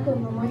固く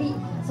守り、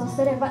そう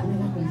すれば長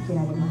く生き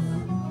られます。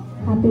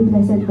 Happy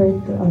blessed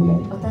birthday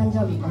ulit. お誕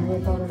生日おめ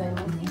でとうございま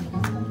す。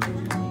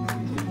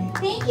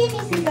 Thank you,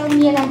 Mrs.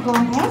 Elmira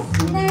Gomez.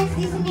 Next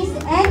is Miss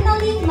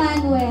Annalyn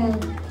Manuel.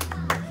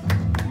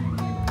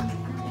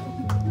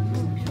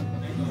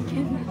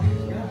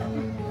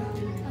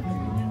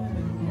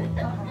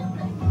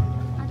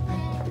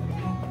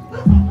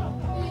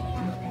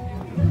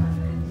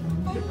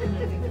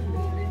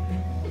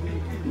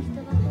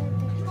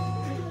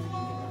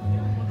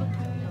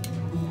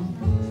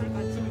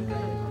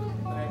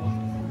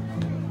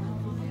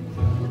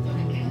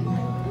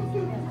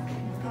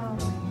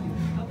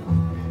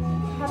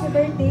 Happy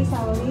birthday,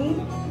 Saori.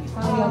 お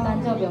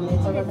誕生日おめで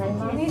とうござい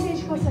ます。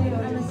 Message ko sa'yo,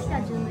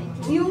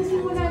 yung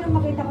simula nung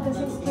makita ko na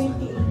since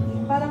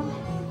 2018, parang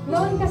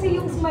noon kasi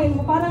yung smile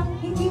mo, parang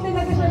hindi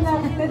talaga siya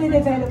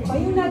na-develop pa.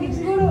 Yung lagi,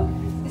 siguro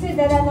kasi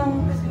dala ng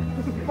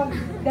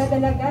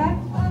pagdadalaga.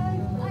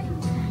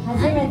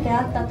 初めて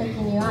会った時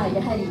には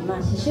やはり思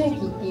春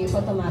期っていう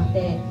こともあっ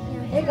て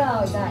笑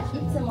顔がい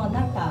つも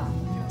なんか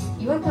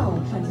違和感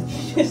を感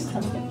じていました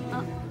ね。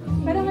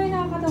 Pero ngayon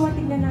nakakatawa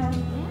tignan na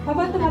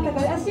habang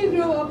tumatagal, as you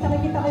grow up,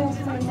 nakikita ko yung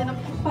smile mo.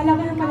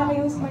 Palaki ng palaki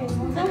yung smile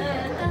mo. So,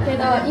 け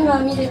ど今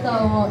見ると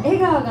もう笑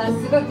顔が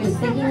すごく素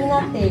敵に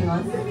なってい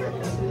ます。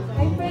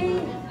 I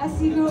pray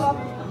as you grow up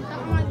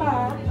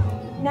pa,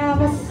 na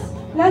mas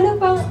lalo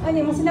pang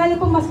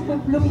mas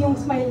bloom yung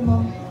smile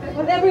mo.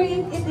 Whatever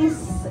it is,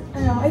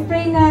 I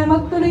pray na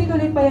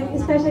magtuloy-tuloy pa yan,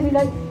 especially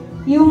like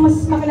yung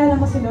mas makilala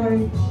mo si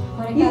Lord.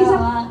 これから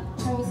は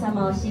神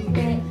様を知っ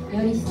て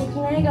より素敵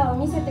な笑顔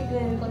を見せてくれ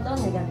ることを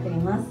願ってい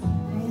ます。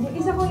 Yung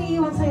isa kong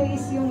iiwan sa'yo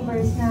is yung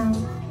verse ng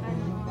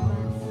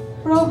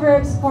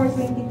Proverbs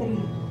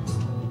 4:23.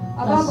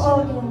 Above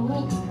all,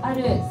 にあ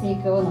る聖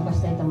句を残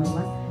したいと思い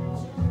ます。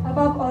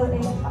 above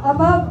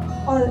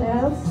all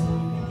else,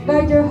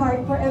 guard your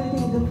heart for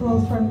everything that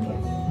flows from it.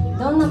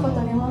 どんなこと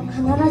でも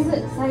必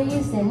ず最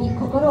優先に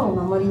心を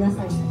守りな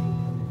さい。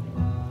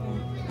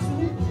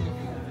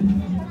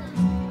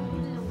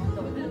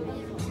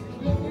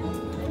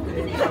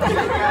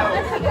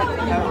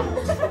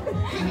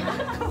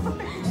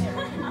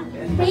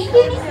 Thank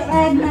you, Miss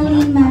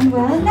Annalyn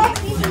Manuel.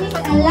 Next is Miss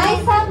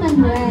Eliza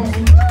Manuel.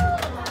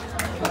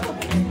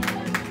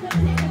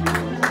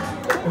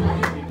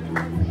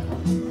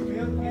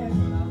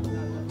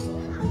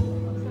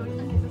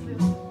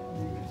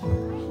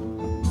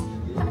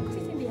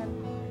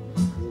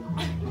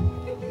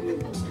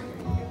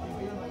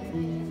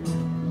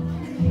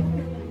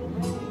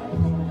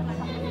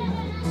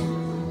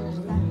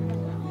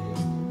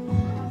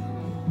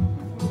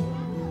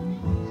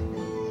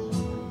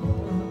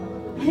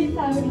 Hi,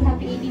 Saori.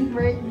 Happy 18th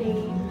birthday.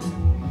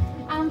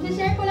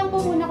 Share ko lang po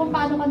muna kung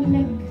paano kami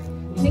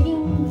naging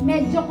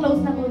medyo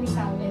close na po ni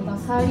Saori.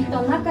 沙織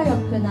と仲良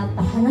くなっ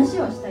た話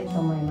をしたいと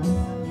思います。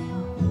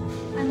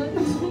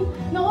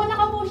 Nung una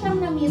ka po siyang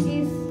na-meet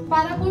is,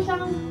 para po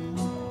siyang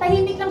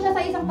tahimik lang siya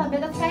sa isang tabi,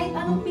 at kahit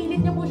anong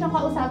pilit niyo po siyang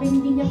kausapin,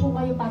 hindi niya po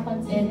kayo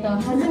papansin.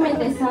 初め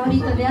て沙織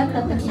と出会っ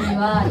た時に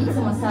はいつ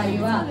も沙織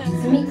は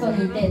隅っこ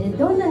にいてで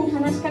どんなに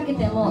話しかけ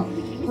ても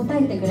答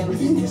えてくれま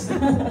せんでした。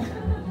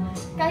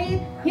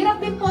 Kahit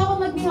hirap din po ako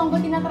mag-Nihongo,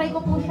 tinatry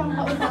ko po siyang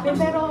kausapin,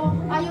 pero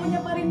ayaw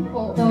niya pa rin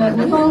po.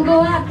 日本語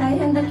は大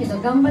変だけ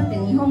ど頑張って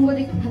日本語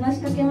で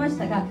話しかけま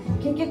したが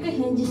結局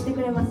返事して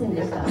くれません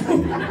でした。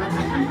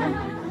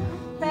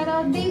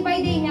 Pero day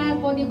by day nga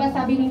po, di ba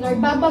sabi ni Lord,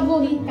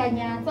 babaguhin ka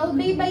niya. So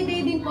day by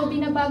day din po,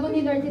 binabago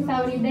ni Lord si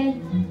Saori din.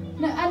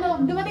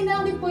 Dumating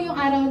na lang din po yung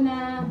araw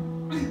na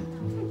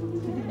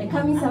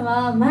神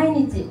様は毎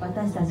日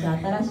私たちを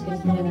新しく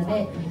しているの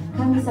で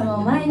神様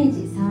は毎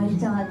日沙織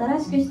ちゃんを新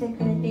しくして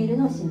くれている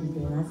のを信じて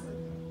います。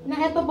 na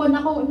eto po,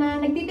 na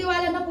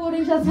nagtitiwala na po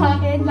rin siya sa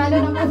akin,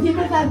 lalo na po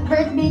dito sa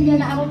birthday niya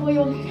na ako po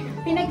yung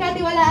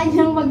pinagkatiwalaan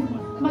niyang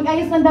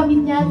mag-ayos ng damit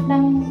niya at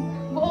ng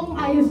buong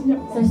ayos niya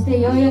po. そして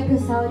ようやく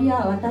沙織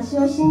は私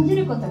を信じ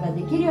ることが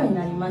できるように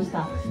なりまし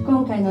た。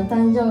今回の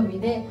誕生日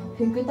で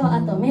服と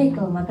あとメイ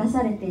クを任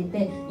されてい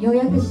てよう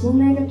やく信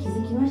頼が築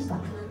きました。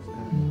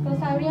 So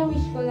Saori, ang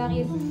wish ko lang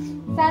is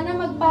sana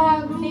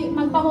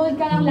magpa-hold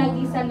ka lang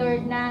lagi sa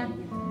Lord na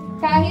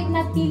kahit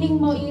na feeling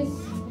mo is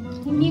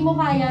hindi mo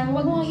kaya,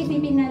 huwag mong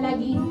isipin na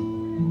lagi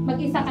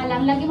mag-isa ka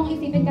lang. Lagi mong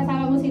isipin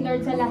kasama mo si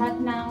Lord sa lahat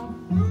ng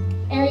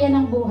area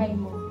ng buhay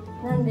mo.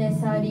 なんで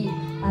沙織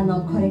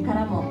これか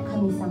らも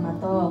神様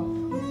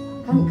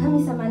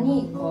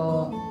に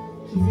こ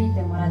う気づい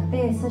てもらっ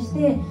て、そし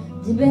て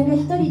自分が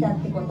一人だっ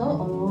てこと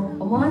を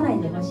思わない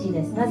でほしい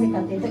です。なぜ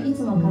かというと、い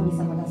つも神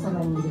様がそば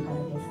にいるから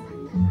です。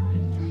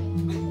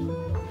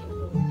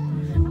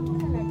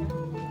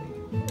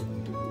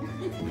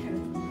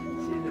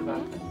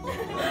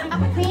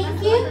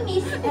Thank you,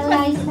 Miss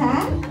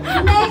Eliza.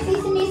 Next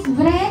is Miss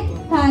Brett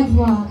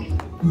Padua.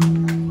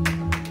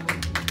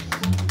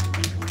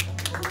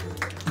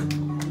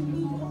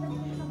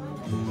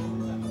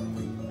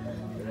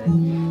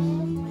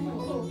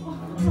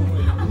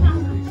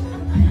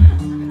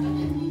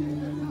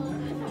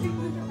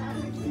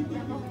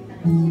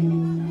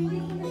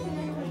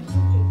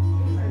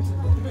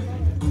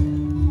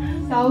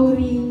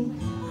 Saori,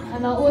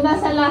 una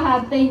sa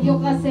lahat, thank you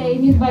kasi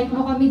in-invite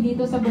mo kami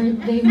dito sa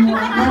birthday mo.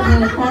 ま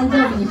ず誕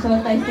生日に招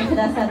待してく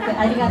ださって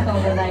ありがと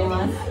うござい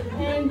ます。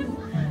 And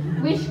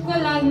wish ko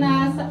lang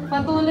na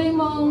patuloy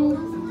mong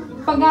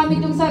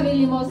paggamit yung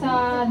sarili mo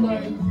sa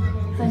Lord.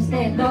 そし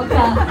てどう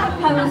か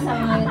神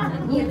様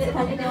に使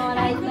っても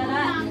らえた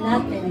らいい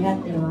なって願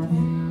っています。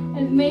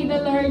 And may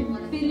the Lord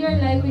fill your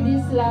life with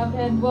His love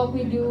and walk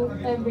with you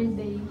every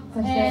day.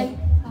 そ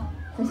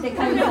して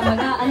神様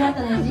があな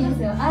たの人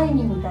生を愛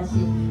に満たし、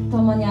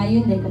共に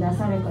歩んでくだ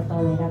さること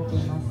を願ってい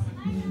ます。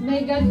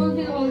 May God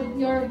fulfill all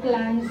your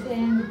plans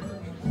and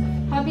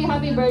happy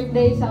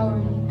birthday,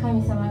 Saori.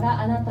 神様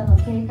があなたの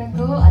計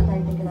画を与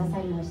えてくださ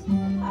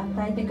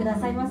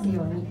います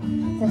よう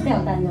に。そしてお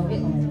誕生日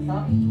おめでとう。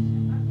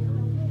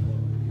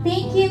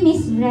 Thank you,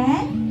 Miss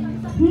Brett.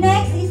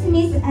 Next is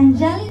Miss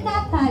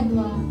Angelica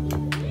Padua.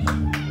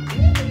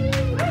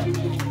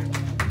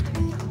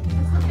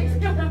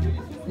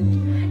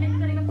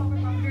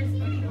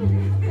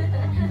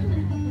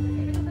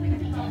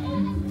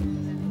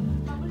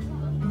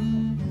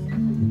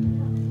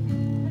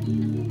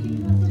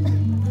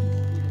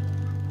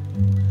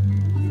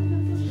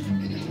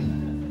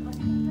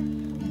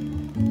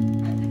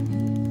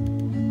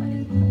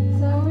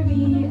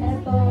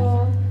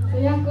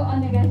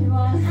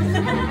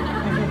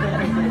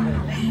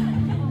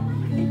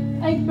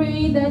 I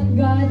pray that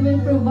God will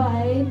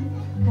provide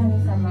神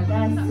様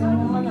が必要な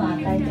ものを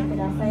与えてく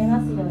ださいま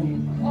すよう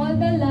に。 all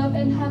the love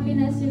and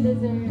happiness you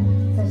deserve.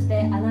 そして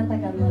あなた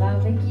がもら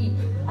うべき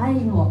愛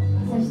も、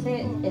そし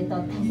て、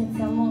大切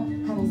さも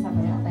神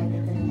様が与えて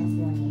くれます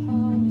ように。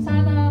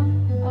Sana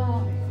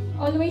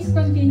always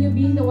continue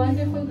being the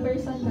wonderful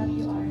person that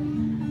you are.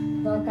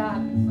 どうか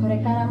これ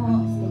から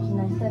も素敵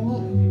な人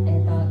に、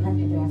なっ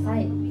てくださ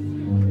い。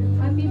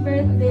 Happy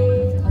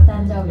birthday. お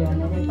誕生日お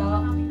めでと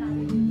う。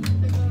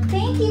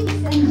 Thank you,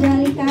 Miss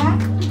Angelica.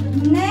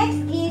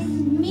 Next is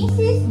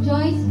Mrs.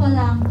 Joyce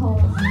Polanco.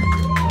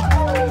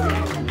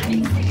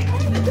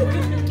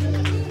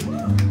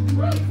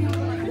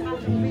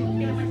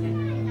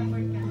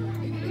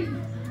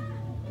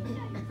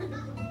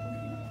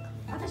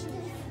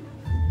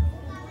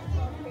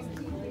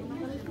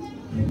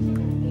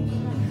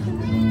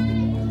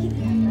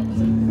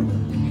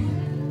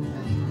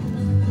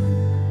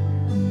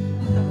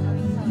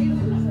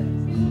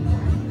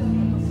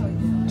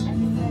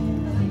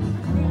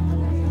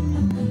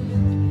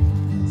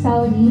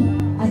 Saori,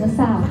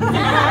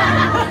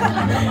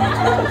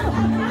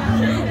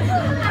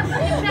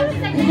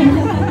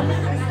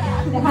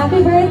 Happy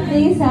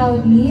birthday,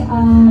 Saori.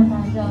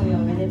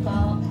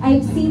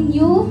 I've seen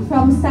you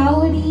from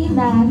Saori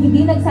na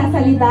hindi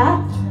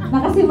nagsasalita,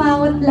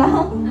 nakasimangot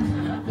lang.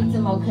 いつ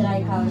も暗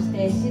い顔し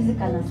て静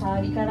かな沙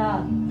織か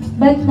ら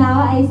But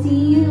now I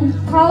see you,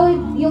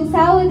 yung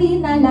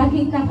Saori na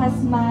laging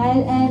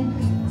nakasmile and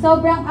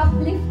sobrang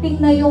uplifting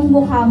na yung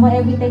mukha mo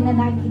every time na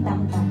nakikita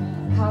kita.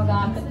 顔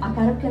が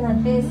明るくなっ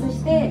て、そ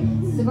して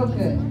すごく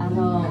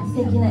素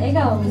敵な笑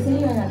顔を見せ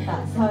るようになった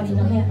沙織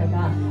の変化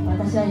が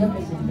私はよく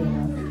知ってい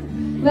ます。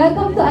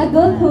 Welcome to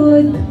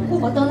adulthood!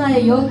 大人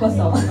へようこ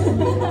そ。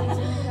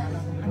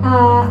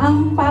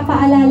Ang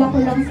papaalala ko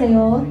lang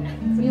sa'yo,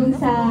 yung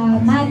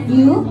sa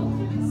Matthew,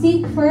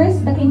 seek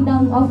first the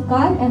kingdom of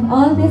God and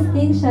all these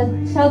things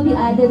shall be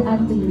added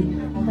unto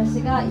you. 私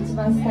が一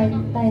番伝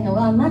えたいの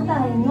はマ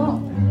タイの、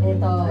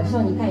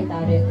書に書いて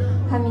ある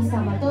神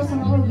様とそ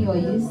の奥義を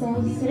優先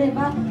すれ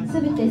ば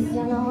全て必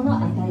要なものを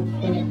与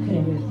えてくれ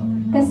る。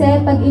 Kasi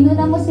pag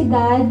inuna mo si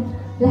God,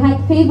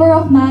 lahat favor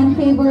of man,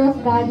 favor of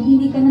God,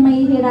 hindi ka na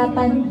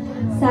mahihirapan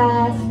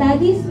sa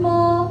studies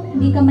mo,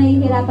 hindi ka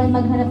mahihirapan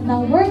maghanap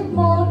ng work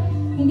mo,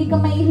 hindi ka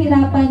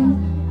mahihirapan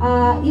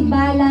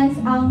i-balance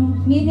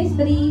ang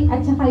ministry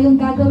at saka yung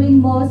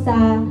gagawin mo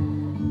sa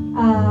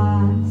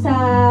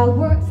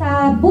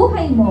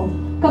buhay mo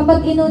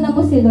kapag inuna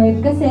mo si Lord,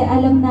 kasi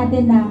alam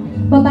natin na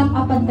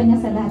babang-upan ka niya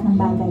sa lahat ng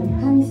bagay.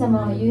 神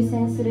様を優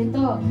先する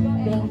と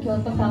勉強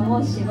とかも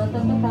仕事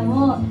とか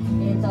も、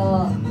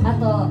あ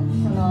と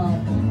その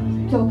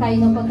教会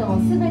のことも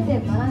全て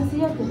バランス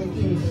よくで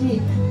きるし、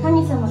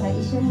神様が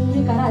一緒に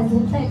いるから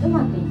絶対う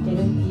まくいってる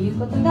っていう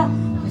ことが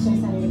保証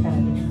されるから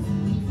です。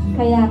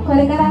Kaya, こ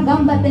れから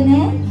頑張って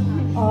ね。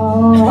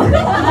Oh.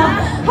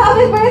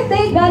 Happy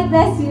birthday! God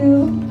bless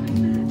you!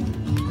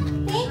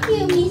 Thank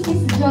you,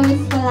 Mrs.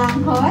 Joyce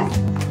Palancos.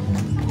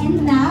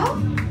 And now,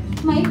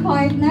 my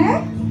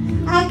partner,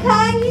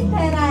 Akari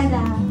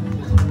Terada.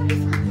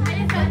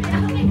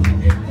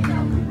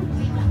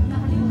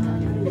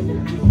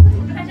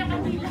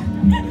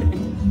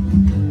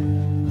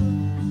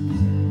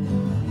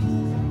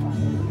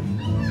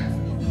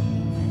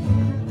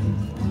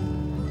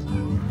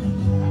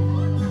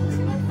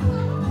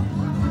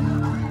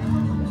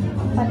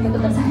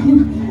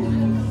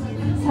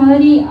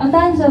 Saori, お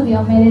誕生日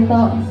おめでとう。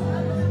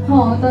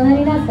もう大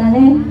人になった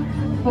ね。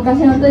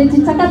昔本当に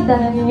ちっちゃかった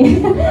の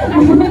にこ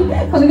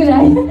のぐ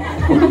らい人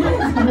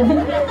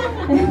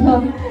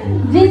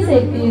生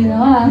っていう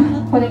のは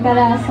これか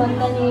らそん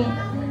なに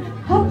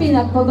ハッピー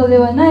なことで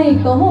はない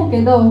と思う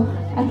けど、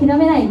諦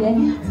めないで。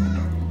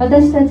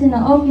私たち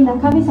の大きな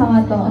神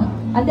様と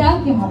アテ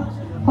アキも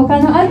他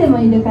のアテも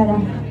いるから、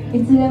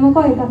いつでも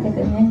声かけ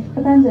てね。お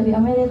誕生日お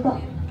めでとう。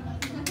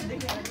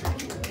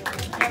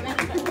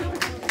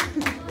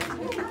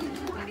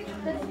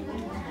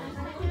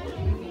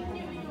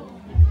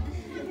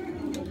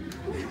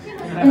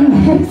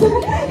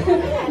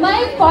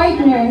My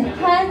partner,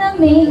 Hannah,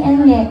 May,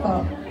 and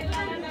Yeko.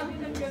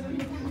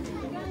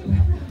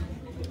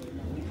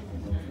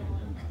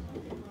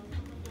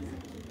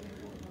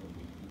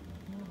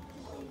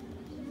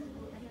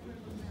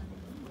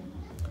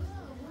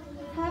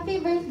 Happy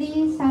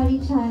birthday,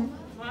 Saori-chan.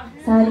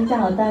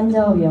 Saori-chan, お誕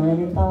生日おめ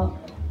でとう。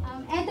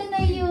Eto na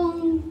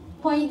yung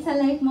point sa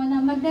life mo na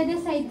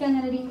magde-decide ka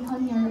na rin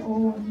on your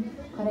own.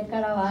 これ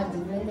からは自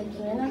分で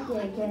決めなき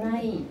ゃいけな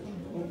い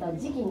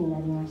時期にな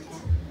りました。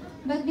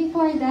But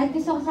before that,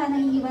 gusto ko sana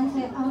iiwan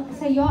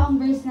sa iyo ang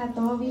verse na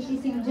to, which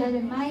is in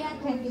Jeremiah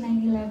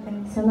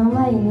 29:11. その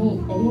前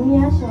にエレミ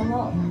ヤ書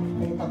の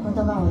言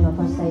葉を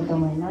残したいと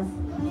思います。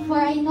For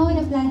I know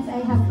the plans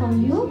I have for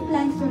you,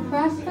 plans to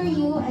prosper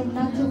you and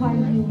not to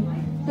harm you,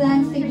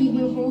 plans to give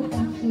you hope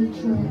and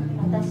future.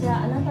 私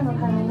はあなたの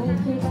ために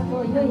計画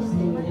を用意し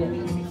てい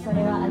る。そ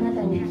れはあな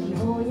たに希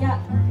望や、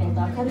明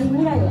るい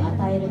未来を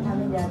与えるた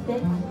めであって、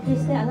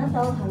決してあな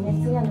たを破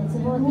滅や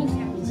滅亡に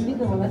導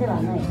くものでは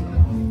ない。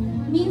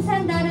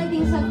Minsan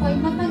darating sa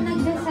point na pag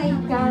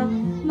nag-decide ka,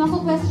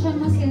 maku-question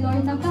mo si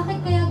Lord na bakit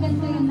kaya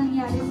ganito yung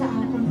nangyari sa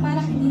akin,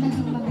 parang hindi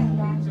naging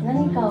maganda.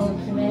 何かを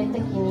決めると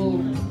き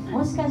に、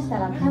もしかした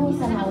ら神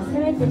様を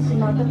責めてし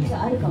まう時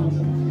があるかもし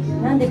れない。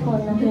なんでこ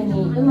んな風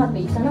にうまく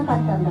いかなか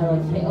ったんだろう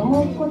って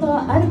思うこと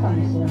はあるかも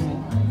しれない。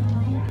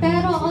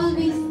Pero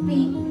always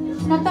think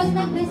na pag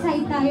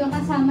nag-decide tayo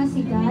kasama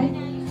si God,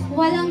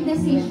 walang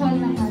decision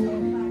na mali.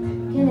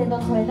 けれど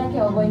これだけ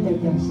覚えておい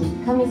てほしい。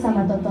神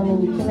様と共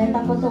に決めた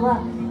こと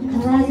は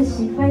必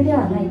ず失敗で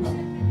はないと。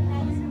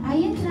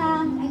Ayun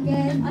lang.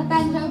 Again, o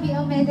誕生日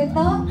おめでと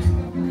う。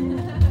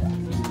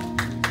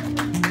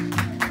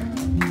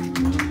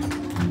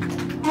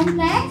And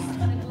next,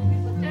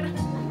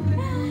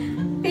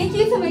 thank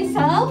you to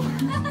myself.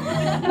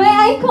 May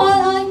I call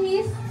on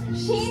Miss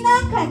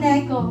Sheena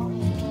Kaneko.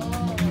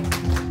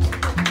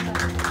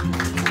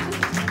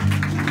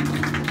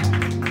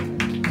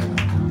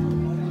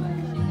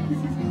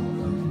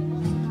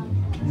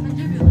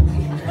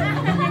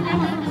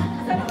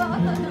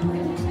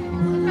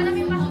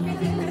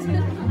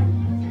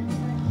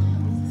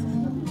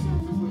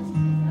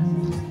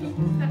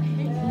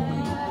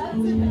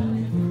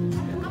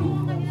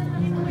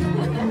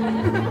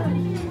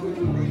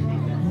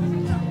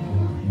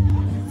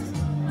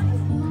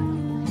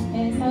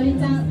 Saori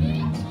ちゃん、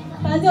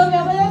誕生日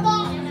おめでと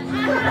う。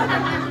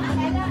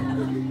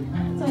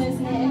そうです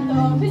ね、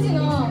富士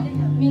の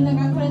みんな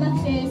が来れな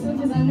くてすご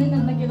く残念な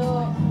んだけ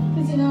ど、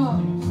富士の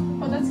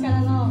子たちか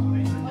らの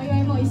お祝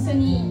いも一緒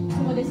に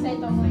ここでしたい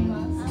と思い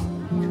ます。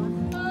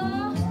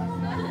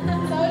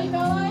沙織か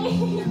わい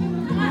い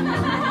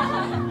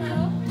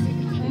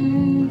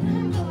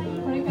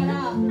これか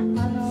ら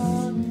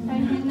大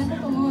変なこ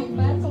ともいっ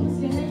ぱいあるかも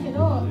しれないけど、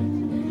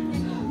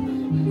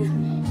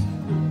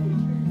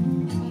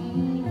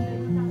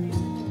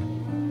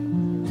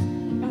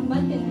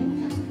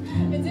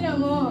うちら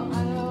も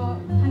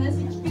話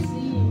聞くし、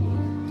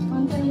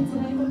本当に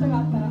辛いことが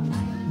あったら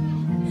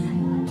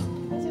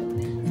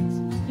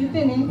言っ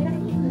てね。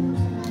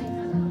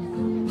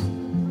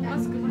マ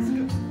スク。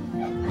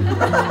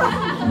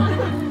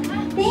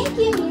Thank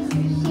you, Miss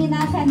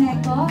Sheena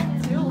Kaneko.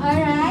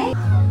 Alright.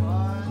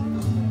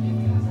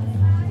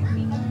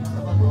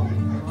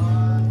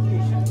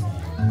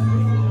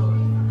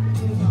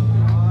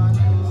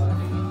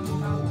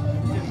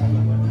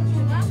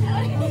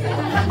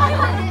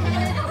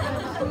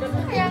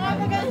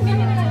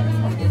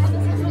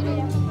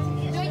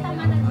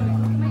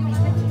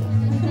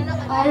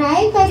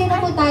 Alright, pwede na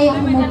po tayo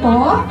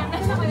umupo.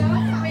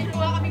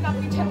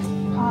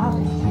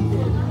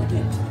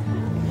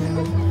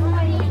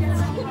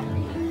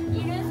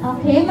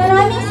 Okay,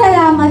 maraming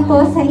salamat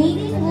po sa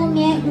Ladies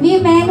Movement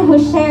women who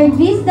shared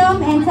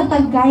wisdom and sa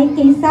pag-guide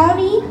kay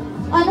Saori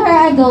on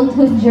her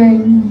adulthood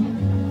journey.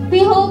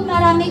 We hope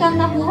marami kang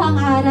nakuhang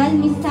aral,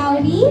 Miss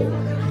Saori,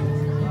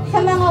 sa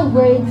mga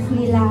words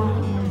nila.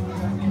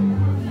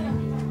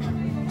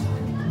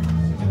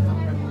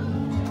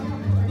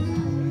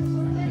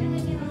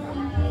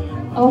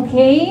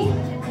 Okay,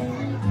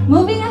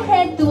 moving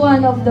ahead to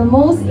one of the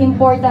most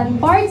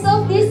important parts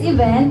of this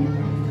event,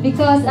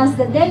 because as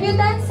the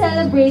debutant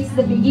celebrates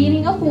the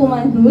beginning of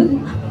womanhood,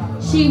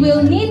 she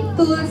will need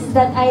tools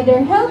that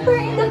either help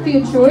her in the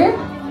future,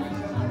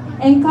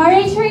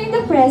 encourage her in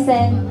the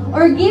present,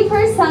 or give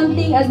her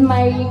something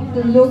admiring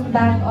to look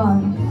back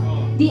on.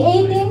 The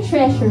 18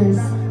 treasures.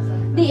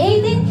 The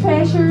 18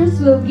 treasures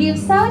will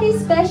give Saori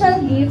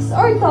special gifts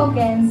or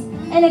tokens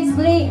and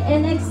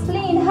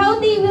explain how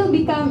they will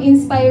become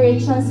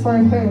inspirations for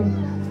her.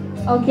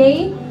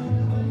 Okay?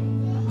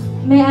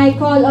 May I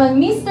call on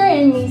Mr.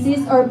 and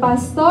Mrs. or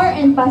Pastor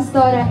and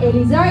Pastora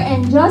Elizar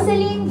and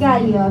Jocelyn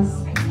Galios.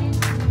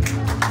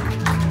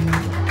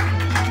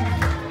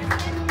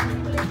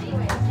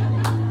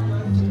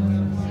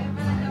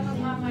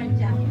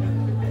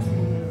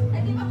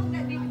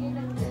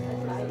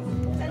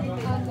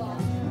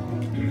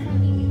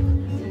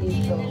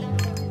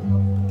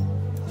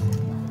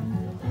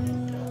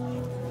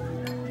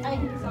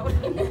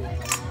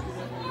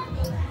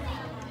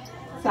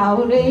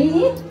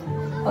 Saori,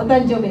 o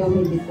tanjobi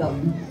omedetou.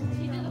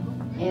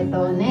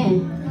 Eto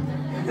ne.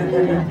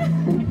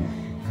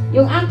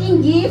 Yung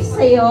aking gift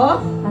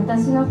sa'yo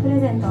私のプレ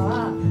ゼント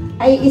は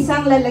ay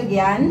isang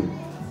lalagyan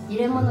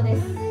入れ物で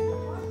す。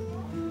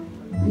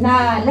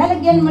 na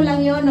lalagyan mo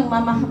lang yon ng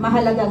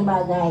mahalagang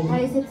bagay.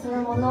 大切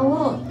なもの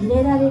を入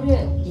れられる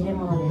入れ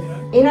物で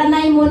す。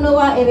 Iranay mono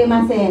wa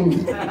irimasen.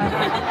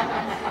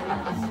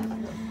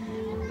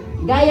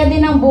 Gaya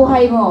din ang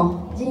buhay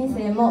mo. 人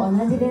生も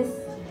同じです。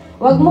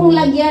 Huwag mong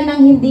lagyan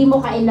ng hindi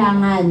mo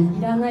kailangan.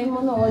 いらない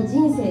ものを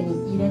人生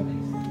に入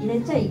れ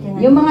ちゃいけな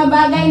い。 Yung mga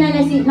bagay na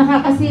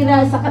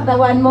nakakasira sa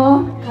katawan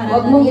mo,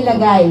 huwag mong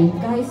ilagay.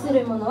 害す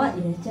るものは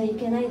入れちゃい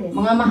けないです。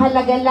 Mga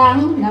mahalaga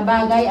lang na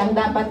bagay ang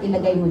dapat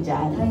ilagay mo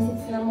dyan. 大切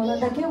なもの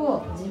だけを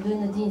自分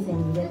の人生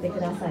に入れて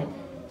ください。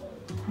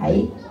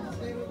 Hay?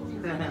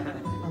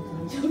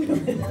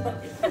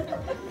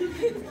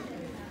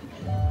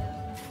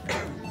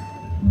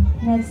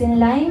 Next in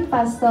line,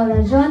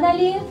 Pastora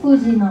Jonalyn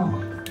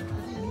Fujino.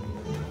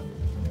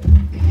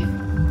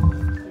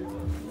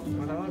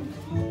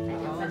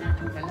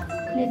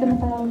 Dito na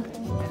tawag.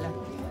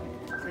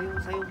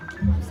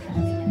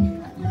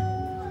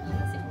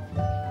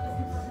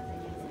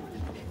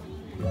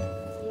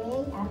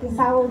 Ate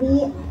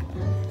Saori,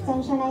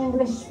 sensya na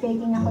English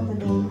speaking ako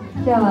today.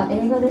 今日は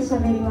英語で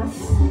喋りま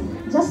す。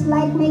 Just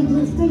like my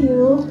gifts to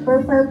you,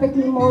 we're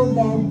perfectly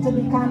molded to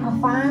become a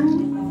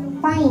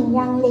fine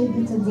young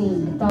lady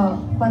today.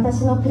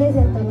 私のプレ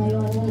ゼントの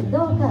ように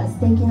どうか素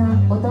敵な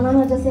大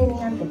人の女性に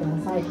なってくだ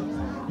さい。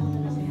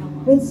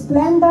 With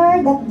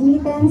splendor that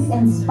glittens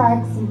and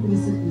sparks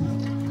simplicity.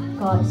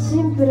 シ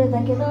ンプル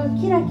だけど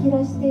キラキ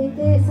ラしてい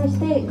て、そし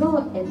て上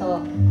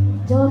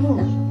品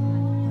な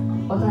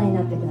大人に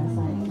なってくだ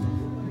さ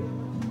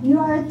い。 You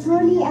are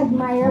truly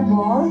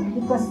admirable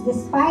because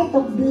despite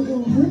of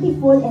being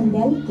beautiful and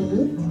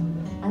delicate,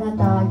 あな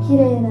たは綺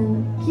麗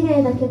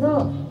だけ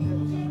ど、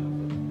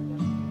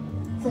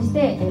そし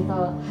て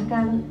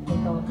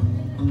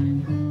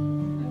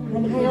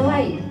弱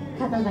い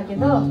方だけ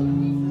ど、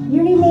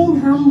 you remain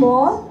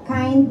humble,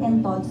 kind,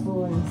 and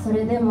thoughtful. そ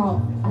れで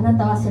もあな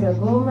たはそれを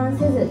傲慢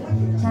せず、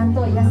ちゃん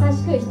と優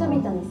しく人々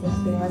に接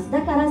しています。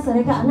だからそ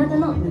れがあなた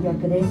の魅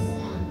力です。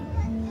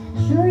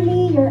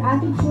 Surely your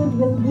attitude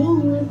will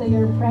bring you to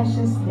your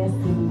precious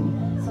destiny.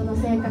 その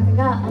性格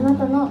があな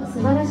たの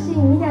素晴らしい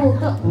未来へ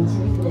と導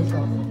くでしょ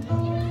う。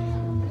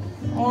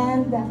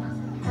 And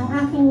ang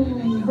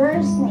aking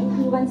verse na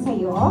iiwan sa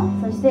iyo,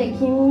 そして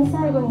君に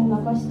最後に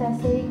残した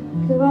聖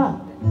句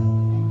は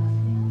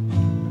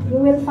you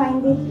will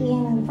find it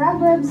in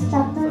Proverbs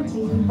chapter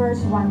 3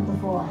 verse 1 to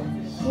 4.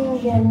 箴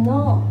言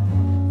の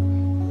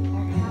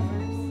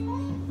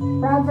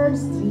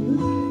Proverbs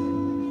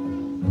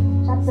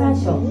 3 chapter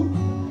 3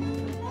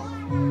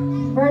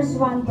 verse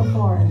 1 to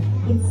 4.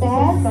 It 1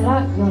 says, か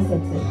ら4節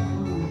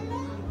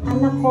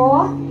Anak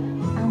ko,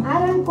 ang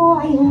aral ko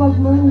ay huwag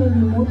mong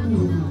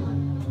lilimutin.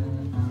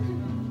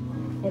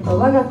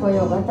 我が子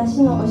よ、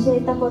私の教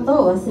えたこ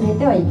とを忘れ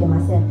てはいけ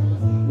ません。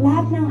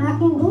 Lahat ng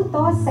aking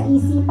utos sa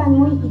isipan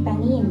mo'y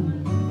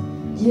itanim.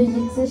 充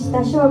実し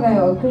た生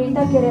涯を送り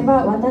たけれ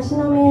ば、私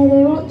の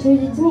命令を忠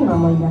実に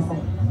守りなさい。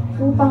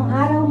 Upang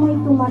araw mo'y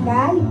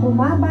tumagal,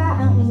 humaba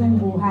ang iyong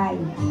buhay.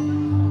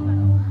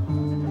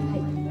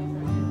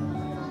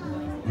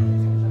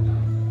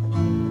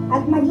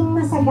 At maging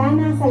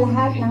masagana sa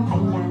lahat ng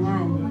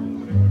kailangan.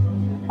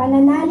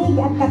 Pananalig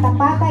at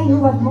katapatay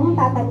huwag mong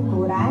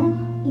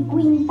tatalikuran,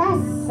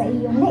 ikwintas sa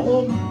iyong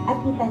leeg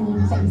at itanim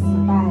sa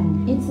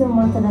isipan. いつ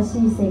も正し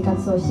い生活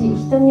をし、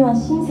人には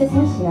親切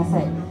にしなさ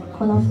い。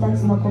この2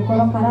つの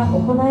心から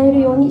行え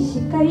るようにし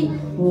っかり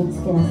身に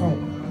つけなさい。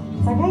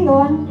 Sa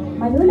gayon,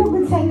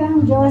 Malulugod sa iyo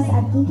ang Diyos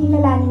at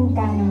kikilalanin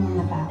ka ng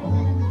mga tao.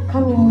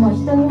 神にも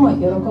人にも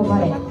喜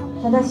ばれ、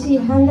正しい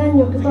判断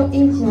力と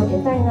英知を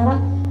得たいなら、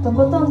と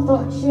ことん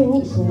と主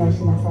に信頼し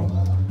なさい。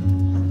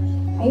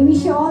I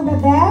wish you all the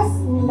best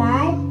in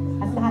life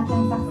at lahat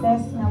ng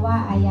success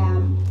nawa ay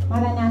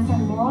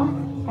maranasan mo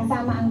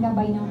kasama ang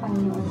gabay ng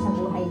Panginoon sa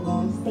buhay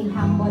mo. Stay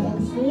humble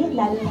and sweet,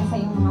 lalo na sa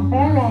iyong mga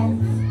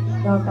parents.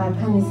 どうか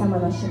神様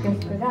の祝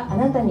福があ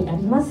なたにあ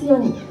りますよ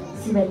うに、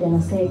すべて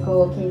の成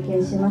功を経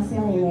験します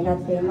ように願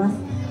っています。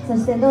そ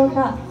してどう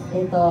か、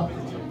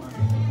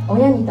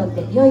親にとっ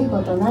て良いこ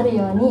となる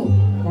ように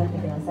なって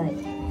ください。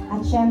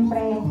 At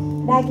syempre,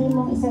 lagi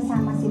mong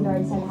isasama si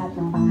Lord sa lahat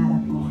ng pangarap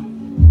mo.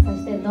 そ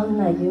してどん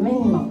な夢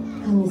にも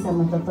神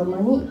様と共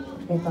に、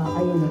歩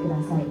んでくだ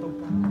さい。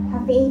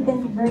 Happy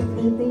 18th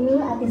birthday to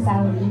you, Ate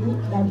Saori.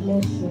 God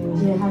bless you.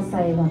 18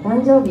歳の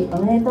誕生日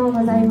おめでとう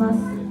ございます。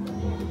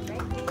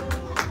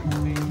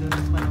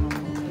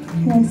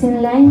 Next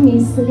in line,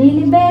 Miss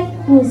Lilibet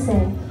Huse.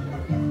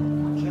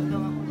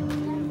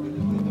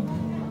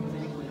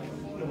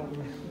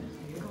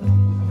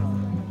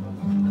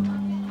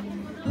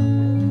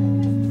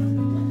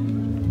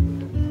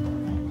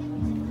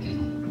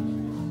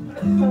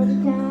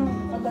 Saori ちゃん、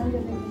お誕生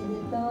日おめ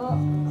でとう。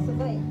す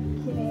ごい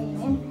綺麗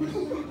ね。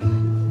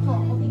も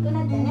う大きく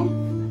なってね。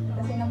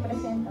私のプレ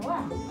ゼント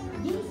は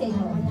人生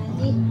も同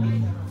じ。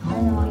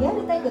や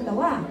りたいこと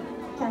は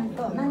ちゃん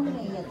と何でも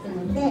いいやって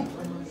ので、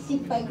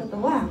失敗こと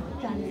は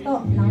ちゃん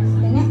と直し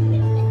てね。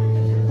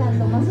ちゃん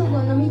とまっすぐの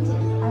道歩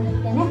い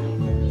てね。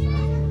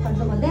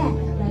そこでラ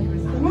イブ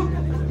してね。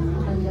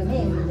お誕生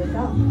日おめで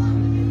とう。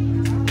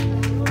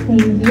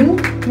Thank you.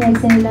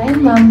 Next in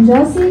line, Ma'am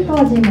Josie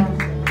Kojima.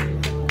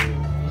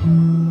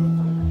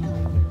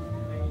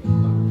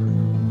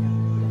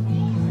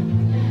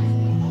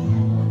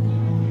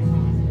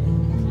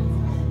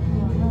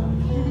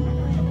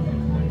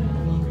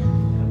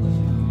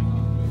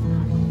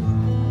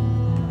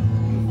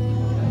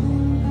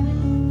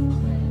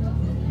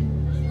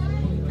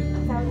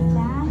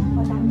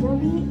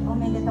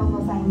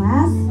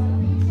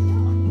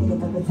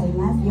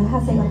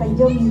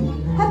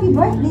 Happy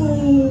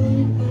birthday!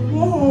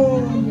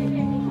 Yay!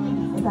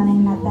 大人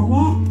になったね。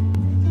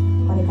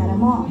これから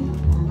も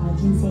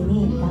人生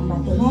に頑張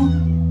ってね。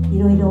い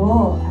ろいろ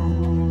を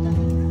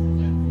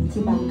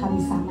一番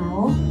神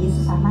様をイエ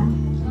ス様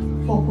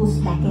フォーク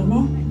スだけ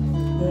ね。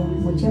で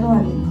もちろん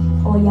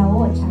親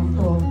をちゃん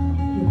と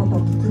言うことを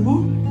聞きね。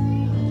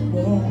で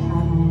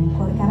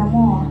これから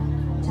も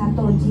ちゃん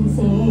と人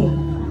生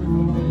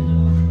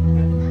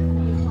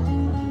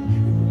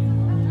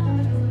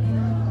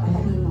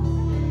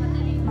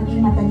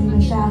matalino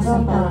siya sa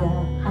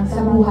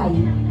buhay.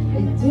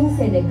 人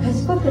生で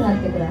賢くなっ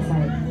てくださ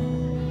い。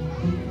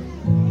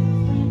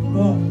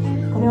で、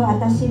これを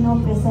私の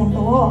プレゼン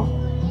トを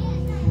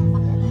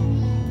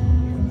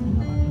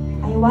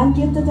I want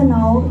you to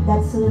know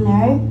that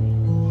sooner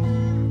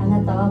あな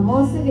たは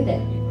もうすぐ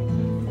で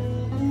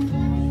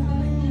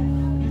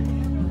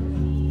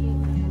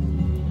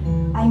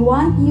I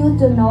want you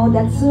to know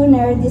that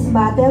sooner this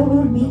bottle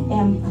will be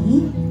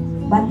empty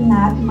but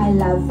not my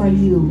love for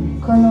you.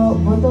 この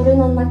ボトル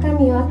の中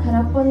身は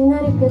空っぽにな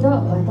るけど、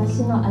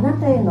私のあな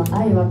たへの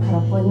愛は空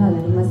っぽにはな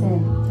りませ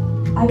ん。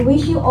I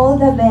wish you all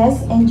the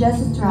best and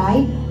just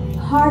try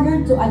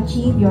harder to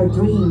achieve your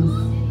dreams.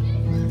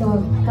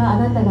 どうか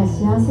あなたが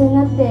幸せに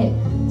なって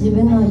自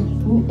分の、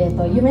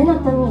夢の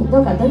ためにど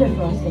うか努力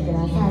をしてくだ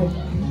さい。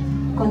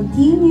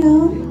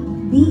Continue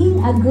being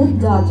a good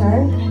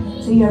daughter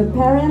to your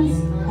parents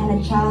and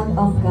a child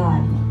of God.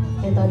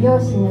 両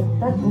親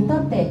にと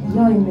って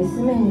良い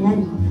娘にな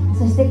り、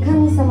そして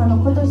神様の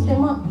子として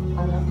も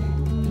生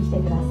きて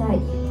ください。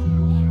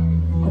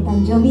お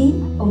誕生日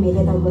おめ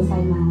でとうござ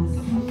います。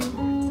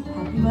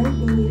Happy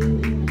birthday.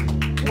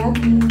 Love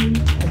you.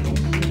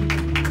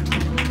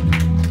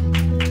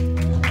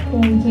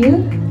 Thank you.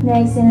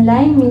 Next in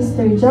line,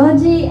 Mr.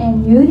 Joji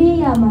and Yuri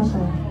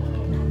Yamashita.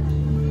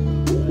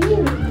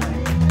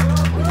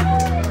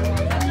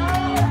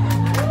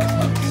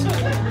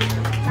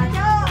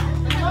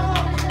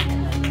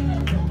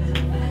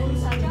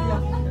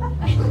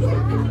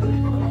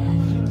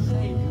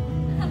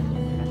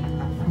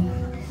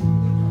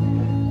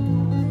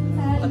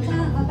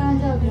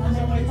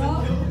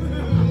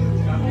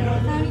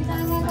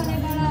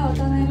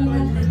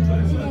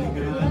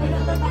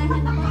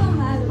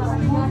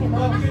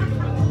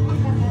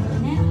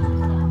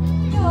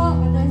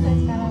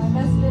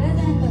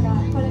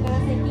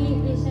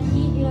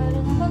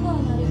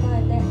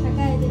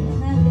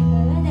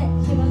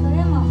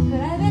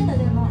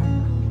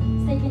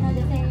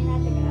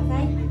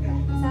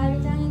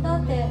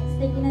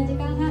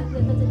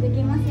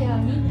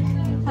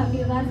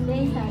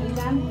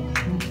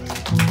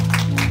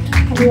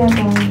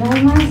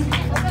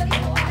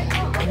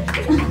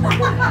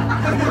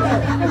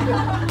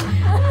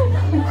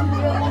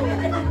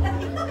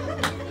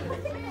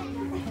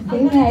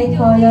 I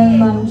call on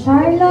Ma'am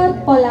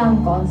Charlotte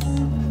Polancos.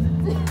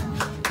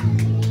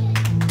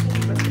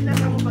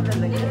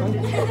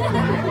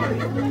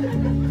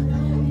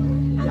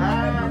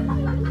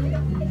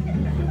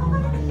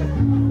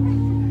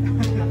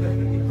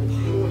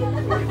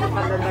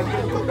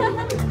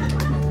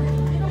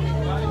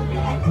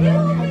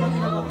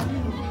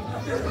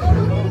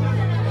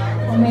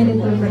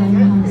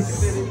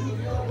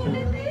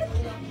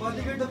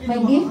 My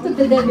gift to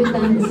the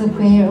debutant is a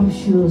pair of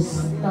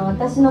shoes.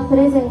 私のプ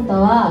レゼント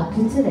は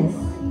靴です。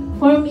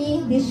For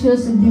me, this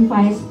shoes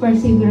signifies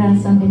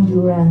perseverance and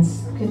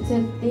endurance. 靴っ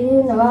てい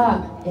うの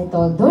は、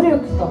努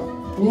力と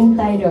忍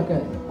耐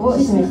力を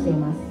示してい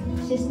ます。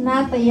She's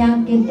not a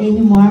young kid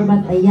anymore,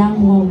 but a young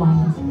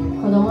woman.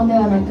 子供で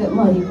はなく、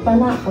もう立派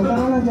な大人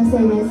の女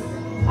性です。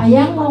A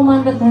young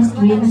woman that has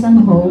dreams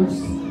and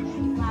hopes.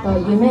 と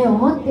夢を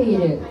持ってい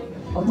る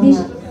大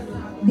人。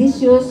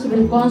These shoes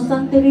will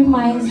constantly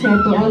remind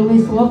her to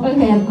always walk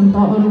ahead and to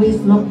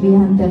always look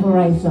beyond the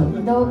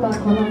horizon. どうか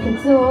この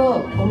靴を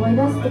思い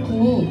出すとき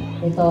に、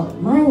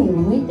前に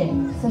向いて、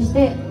そし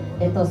て、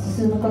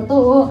進むこ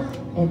とを、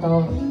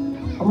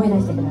思い出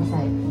してくだ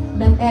さい。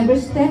That every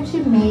step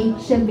she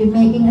makes shall be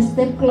making a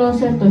step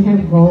closer to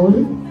her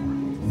goal.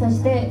 そ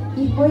して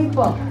一歩一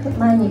歩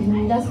前に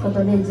踏み出すこ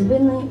とで自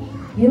分の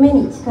夢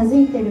に近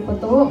づいているこ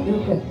とをよ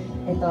く、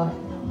理解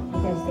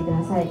してく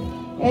ださい。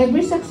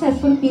Every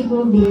successful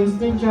people begins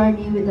their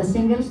journey with a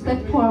single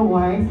step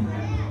forward.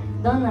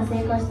 どんな成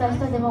功した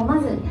人でもま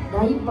ず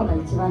第一歩が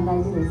一番大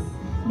事です。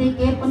They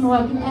keep on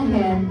walking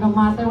ahead no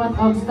matter what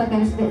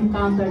obstacles they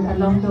encountered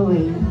along the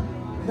way.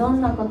 ど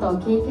んなことを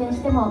経験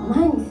しても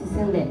前に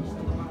進んでいます。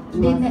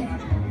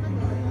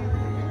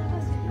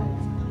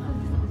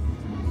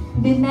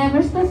They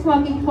never stop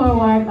walking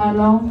forward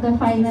along the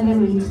finally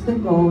reach the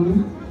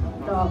goal.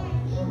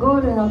 ゴ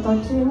ールの途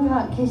中に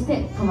は決し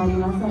て止まり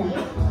ません。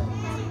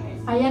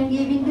I am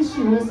giving the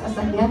shoes as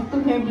a gift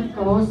to her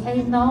because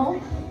I know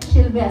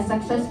she'll be a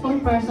successful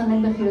person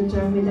in the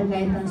future with the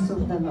guidance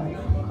of the Lord.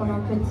 こ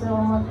の靴を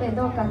持って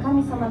どうか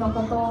神様の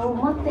ことを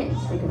思って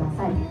してくだ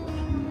さい。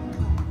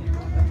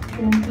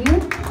Thank you.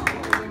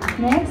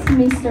 Next,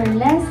 Mr.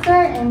 Lester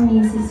and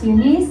Mrs.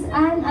 Eunice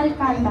and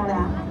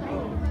Alcantara.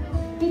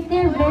 With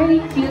their very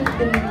cute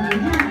baby.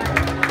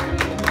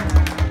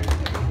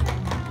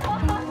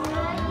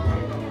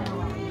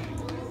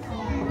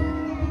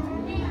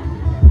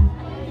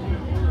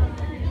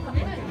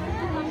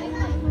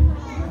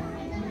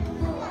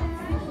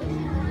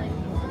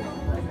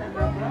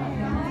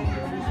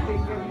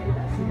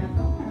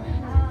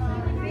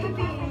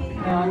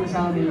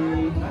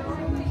 Saori,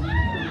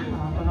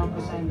 このプ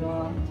レゼントを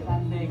選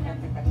んで買っ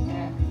てくれて、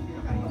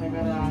これか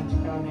ら誓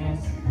うで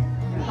す。い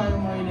っぱい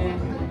思い出いっ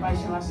ぱい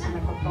幸せな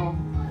ことを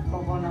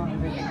心に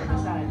入れてくだ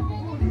さい。18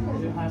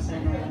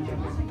歳の誕生日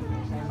でご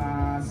ざい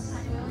ます。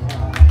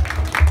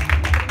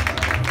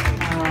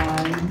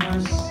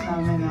News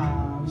namin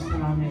gusto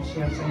namin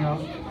share sa iyo.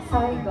 最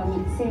後に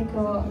聖句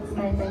を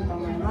伝えたいと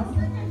思います。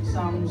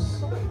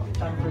Psalms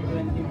chapter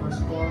 20 verse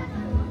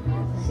 4.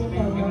 May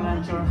you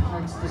grant your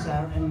heart's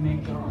desire and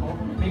make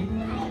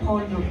all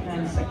your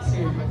plans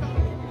succeed.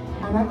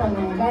 あなたの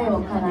願い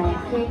を叶え、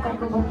計画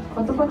を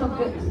ことごと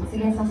く実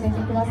現させて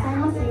ください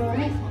ますよう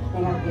に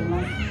願っていま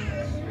す。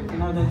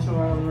Now that you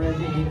are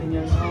already 18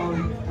 years old,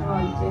 も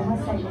う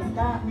18歳です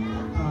が、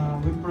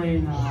we pray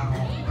na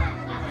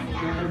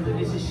every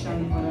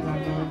decision na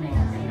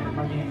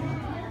gagawin mo,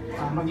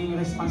 maging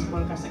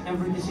responsible ka sa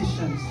every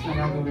decisions na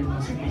gagawin mo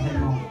sa buhay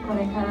mo. こ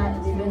れから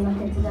自分の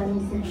決断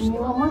に責任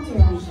を持つ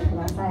ようにしてく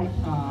ださい。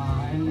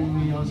And then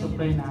we also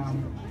pray na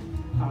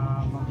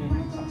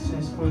maging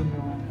successful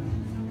yung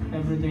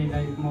everyday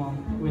life mo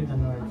with the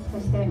Lord. そ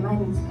して毎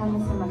日神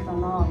様と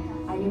の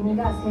歩み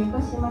が成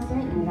功しますよ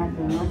うに願っ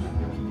ています。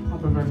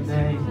Happy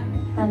birthday!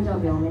 誕生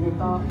日おめでと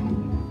う。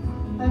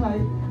バイバイ。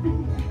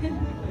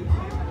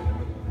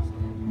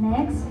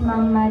Next,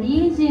 Ma'am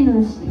Marie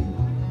Ginucci.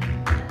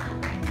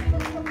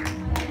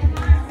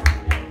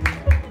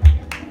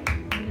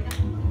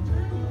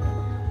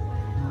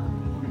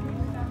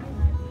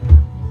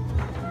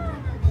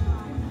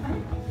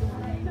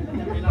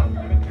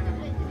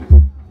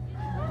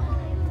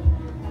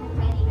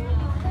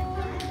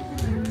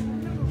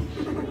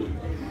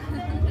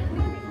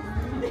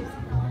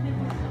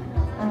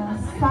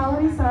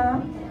 Saori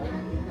sa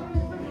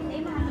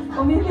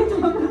Omilito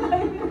ko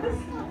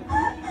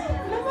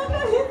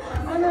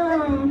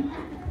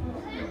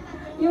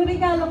yung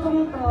regalo ko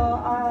to,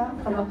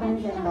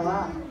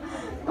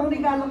 itong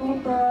regalo ko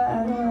to,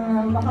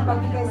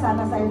 makapagbigay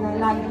sana sa'yo ng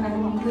lagi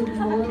ng good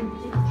mood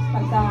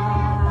pagka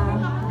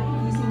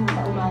gising mo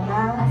sa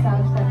umaga. 朝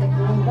起きた時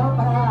にどう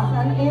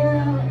か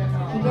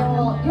機嫌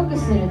を良く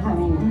するた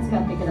めに使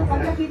ってくださ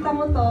い。Pagkakita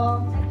mo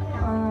to,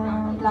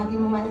 lagi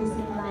mo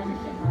maisip na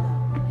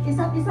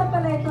isa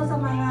pala ito sa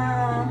mga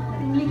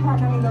likha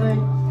ng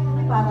Lord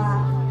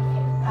para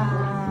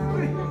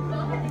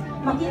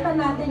makita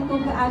natin kung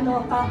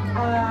gaano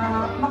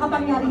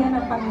makapangyarihan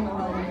ng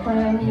Panginoon. こ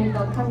れを見ると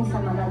神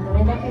様がど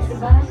れだけ素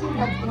晴らしい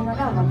かっていうの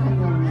が分かる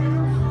ようになり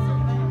ます。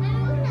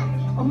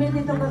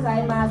Omilito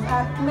gozaimasu.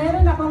 At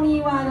meron akong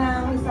iwan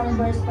ng isang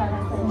verse para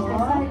sa そして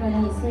最後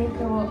に聖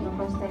句を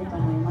残したいと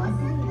思います。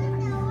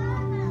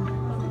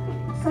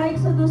Sa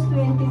Exodus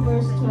 20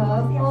 verse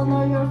 12,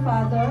 honor your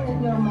father and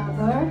your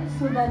mother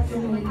so that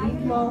you may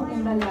live long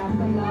in the land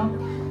the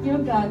your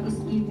God is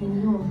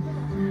giving you.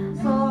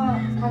 So,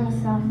 神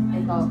様、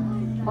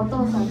お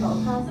父さんとお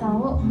母さん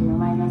を敬い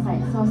なさ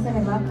い。そうす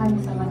れば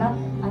神様が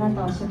あな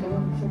たを祝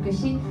福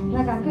し、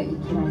長く生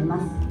きられま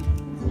す。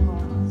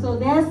そう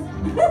です。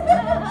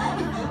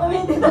お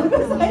めでとうご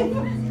ざい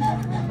ます。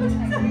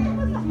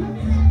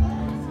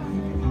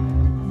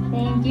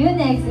Thank you.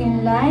 Next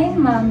in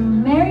line,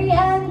 Ma'am Mary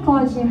Ann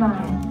Kojima.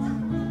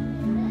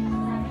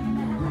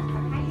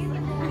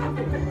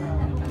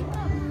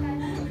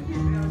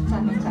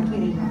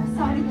 Sakakibara.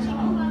 Saoriちゃん。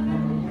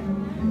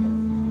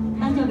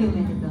誕生日お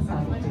めでとう、サオ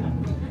リちゃん。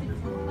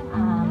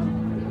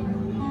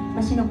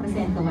私のプレ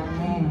ゼントは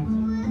ね、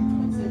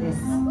普通です。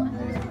ご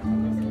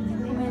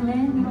めんね、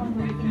日本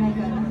語できないか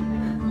ら。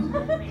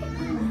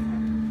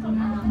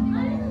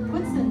普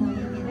通の意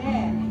味で、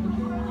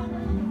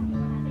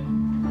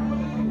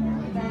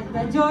The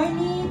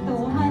journey to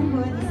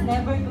womanhood is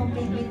never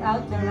complete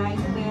without the right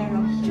pair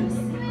of shoes.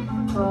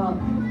 こう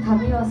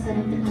旅をする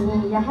とき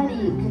にやはり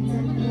靴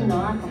っていうの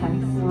は欠かせ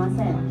ま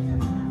せん。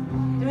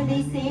True,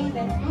 they say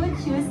that good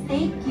shoes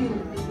take you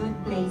to good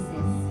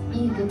places.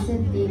 いい靴っ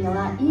ていうの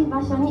はいい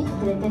場所に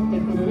連れてって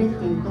くれるっ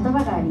ていう言葉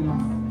がありま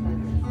す。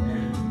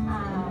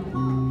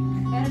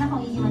Meron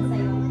akong iiwan sa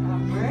iyo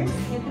verse,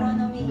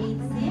 Deuteronomy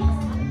 8:6.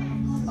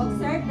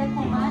 Observe the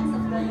commands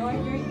of the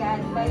Lord your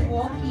God by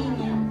walking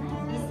in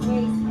His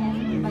ways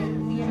and by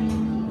fearing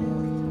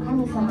Him.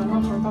 神様の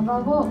言葉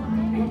をよく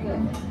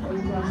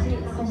勉強し、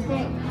そし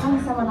て神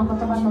様の言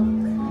葉と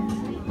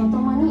と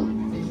もに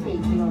生きてい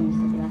くようにし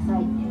てくださ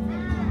い。誕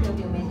生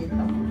日おめでとう。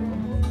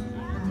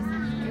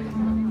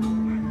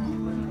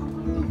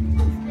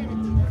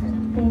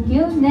Thank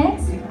you.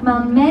 Next,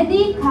 Ma'am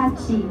Medi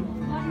Kachi.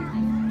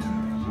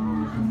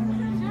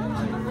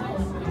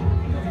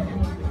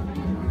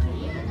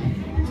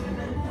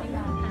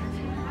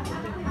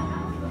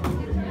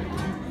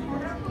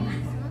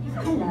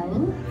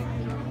 Hello.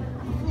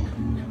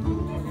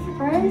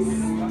 First,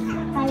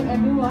 hi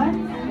everyone.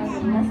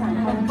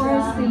 And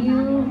first to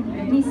you,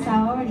 Miss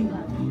Saori.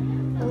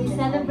 We're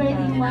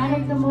celebrating one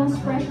of the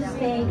most precious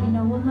days in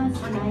a woman's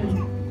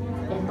life.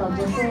 女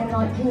性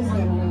の人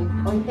生に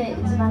おいて一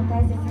番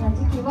大切な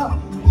時期を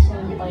一緒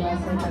にお祝いす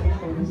ることができ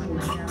て嬉しい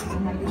です。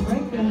Happy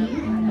birthday.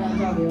 誕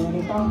生日おめ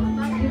でとう。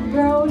 You've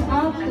grown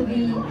up to be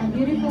a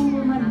beautiful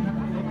woman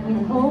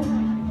with hope,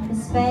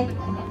 respect,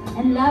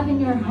 and love in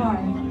your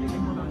heart.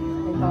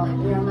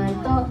 敬い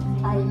と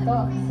愛と、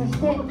そし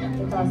て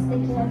素敵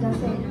な女性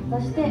と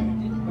して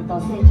成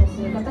長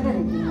することがで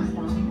きまし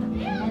た。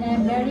And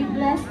I'm very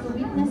blessed to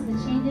witness the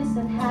changes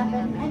that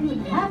happen and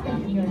will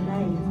happen in your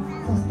life.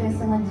 そして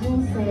その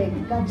人生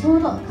がちょ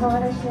うど変わ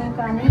る瞬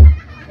間に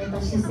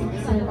出席す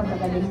ること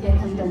ができて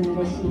本当に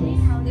嬉しいで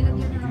す。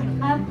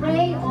I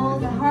pray all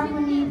the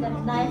harmony that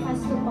life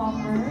has to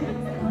offer.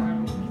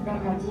 どう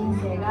か人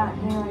生が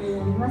平和に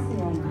なります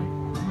ように。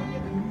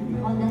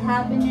All the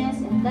happiness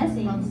and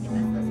blessings.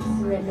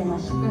 すべての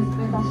祝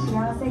福と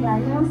幸せがあ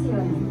りますよ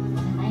うに。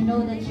I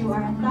know that you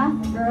are a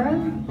tough girl.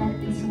 That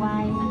is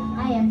why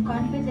I am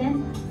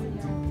confident.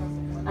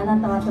 あな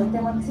たはと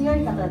ても強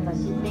い方だと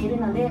知っている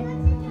ので、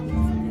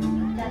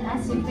that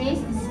as you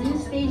face this new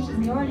stage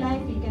in your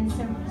life, you can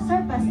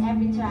surpass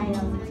every trial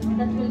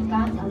that will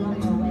come along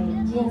your way.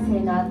 人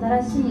生の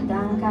新しい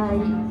段階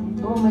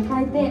を迎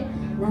えて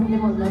何で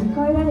も乗り越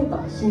えられると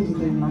信じ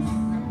ています。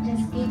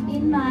Just keep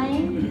in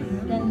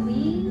mind that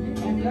we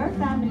and your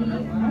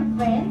family are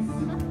friends.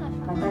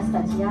 私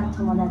たちや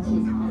友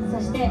達、そ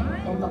して、家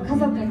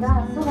族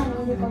がそば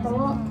にいることを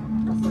忘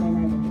れな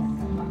いでくだ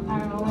さい。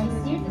Are always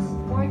here to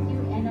support you,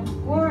 and of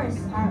course,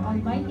 our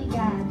Almighty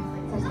God.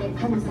 そして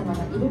神様が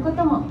いるこ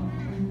とも、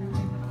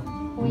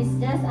 who is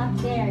just up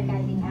there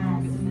guiding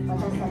us.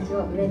 私たち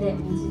を上で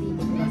導い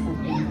てくださっ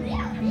ています。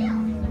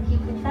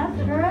Keep it up,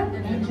 girl.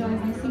 Enjoy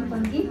my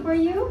simple gift for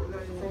you.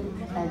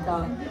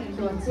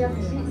 気を強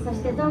くし、そ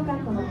してどうか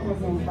このプレ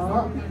ゼント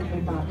を、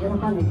喜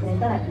んでくれ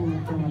たらいいな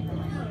と思ってい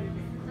ます。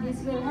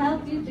This will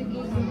help you to give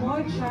you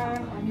more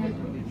charm and your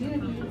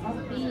beauty of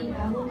being a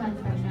woman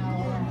from now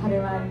on. これ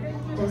は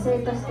女性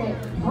として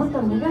もっ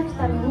と磨く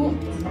ために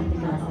使って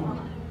ください。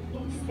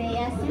Stay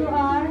as you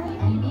are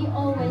and be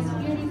always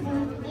beautiful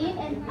in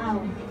and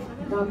out.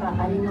 どうか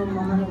ありの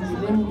ままの自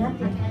分になっ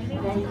て、外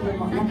見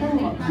も中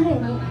身もきれい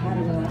にな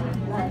るように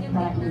なったらいいな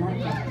と願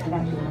ってい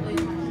ます。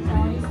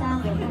Saoriさん、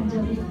お誕生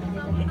日おめでと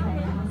うござい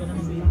ま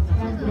す。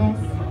God bless.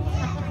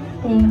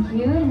 Thank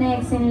you.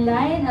 Next in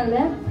line,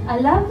 a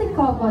lovely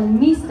couple,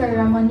 Mr.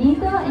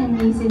 Ramonito and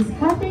Mrs.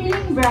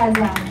 Catherine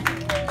Braza.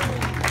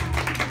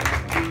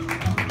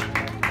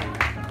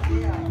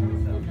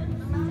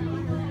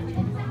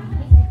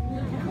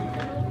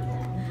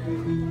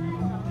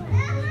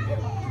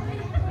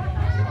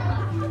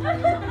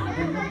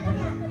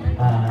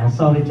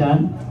 Saori-chan,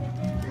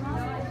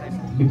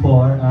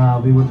 before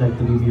we would like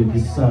to give you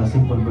this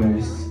simple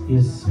verse.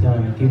 Is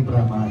came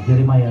from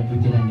Jeremiah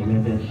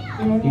 29:11.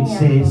 It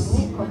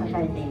says,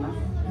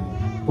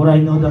 "For I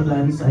know the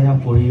plans I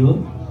have for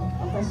you,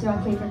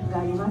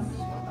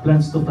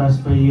 plans to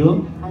prosper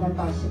you,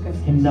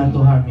 and not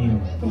to harm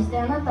you,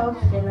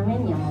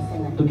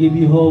 to give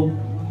you hope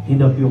in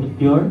the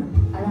future,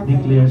 あなたに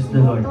declares the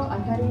もっ Lord. と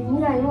明るい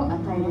未来を与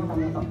えるた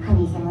めと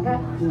神様が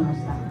言いまし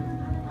た。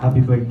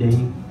 Happy birthday.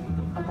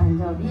 お誕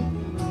生日、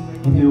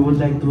 And we would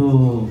like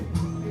to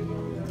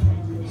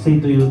say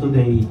to you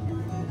today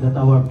that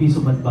our piece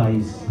of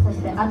advice そ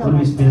してアドバ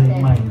イ always スと bear して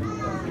in mind.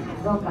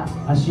 どうか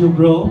As you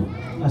grow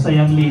as a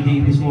young lady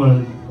in this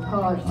world, こ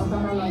う大人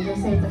の女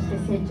性として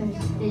成長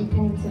していく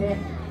につれ、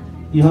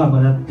 you have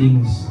a lot of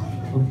things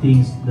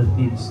that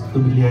needs to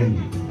be learned.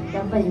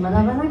 やっぱり学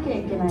ばなきゃ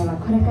いけないは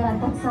これから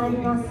たくさんあり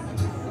ます。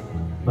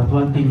 But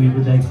one thing we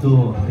would like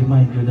to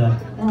remind you that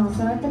でも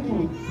その時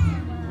に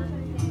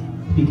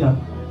pick up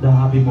the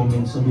happy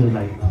moments of your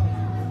life.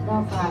 ど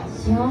うか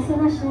幸せ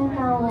な瞬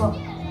間を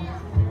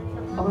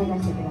思い出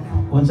してください。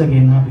 Once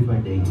again, happy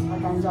birthday. お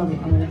誕生日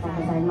おめでとう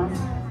ございま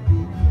す。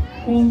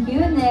 Thank you.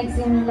 Next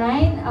in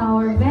line,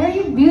 our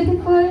very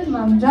beautiful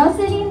Ma'am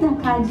Jocelyn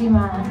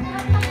Nakajima.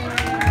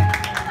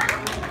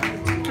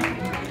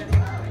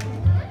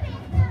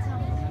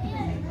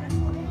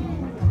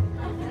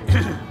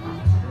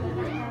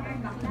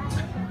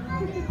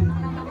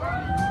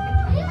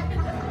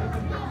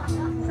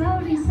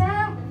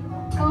 Saori-san,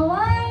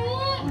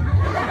 kawaii!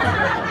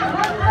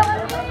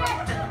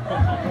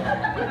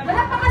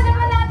 Palakpakan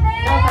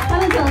natin!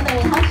 彼女のため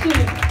に拍手。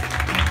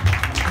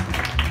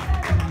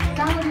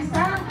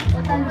 Saori-san, お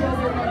誕生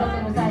日おめでと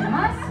うございま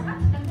す。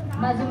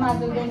まずま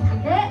ず元気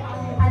で、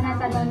あな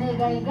たの願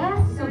いが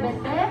すべて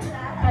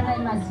叶い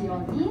ますよ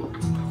うに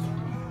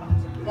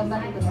頑張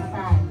ってくださ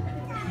い。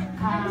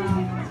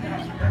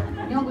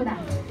日本語だ。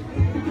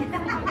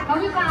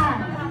Kawikan,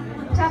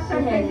 Chapter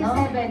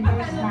 27,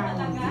 verse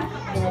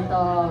 9.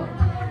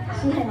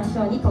 詩篇の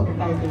章にこう書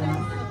かれています。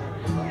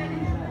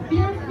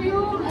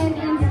 Perfume and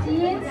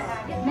incense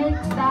make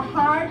the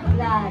heart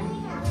glad.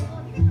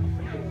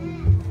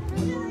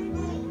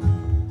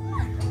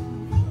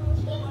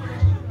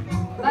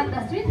 But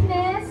the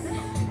sweetness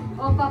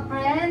of a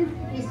friend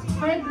is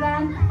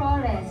fragrant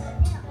forest.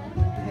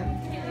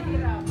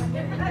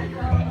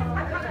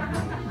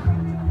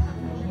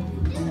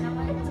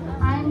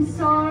 I'm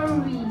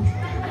sorry.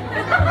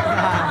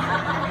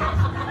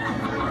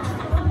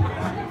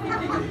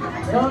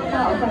 どう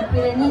かお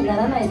隠れにな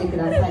らないでく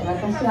ださい。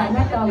私はあ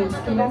なたを見つ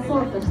け出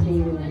そうとしてい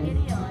るので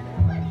す。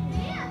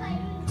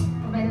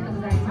おめでとう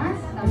ございます。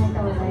おめで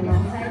とうございま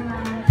す。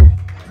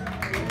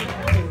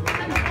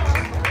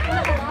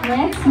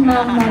 Next,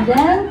 Ma'am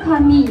Madel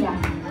Camilla.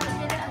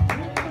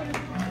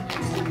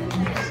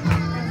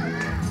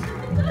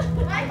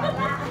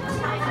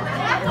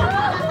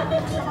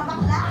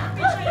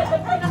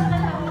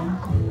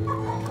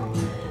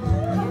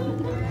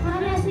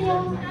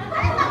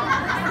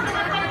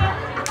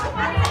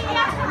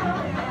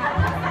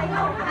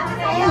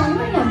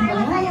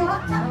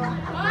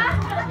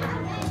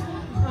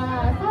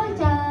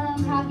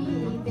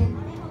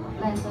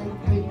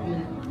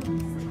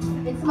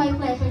 It's my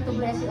pleasure to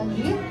bless you a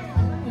gift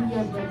in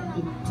your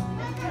birthday.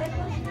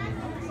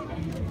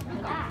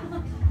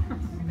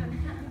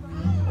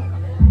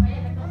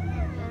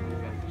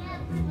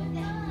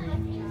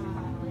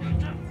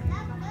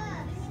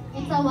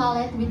 It's a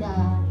wallet with a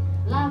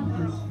love.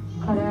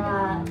 これ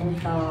は、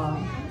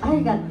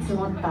愛が詰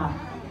まった、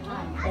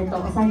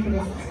お財布で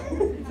す。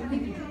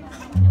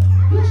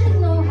You should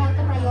know how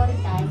to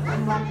prioritize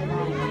and what to buy.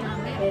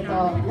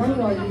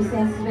 何を優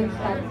先すべき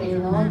かってい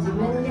うのを自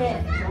分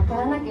で知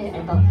らなきゃいけな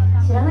いで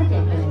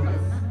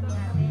す。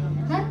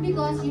Not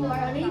because you are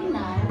a lady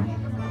now.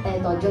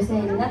 女性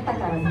になったか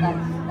ら、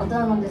大人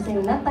の女性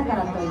になったか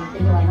らといっ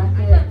てではな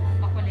く、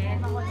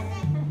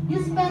You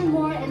spend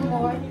more and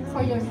more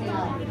for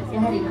yourself. や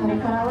はりこれ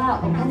から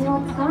はお金を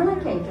使わな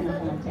きゃいけな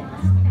くなっちゃい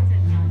ます。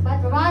But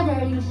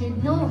rather, you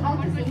should know how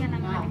to save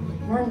now.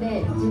 なん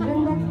で自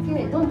分だ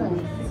けどんどん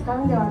使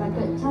うんではな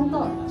く、ちゃん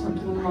と貯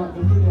金も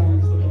できるよう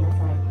にしてくだ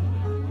さい。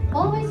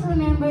Always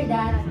remember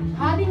that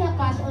having a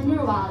cash on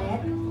your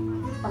wallet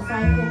お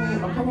財布に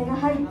お金が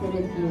入って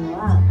るっていうの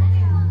は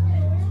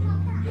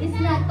is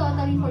not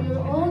totally for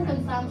your own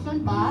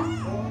consumption, but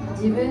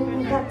自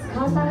分が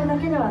使うためだ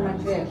けではな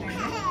く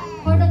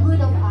for the good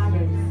of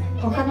others.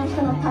 他の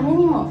人のため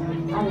にも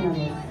あるの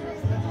です。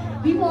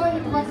 Before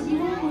it was you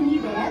who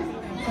needed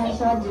最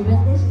初は自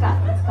分でしか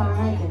使わ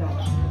ないけど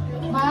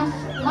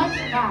much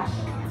cash.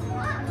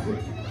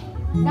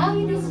 Now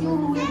it is you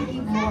who will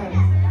give more.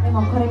 で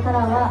もこれから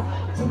は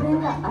自分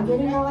があげ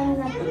る側に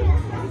なっている。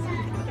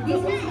 This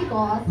is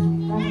because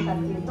なぜかと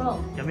いうと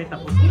it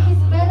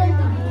is better to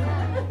give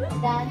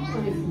than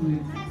to receive.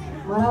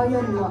 もらう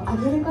よりもあ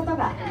げること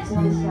が一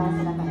番幸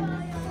せだから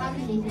です。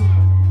 Happy day.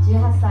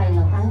 18歳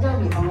の誕生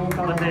日おめで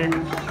とうございます。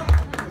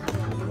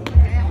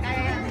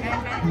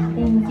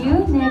 Thank you.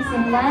 Next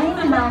in line,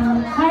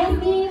 Ma'am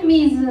Heidi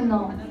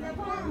Mizuno.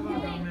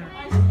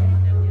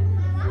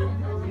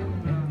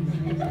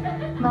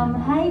 Ma'am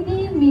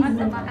Heidi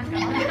Mizuno.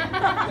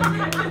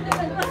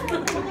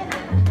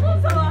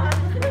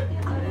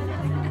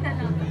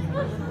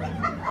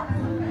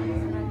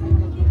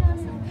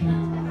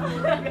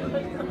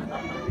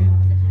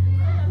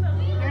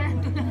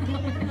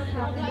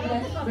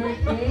 Happy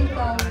birthday,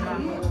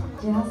 Saori.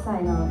 18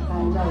歳の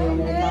誕生日お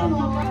めでとう。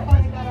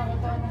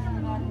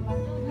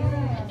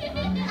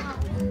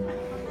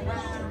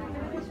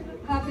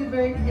Happy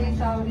birthday,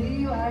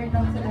 Saori. You are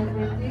now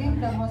celebrating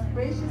the most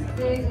precious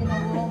day in a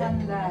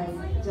woman's life.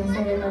 女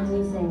性の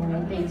人生にお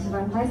いて一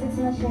番大切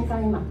な瞬間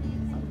を今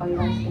お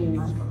祝いしてい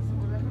ます。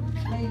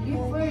My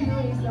gift for you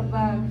is a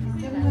bag.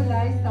 It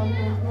symbolizes how you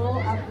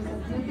grow up as a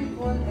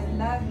beautiful and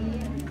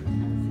loving.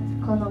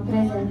 このプ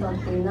レゼントっ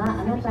ていうのは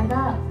あなた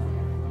が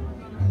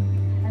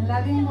and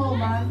loving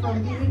woman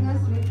from being a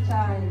sweet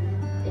child.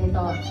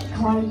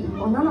 可愛い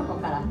女の子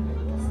から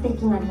素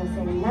敵な女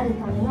性になる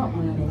ための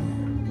もので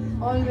す。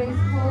Always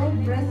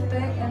hold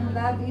respect and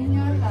love in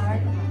your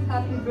heart.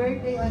 Happy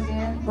birthday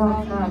again. どう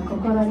か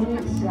心に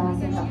幸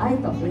せと愛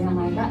と敬い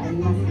があり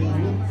ますよう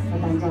に。お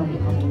誕生日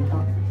おめでとう。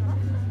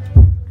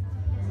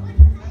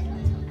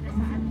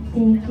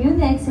Thank you.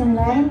 Next in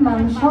line,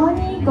 Ma'am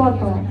Saori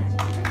Goto.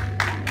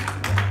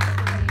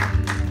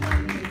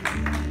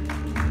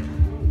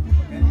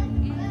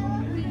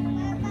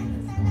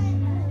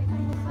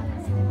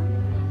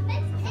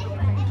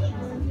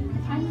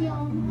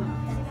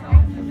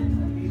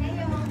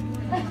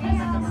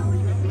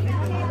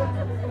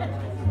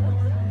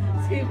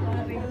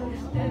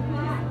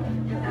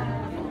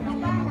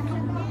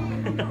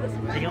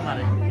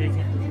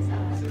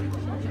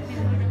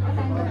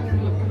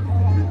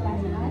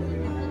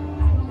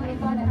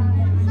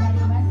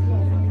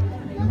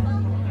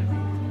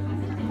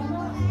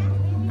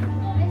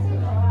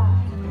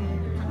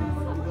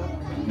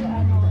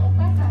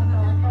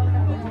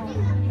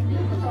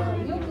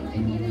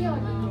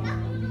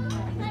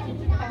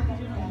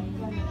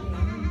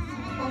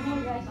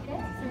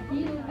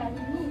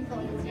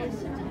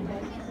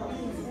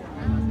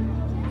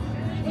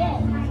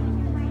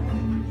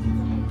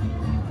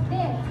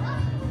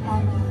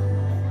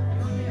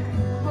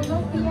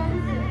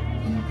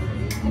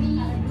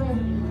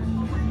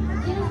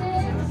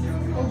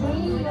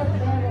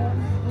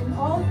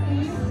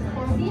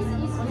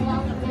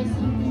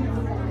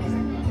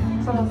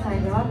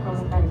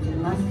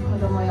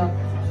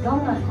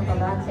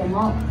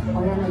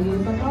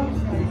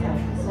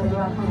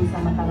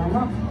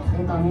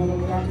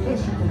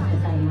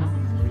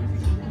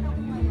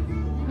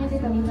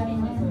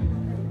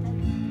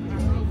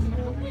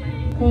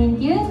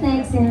 Thank you.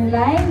 Next in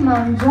line,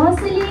 Ma'am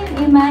Jocelyn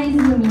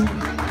Imaizumi.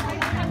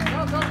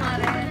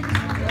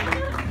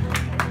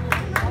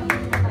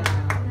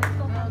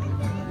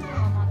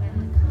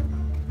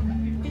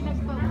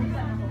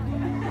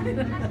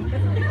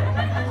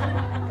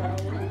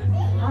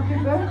 Happy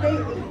birthday,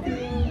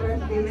 18th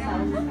birthday,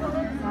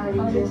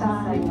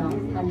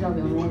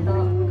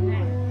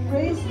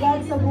 Praise God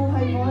sa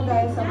buhay mo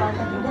dahil sa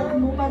batang edad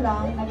mo pa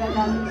lang,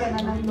 nagagamit ka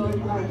na ng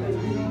Lord Bible.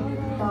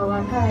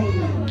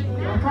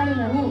 若い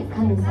のに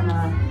神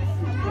様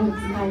に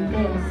仕えて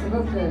す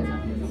ごく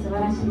素晴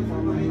らしいと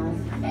思いま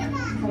す。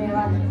それ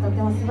はと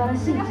ても素晴ら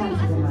しいチャン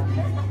スでもある。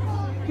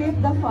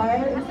Keep the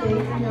fire and faith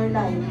in your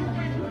life.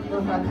 ど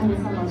うか神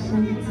様を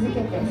信じ続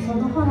けてそ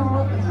の炎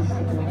を維持し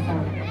てくださ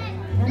い。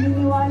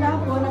Naniniwala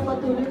ako na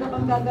patuloy ka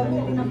pang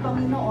gagamitin ng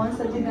Panginoon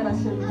sa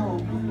generasyon mo.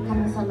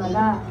 神様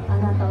があ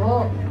なた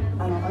を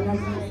同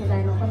じ世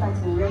代の子た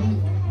ちにより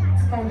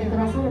使えてく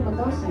ださるこ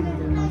とを信じ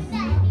ています。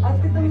At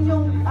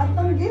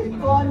itong gift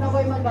ko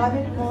naway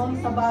magamit mo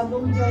sa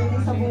bagong journey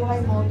sa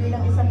buhay mo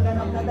bilang isang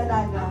ganap na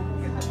dalaga.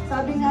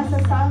 Sabi nga sa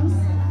Psalms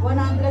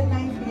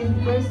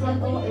 119 verse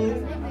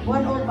 108,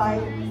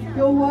 105,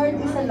 Your word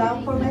is a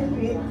lamp for my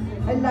feet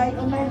and light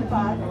on my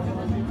path.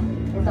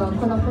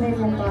 このプレ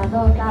ゼントは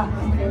どうか、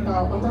大人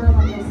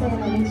の女性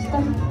の道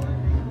と、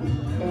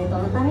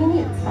のため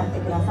に使っ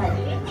てください。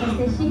そし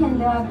て詩篇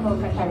ではこ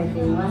う書かれ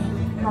ています。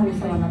神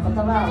様の言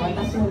葉は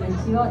私の道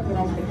を照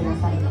らしてくだ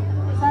さい。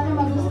Sana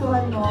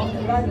magustuhan mo.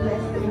 God bless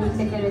気に入っ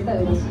てくれると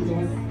嬉しい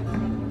です。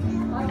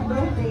Happy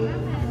birthday.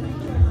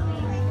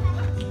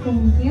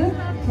 Thank you.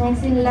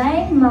 Next in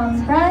line, Ma'am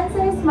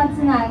Frances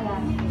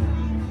Matsunaga.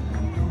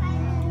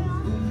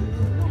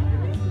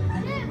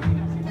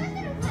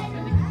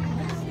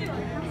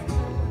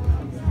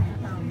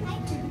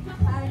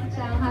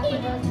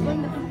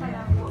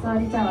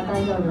 Saori ちゃんは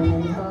誕生日お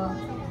めでとう。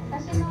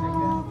私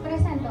のプ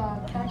レゼントは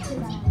2つ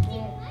なので、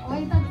もう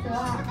1つ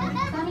は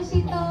寂し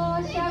いと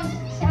幸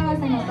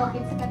せの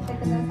時使って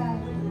ください。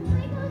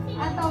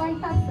あと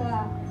1つ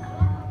は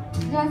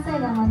女性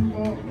だもん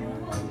で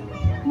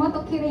もっ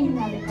と綺麗に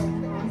なると思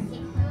います。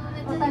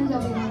お誕生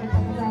日おめでと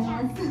うござい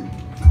ます。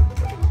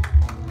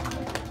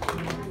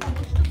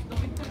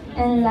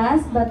And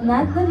last but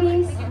not the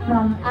least,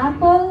 Ma'am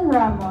Apple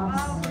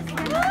Ramos.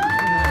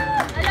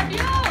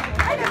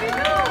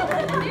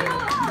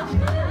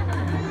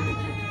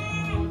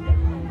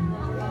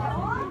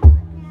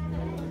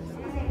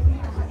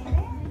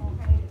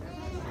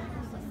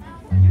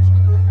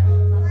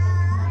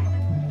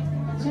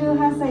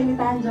 Saori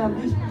誕生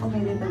日おめ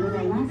でとうご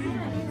ざいます。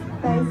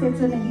大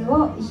切な日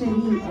を一緒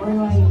にお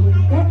祝いでき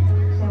て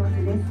幸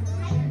せです。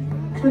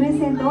プレ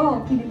ゼント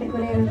を決めてく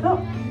れると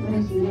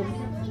嬉しいです。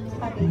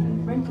Happy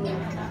birthday.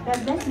 God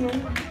bless you.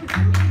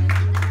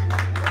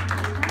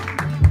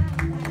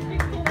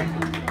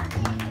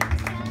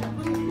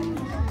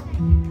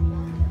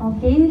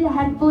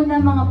 lahat po ng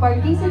mga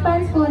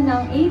participants po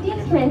ng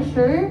 18th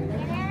Treasure,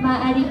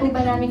 maaari po ba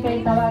namin kayo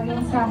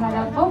tawagin sa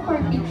harap po for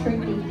picture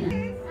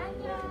taking?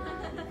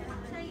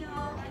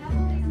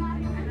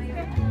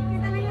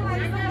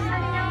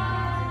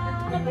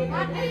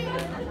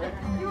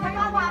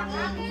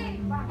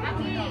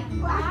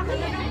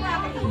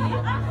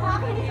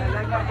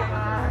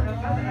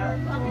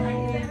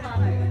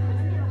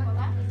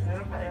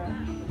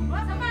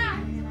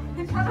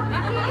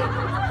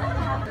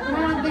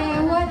 Grabe,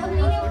 what a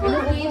meaningful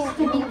gifts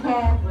to be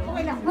kept.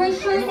 We're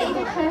sure na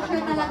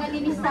ito-treasure talaga ni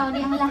Miss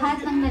Saori ang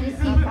lahat ng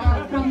na-receive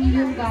niya from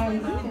you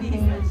guys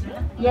today.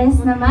 Yes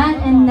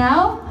naman, and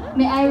now,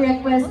 may I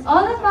request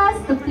all of us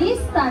to please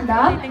stand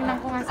up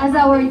as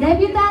our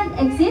debutant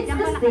exits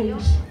the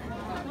stage.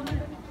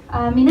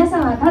 皆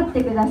様立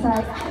ってくださ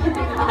い。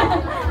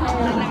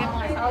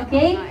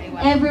Okay,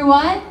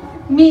 everyone,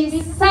 Miss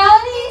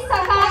Saori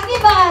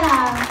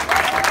Sakakibara.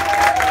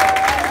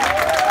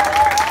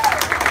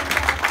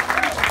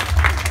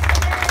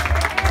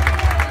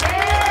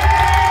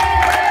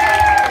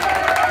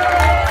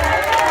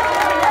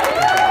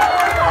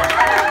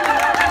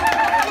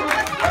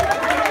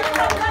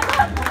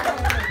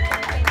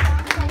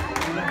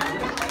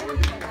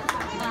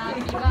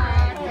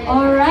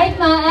 Alright,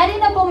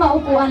 maaari na po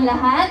maupo ang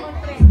lahat.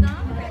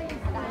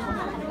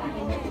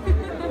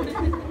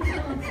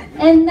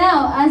 And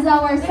now, as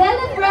our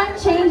celebrant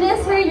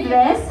changes her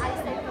dress,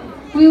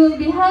 we will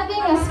be having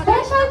a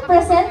special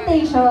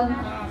presentation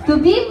to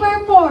be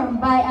performed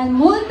by a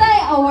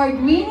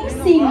multi-award-winning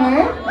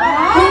singer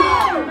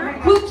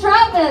who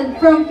traveled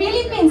from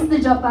Philippines to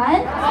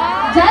Japan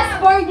just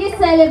for this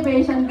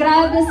celebration.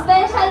 Grabe,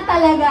 special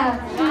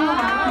talaga.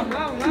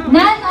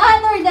 None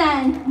other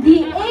than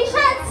the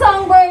Asian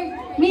songbird,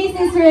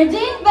 Mrs.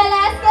 Regine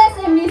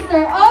Velasquez and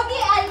Mr.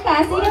 Ogie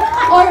Alcacid,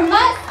 or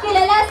mas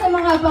kilala sa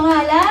mga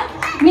pangalan,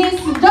 Miss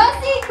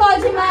Josie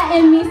Kojima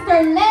and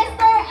Mr.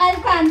 Lester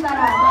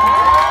Alcantara.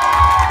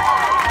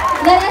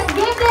 Let us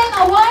give them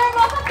a warm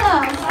of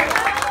applause.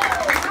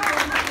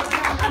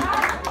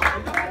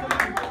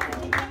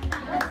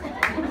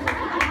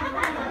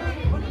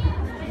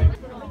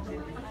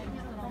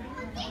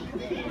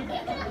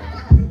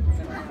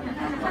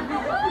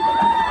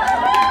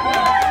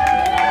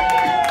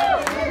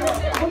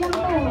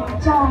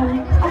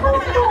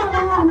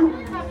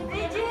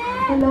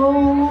 Hello.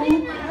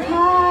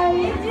 Hi.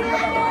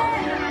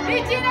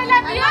 Regine, I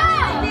love you!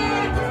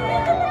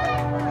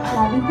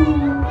 Love you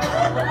too.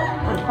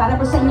 Para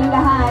po sa inyo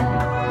lahat.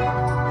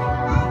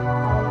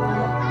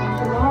 Thank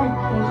you, Lord.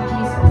 Thank you,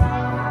 Jesus.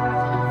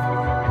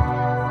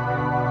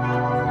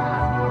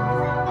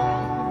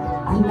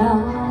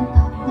 Anak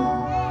ako,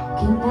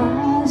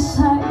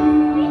 kinasaitan.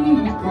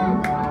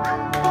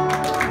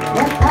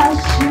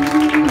 Watashi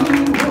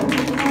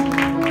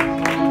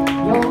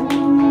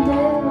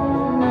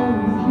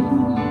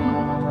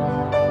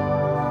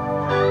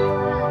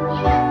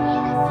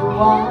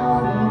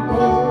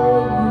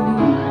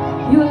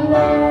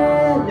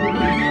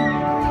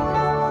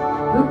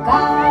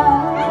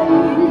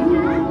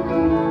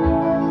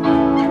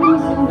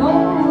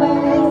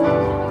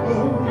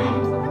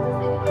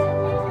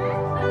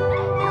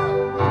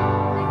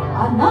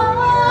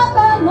Anak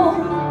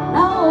ano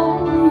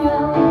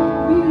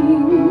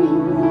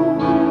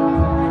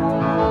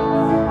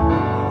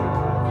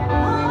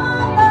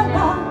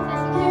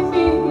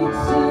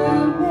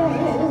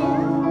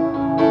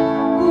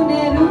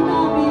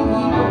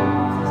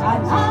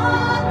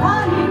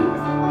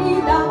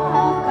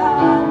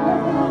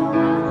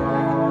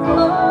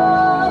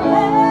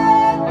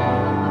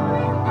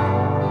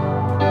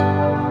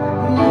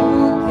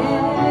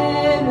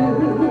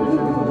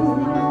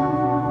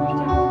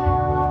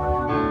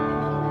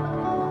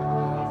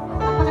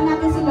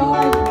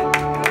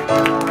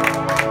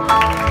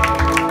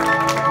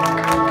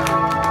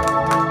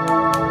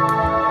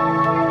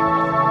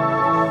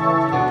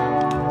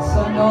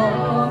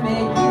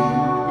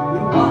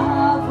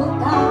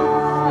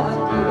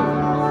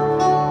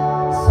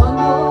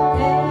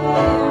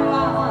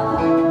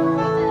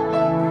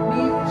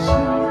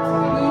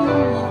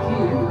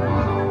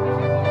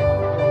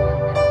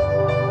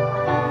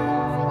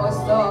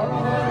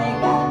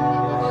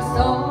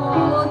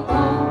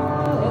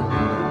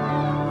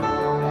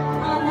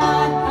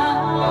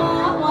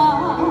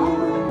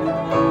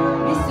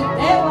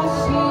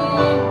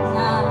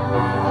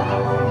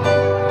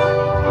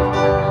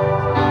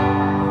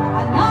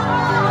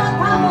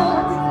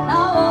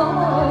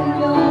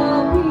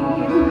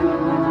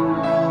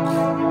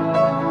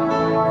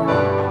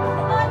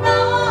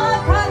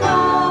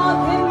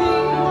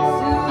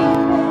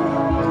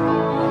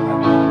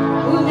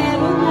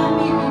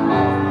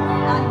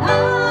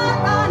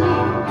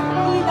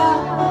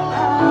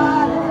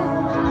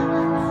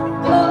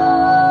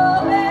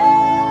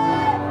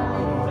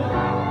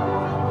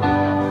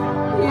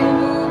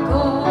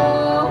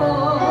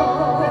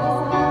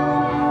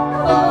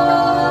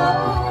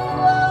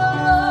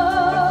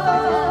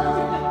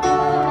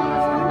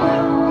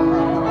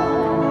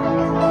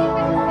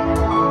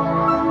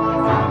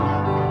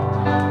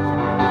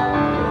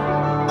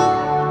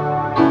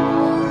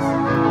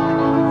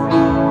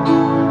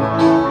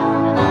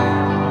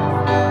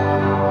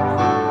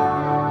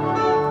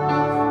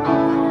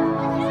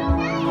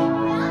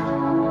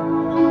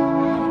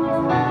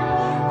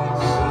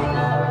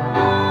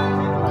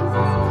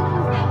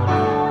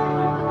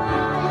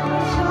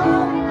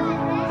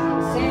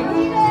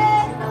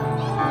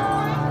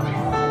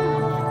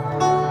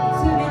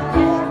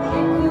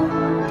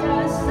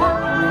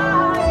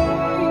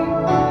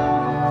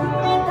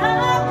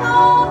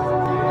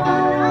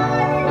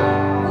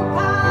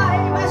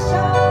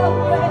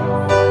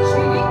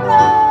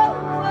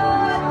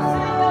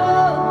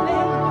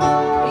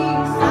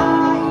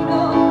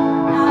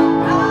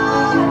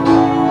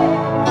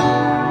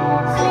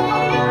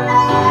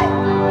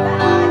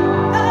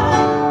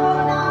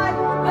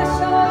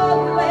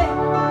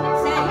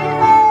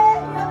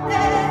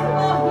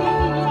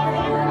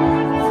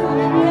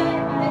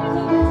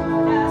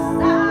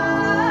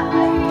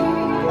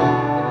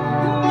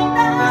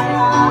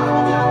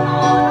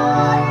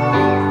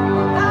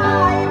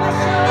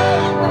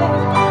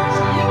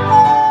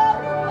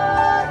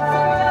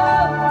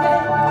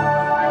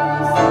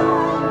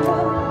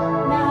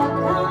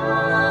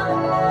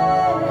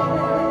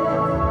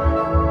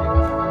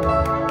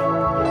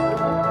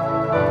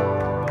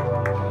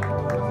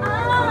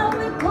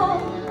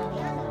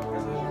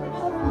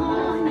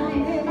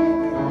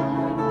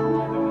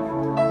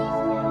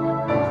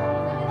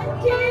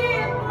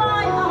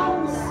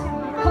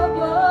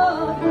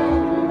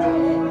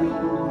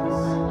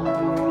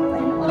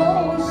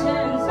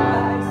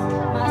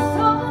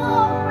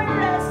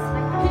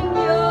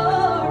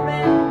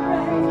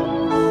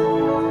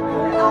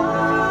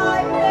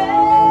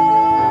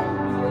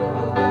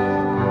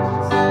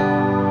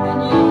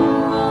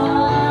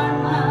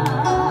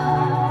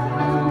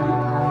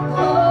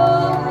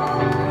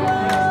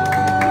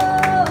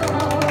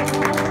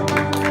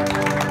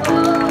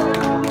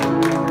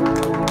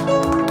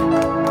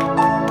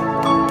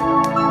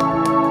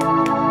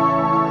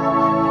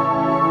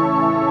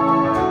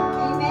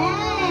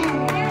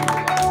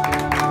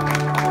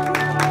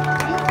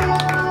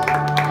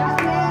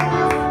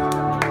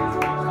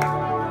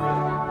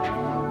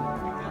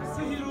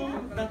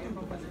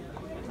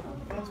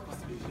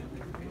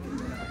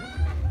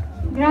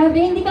Grabe,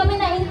 hindi kami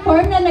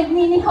na-inform na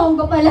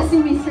nagninihongo pala si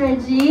Miss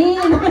Regine.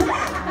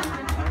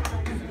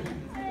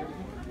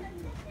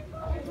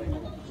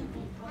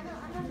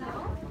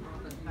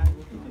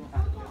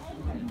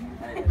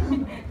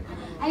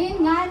 Ayun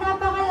nga,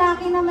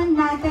 napakalaki naman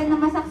natin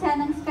na masaksihan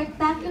ng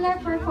spectacular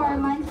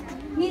performance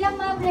nila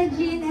Ma'am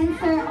Regine and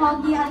Sir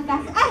Augie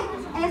Alcázar. Ay!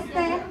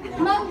 Este,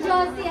 Ma'am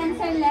Josie and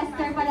Sir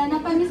Lester pala na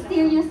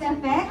pa-mysterious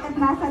effect at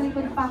nasa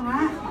likod pa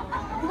nga.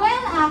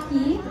 Well,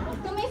 Aki,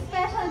 kung may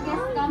special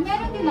guest ka,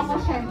 meron din ako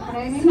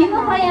syempre.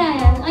 Sino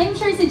kaya yan? I'm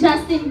sure si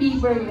Justin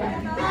Bieber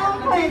yan.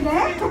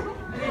 Pwede?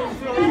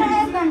 Pero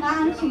ito nga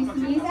ang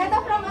chismis. Ito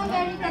from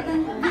America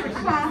din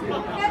siya,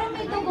 pero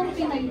may tugong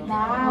Pinoy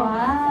daw.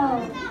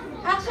 Wow!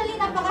 Actually,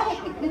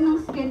 napaka-hectic din ng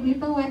schedule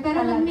nito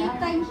pero nag-make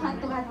time siya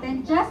to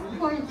attend just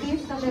for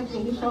this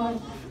celebration.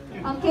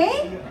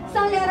 Okay?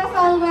 So let us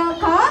all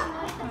welcome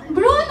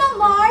Bruno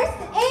Mars,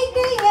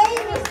 aka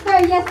Mr.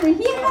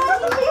 Yasuhiro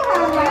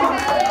Ishihara.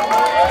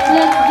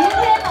 Let's give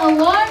him a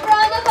warm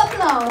round of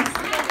applause.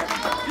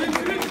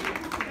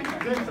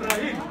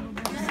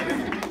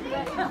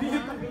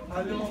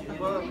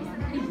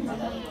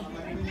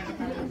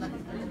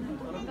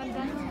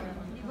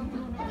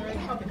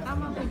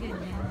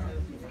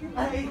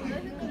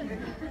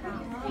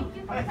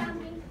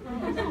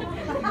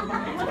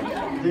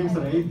 James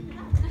Ray.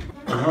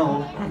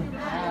 Hello.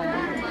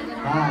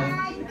 Hi.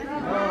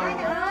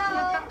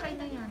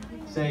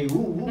 Say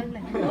woo.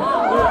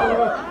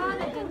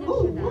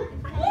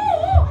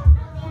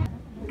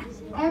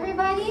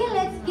 Everybody,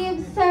 let's give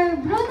Sir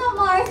Bruno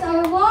Mars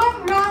a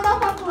warm round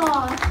of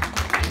applause.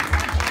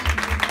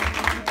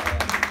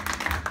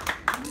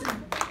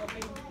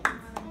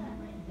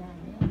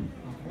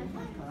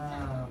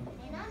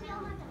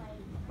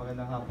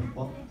 Magandang hapon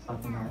po sa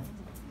ating lahat.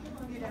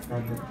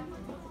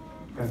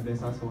 God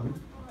bless us all.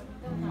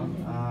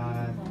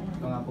 At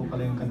ito nga po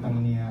pala yung kantang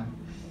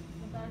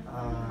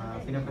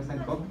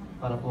pinapresent ko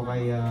para po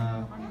kay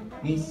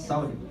Miss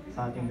Saori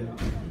sa ating dalawa.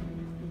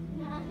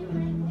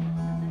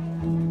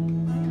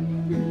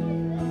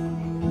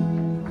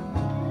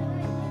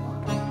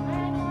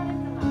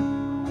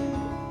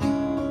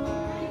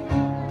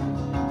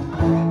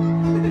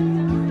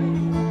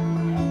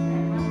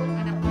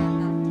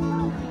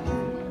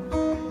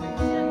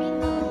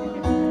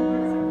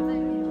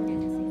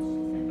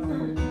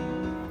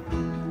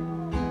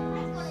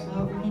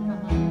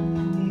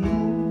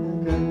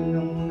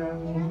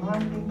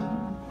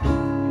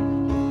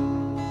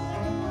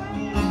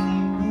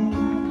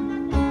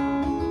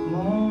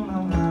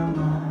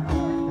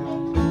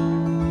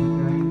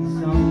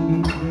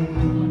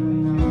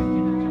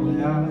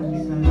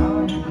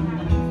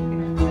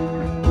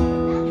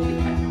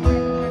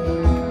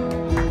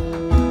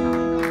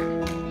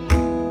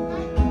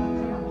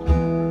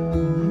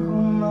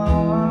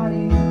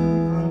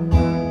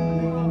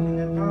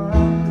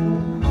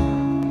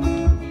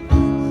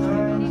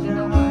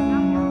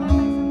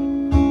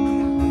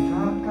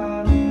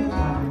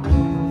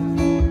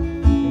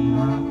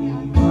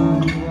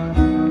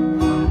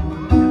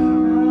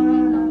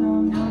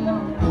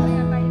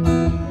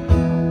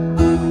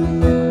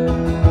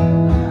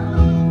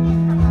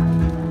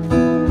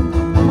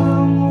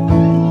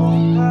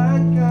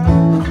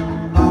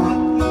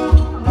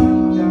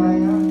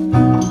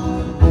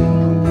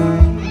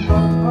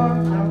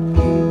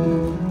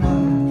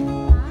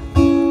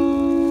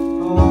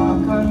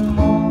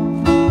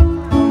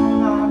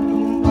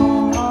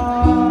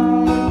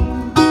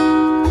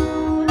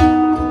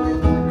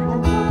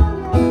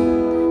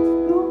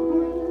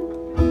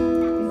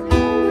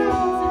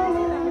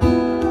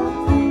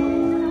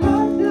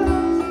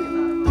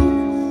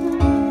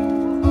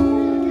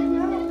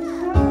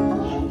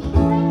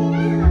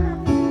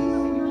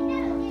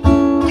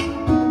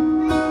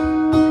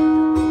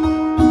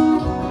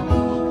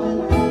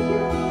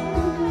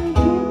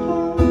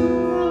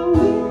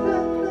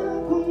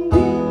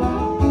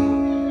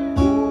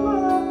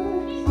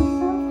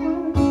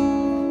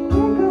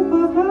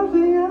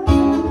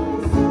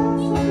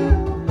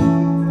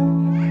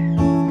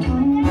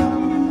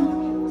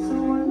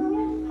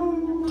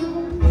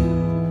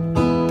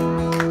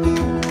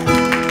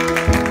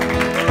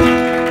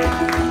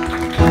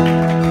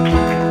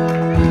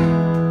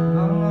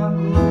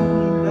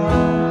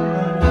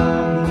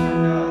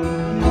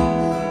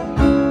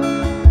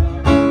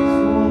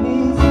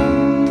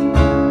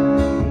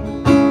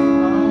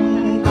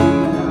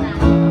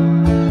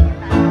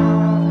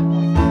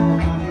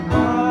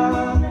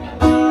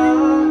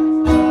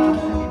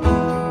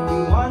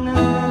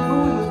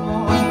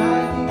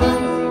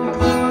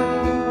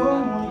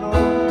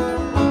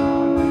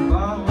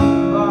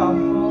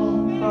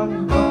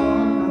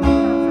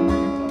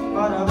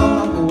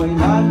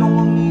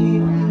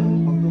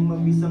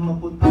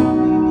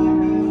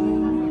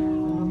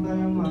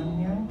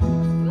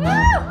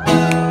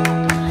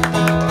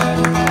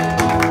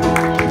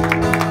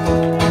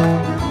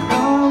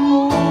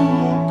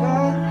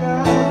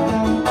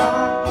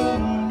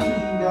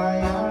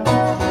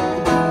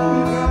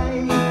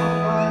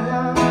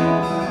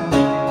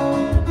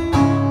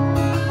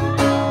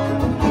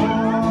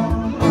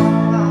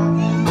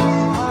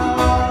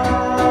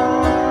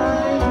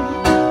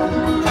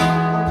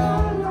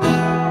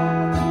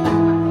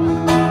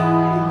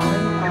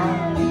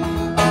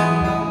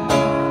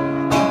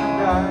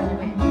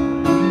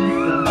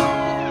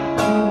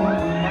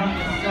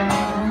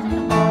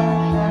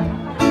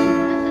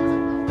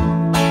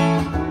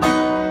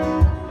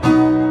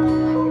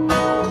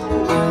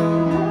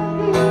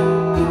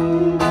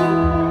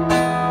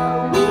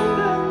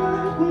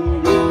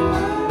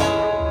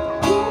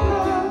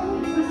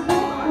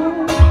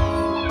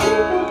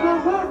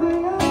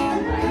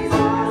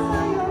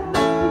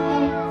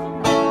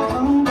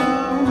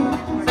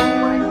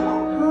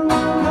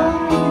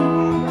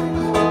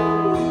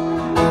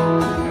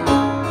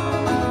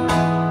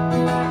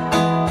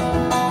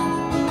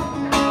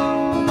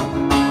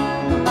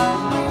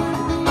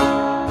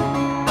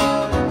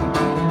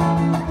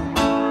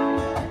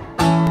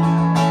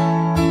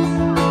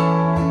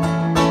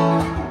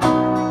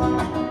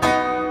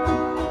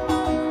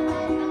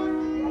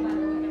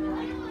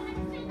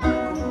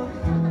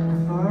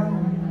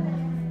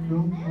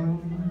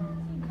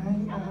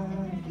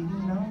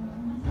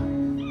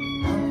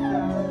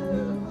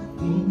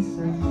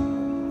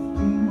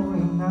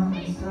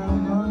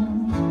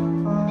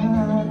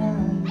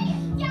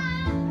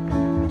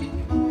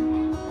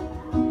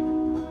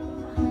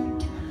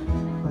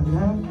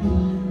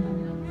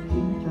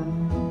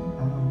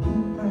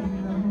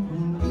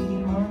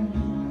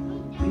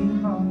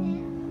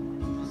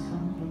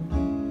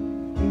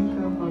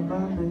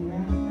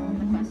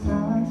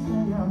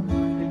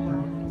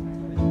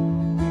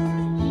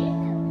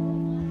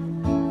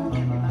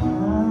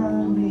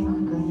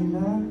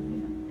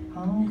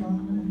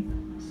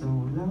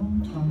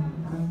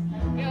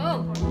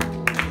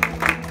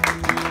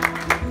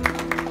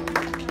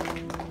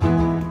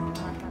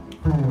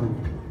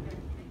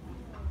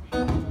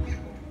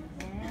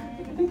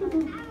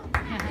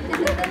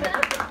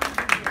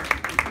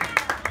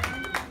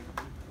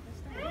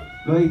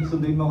 Lloyd,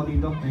 sunduin mo ako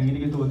dito.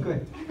 Nanginginig yung tuhod ko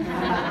eh.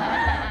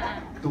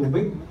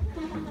 Tubig?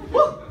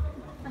 Woo!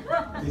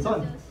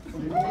 Jason,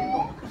 sunduin mo dito.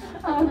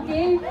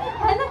 Okay.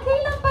 Hana,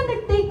 kailan pa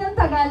nag-take ng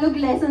Tagalog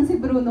lesson si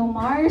Bruno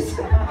Mars?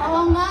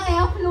 Oo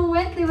nga,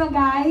 fluent, di ba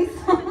guys?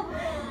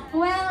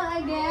 Well,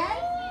 again,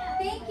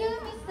 thank you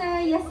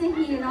Mr.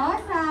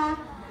 Yasuhiro sa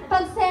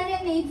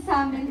pag-serenade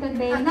sa amin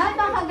today.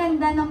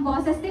 Napakaganda ng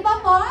boses, di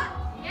ba po?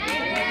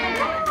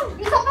 Yeah!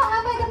 Isa pa nga,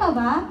 pwede pa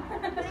ba?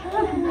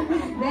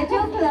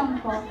 Joke lang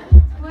po.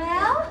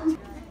 Well,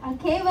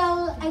 okay,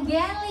 well,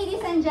 again,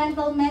 ladies and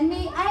gentlemen,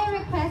 may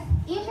I request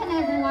each and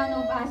every one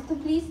of us to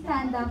please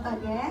stand up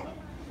again.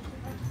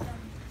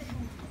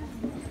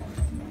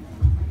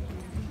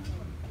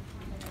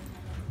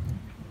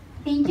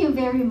 Thank you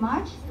very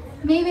much.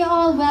 May we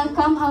all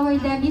welcome our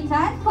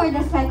debutant for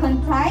the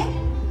second time,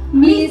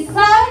 Miss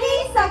Saori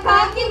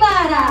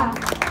Sakakibara.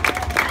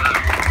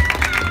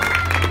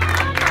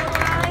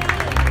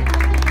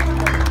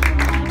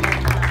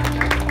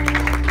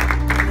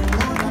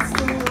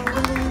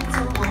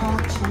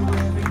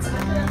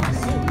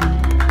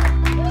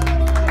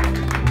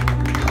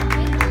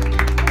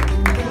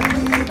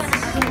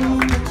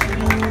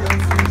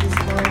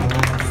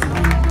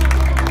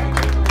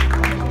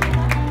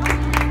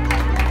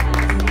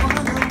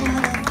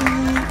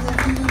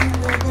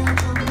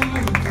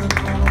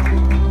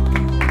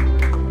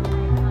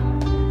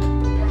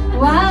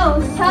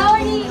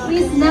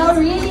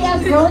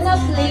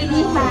 Grown-up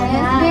lady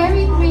Hannah.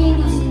 Very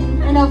pretty.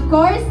 And of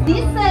course,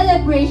 this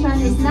celebration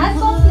is not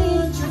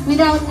complete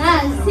without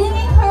us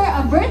singing her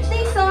a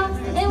birthday song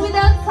and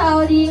without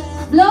Saori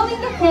blowing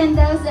the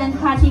candles and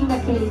cutting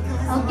the cake.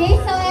 Okay,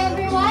 so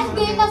everyone,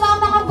 game na ba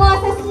mga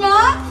boses nyo?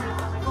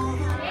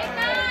 Game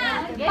na!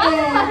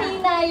 Game!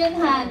 Mahina yun,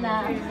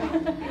 Hannah.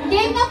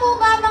 Game na po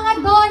ba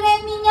mga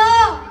do-re-mi nyo?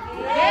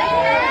 Game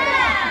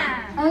na!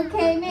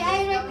 Okay, may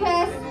I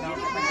request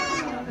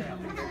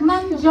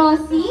Ma'am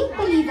Josie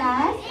to lead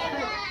us.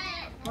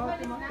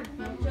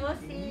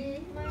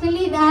 To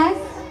lead us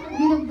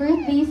with a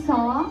birthday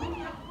song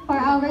for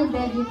our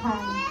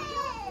debutant.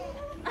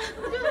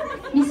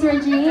 Miss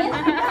Regine?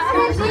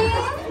 Miss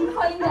Regine?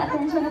 Calling the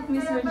attention of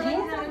Miss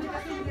Regine.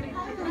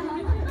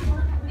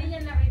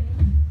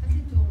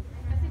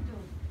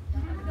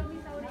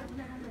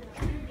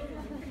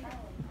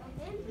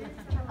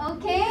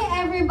 Okay,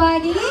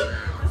 everybody,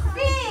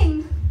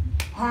 sing!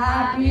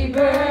 Happy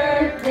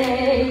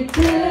birthday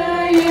to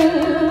you.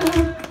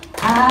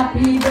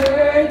 Happy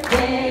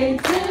birthday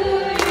to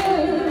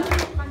you.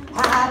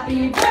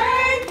 Happy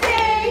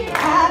birthday,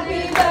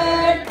 happy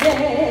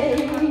birthday.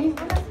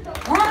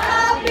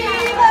 Happy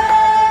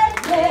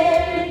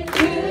birthday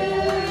to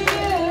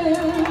you.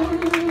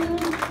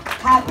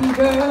 Happy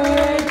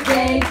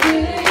birthday to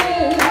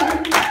you.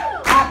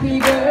 Happy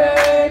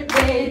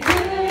birthday to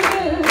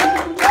you.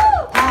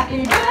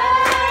 Happy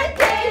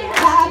birthday,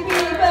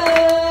 happy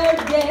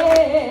birthday.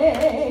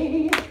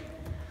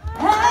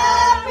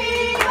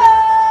 Happy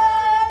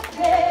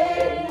birthday,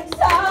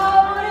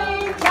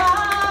 Saori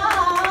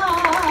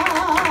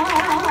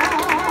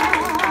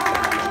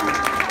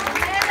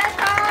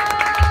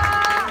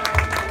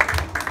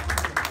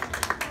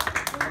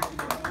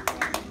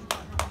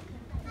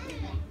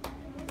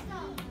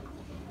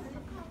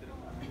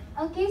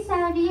Okay,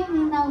 Saori, you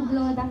may now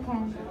blow the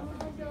candle.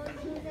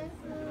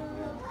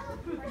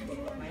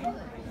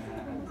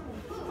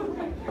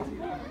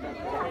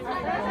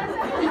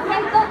 You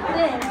can talk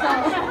this, so.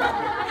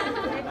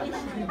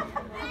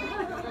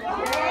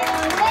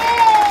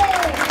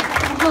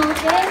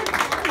 Okay,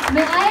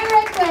 may I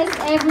request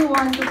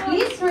everyone to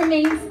please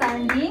remain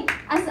standing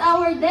as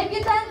our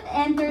debutant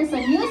enters a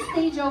new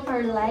stage of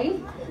her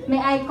life. May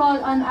I call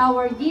on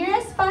our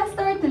dearest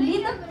pastor to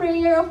lead a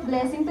prayer of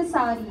blessing to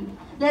Saori.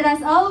 Let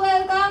us all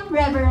welcome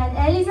Reverend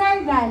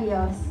Elizar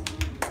Galios.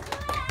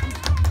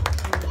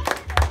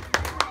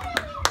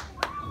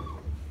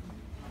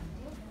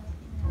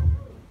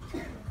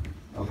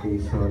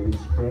 Okay, so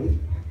let's pray.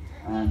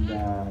 And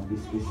this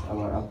is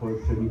our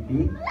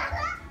opportunity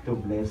to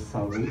bless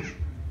Saori.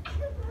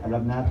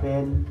 Alam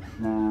natin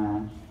na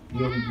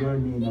yung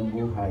journey ng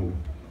buhay,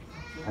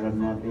 alam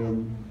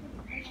natin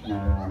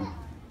na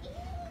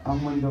ang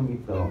mundong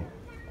ito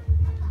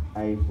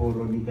ay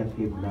puro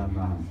negative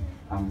lamang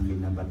ang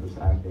binabato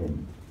sa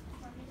atin.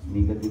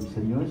 Negative sa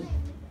news,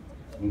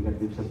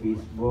 negative sa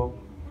Facebook,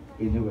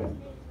 anywhere.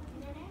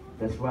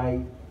 That's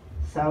why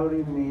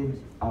Saori made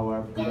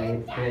our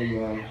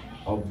prayer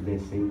of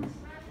blessings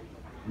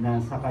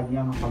na sa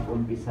kanyang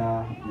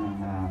pag-umpisa ng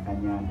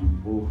kanyang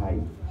buhay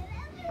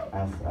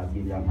as a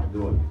bilang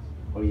adult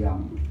o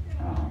young,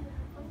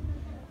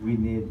 we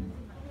need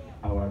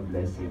our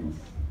blessings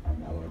and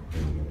our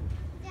prayer.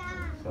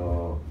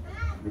 So,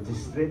 let's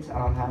stretch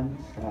our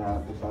hands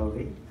to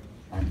Saori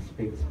and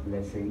speak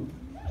blessing.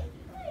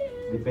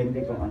 Depende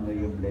kung ano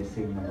yung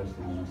blessing na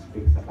gusto mong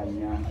speak sa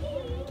kanya,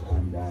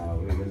 and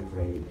we will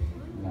pray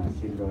na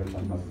si Lord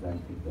ang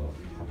mag-grant ito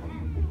sa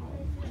kanyang buhay.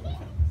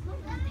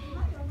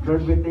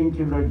 Lord, we thank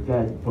you, Lord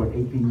God, for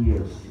 18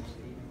 years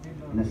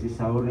na si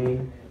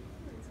Saori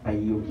ay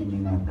iyong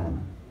iningatan.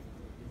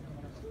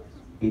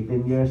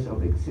 18 years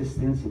of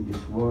existence in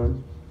this world.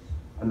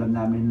 Alam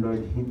namin,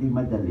 Lord, hindi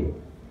madali.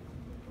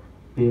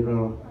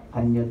 Pero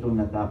kanya itong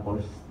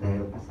natapos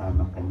dahil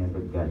kasama kanya,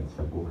 Lord God,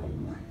 sa buhay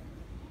niya.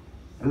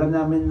 Alam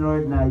namin,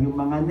 Lord, na yung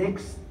mga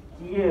next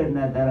year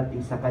na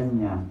darating sa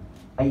kanya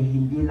ay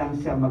hindi lang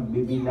siya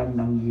magbibilang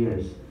ng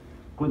years,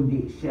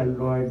 kundi siya,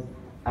 Lord,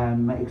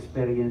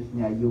 ma-experience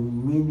niya yung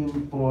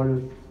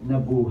meaningful na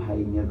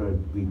buhay niya, Lord,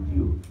 with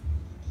you.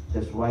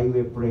 That's why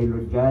we pray,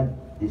 Lord God,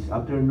 this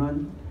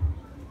afternoon,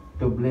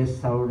 to bless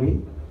Saori.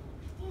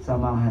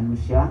 Samahan mo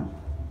siya,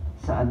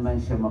 saan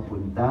man siya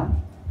mapunta,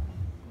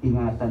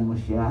 ingatan mo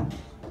siya.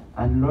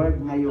 And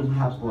Lord, ngayong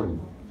hapon,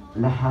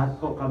 lahat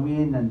po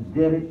kami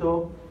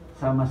nandirito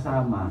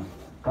sama-sama.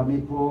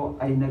 Kami po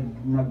ay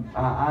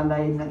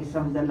nag-aalay ng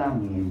isang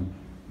dalangin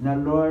na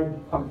Lord,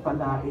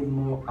 pagpalain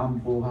mo ang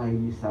buhay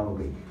ni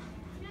Saori.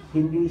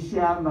 Hindi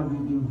siya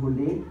magiging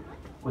huli,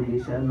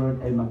 kundi siya, Lord,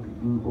 ay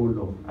magiging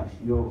ulo as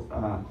you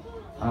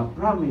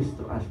promise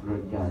to us,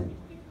 Lord God.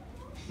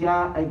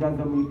 Siya ay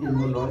gagamitin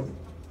mo, Lord.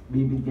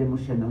 Bibigyan mo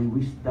siya ng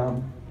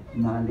wisdom,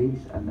 knowledge,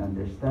 and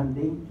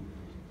understanding.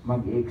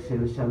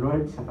 Mag-excel siya,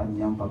 Lord, sa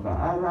kanyang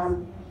pag-aaral.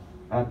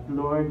 At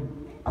Lord,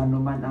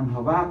 anuman ang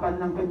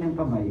hawakan ng kanyang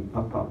kamay,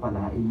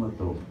 pagpapalain mo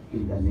to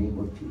in the name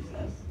of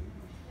Jesus.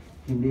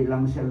 Hindi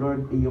lang siya,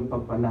 Lord, iyong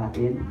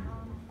pagpalain,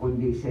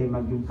 kundi siya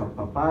maging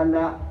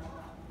pagpapala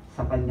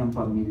sa kanyang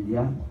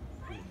pamilya,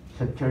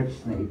 sa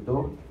church na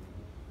ito,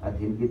 at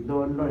hindi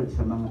doon, Lord,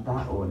 sa mga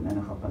tao na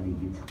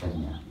nakapaligid sa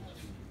kanya.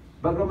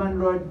 Bagaman,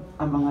 Lord,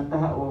 ang mga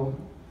tao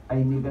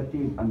ay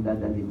negative ang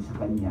dadalhin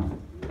sa kanya,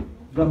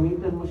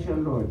 gamitin mo siya,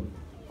 Lord,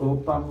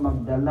 upang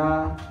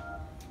magdala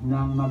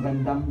ng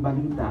magandang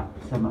balita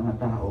sa mga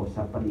tao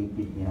sa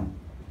paligid niya.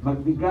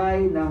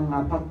 Magbigay ng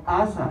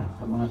pag-asa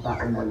sa mga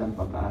taong walang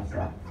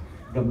pag-asa.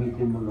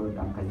 Gamitin mo, Lord,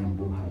 ang kanyang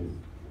buhay.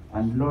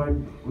 And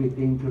Lord, we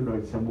thank you,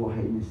 Lord, sa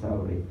buhay ni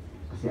Saori.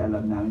 Kasi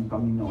alam namin,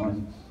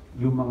 Panginoon,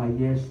 yung mga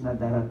years na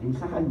darating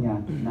sa kanya,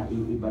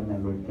 naiiba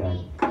na, Lord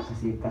God.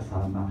 Kasi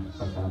kasama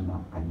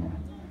kanya.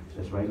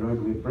 That's why,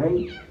 Lord, we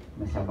pray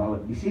na sa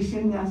bawat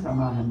decision niya,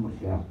 samahan mo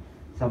siya.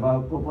 Sa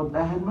bawat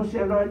pupuntahan mo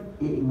siya, Lord,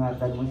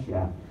 iingatan mo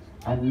siya.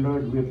 And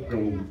Lord, we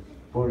pray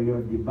for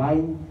your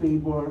divine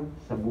favor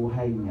sa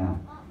buhay niya.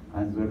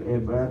 And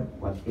wherever,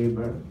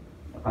 whatever,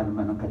 ano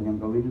man ang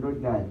kanyang gawin, Lord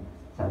God,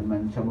 saan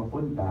man siya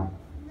mapunta,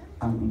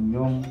 ang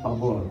inyong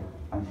pabor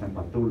ang siyang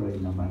patuloy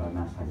na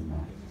maranasan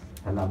niya.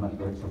 Salamat,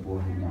 Lord, sa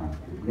buhay niya.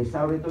 We bless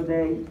Saori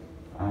today,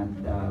 and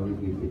we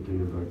give it to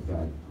you, Lord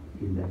God,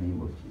 in the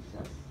name of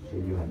Jesus. Sa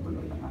iyuhan mo,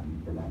 Lord, ang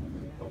aming dalangin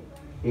nito.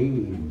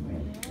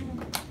 Amen.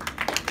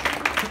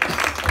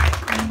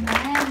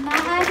 Amen.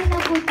 Maaari na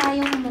po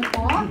tayong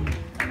umupo.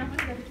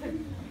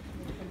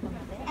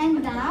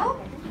 And now,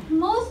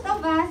 most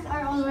of us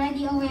are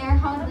already aware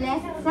how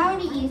blessed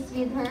Saori is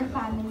with her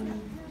family.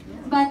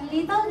 But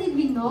little did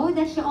we know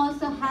that she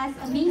also has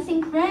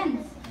amazing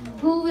friends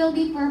who will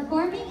be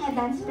performing a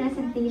dance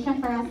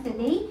presentation for us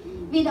today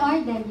with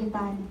our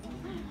debutant.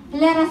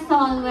 Let us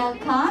all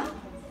welcome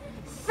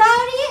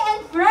Saori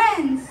and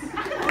friends!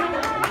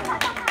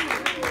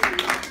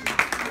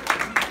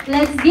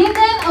 Let's give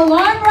them a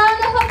warm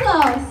round of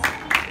applause.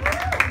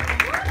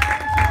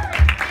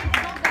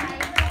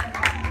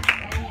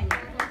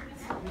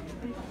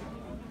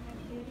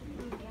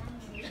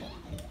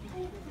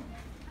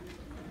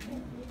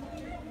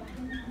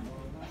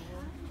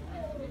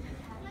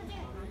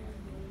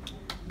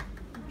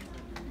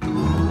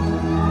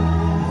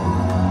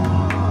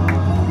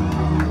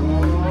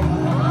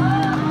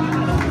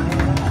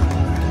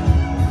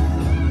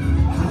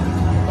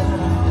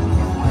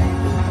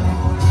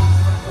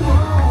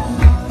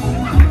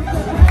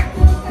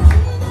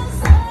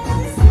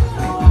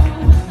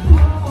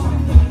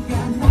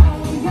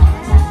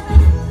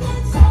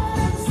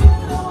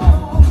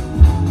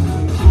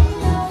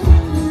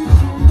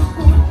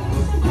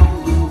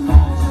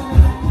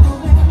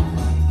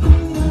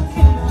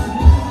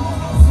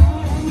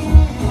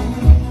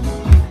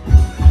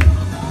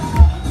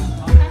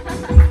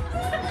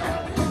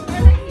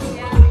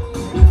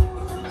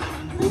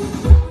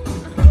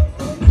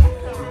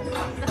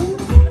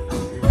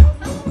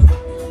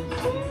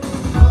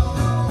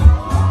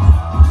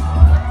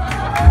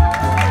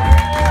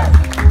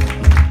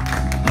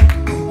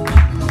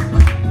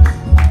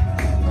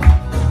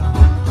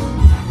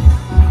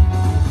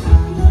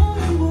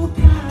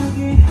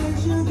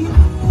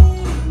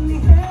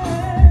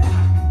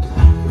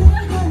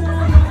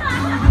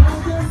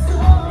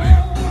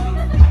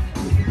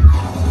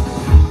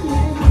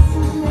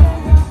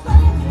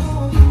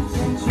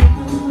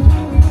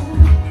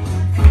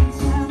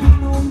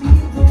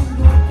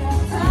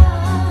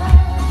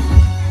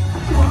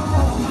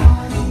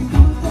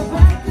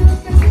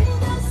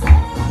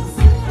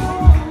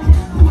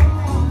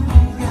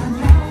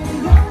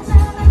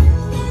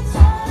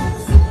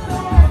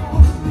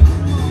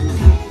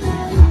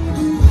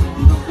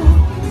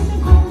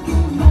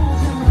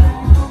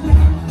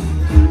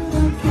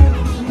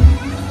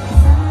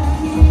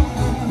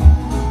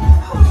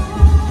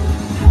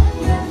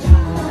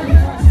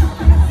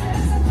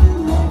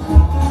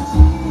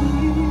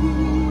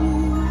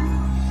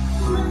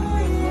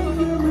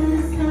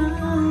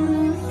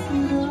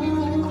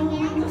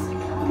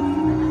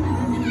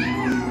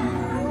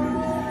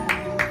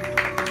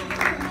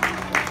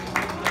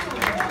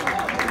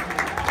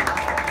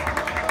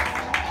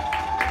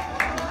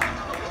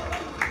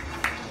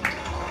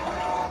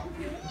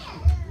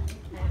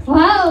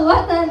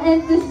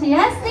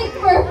 enthusiastic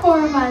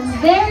performance.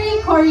 Very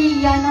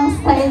Korean ang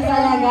style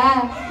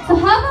talaga. So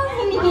habang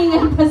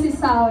hinihingan pa si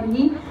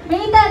Saori,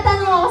 may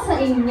itatanong ako sa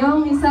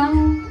inyong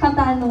isang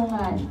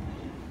katanungan.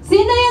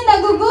 Sino yung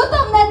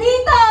nagugutom na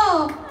dito?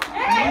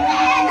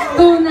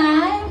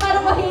 Tunay?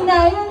 Parang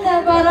mahina yun na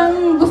parang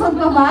busog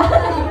ka ba?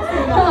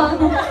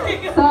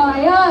 So,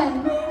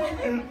 ayun.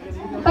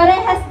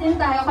 Parehas din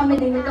tayo, kami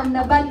din gutom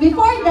na. But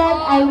before that,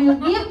 I will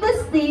give the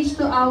stage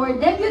to our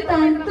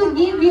debutant to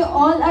give you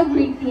all a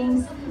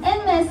greetings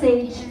and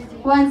message.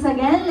 Once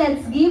again,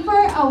 let's give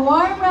her a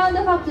warm round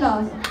of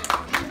applause.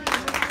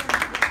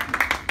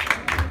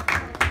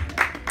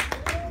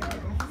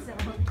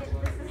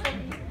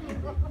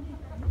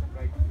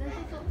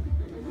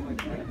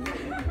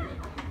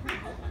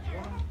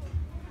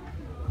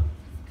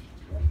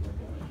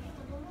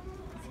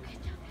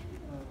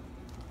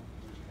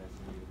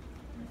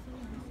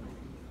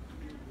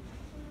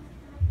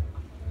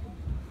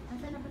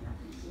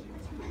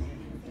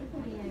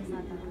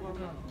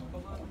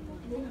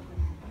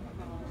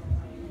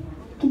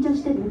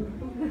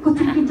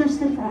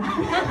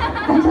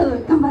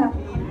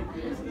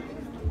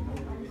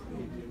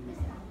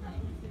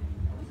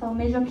 So,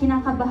 medyo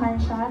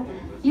kinakabahan siya.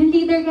 Yung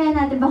leader kaya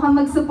natin, baka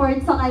mag-support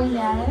sa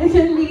kanya.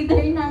 Yung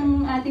leader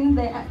ng ating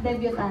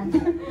debutant.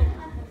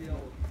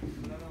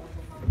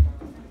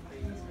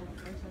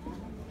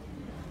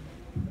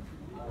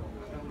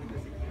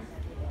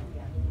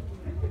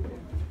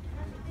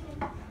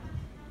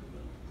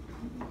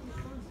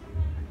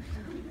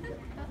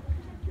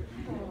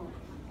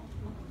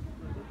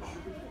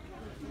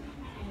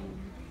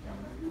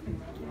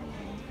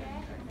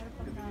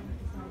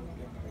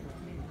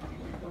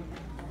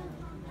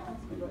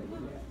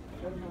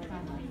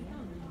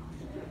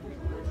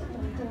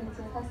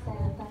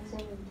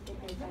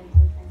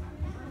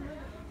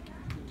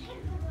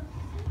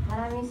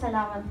 Maraming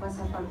salamat po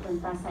sa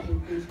pagpunta sa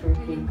 18th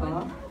birthday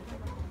ko.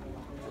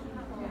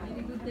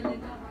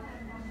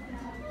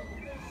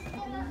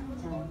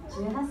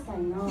 18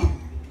歳の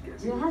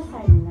18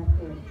歳になっ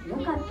て良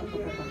かったこ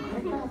ととこ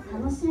れから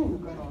楽しみ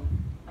のことを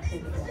教え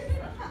てください。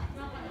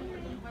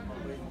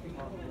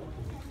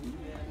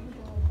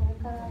これ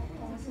から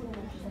楽しみの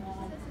こと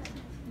は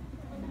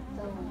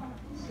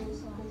就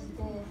職し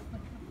て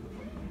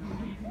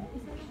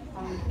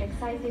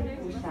excited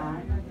po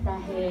siya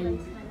dahil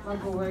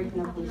mag-work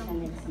na po siya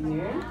next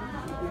year.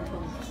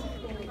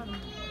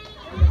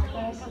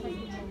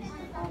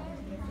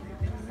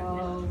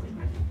 So,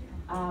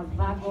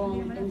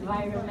 bagong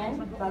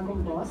environment,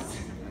 bagong boss.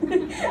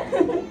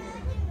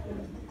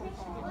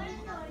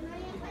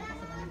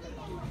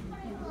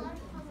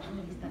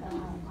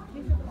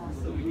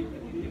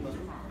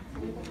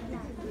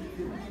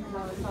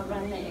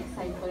 Sobrang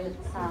na-excite po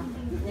sa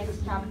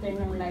next chapter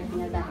ng life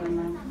niya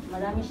dahil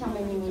marami siyang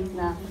mamimit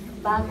na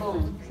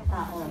bagong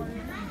tao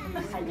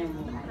sa kanyang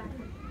buhay.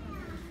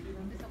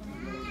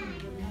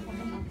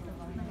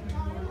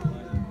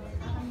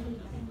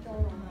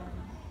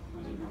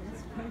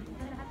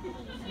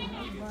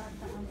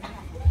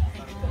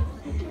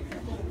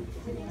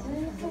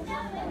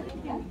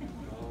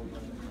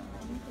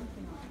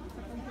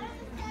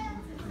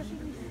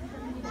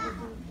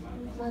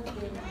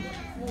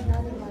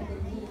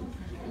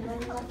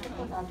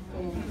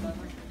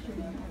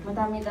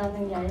 Madami daw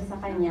nangyari sa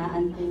kanya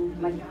until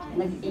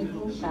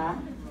nag-18 siya.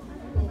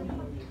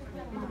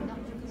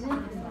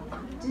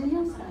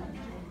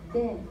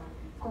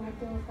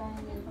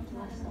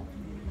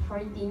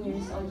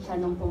 14years old siya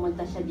nung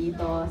pumunta siya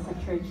dito sa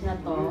church na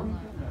to.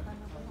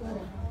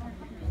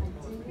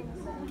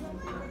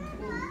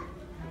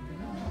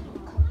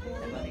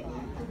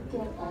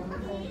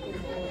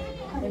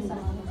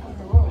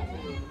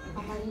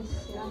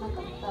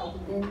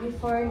 Then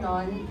before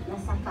nun,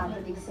 nasa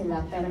Catholic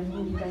sila pero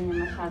hindi ka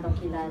niya masyado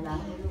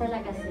kilala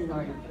talaga si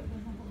Lord.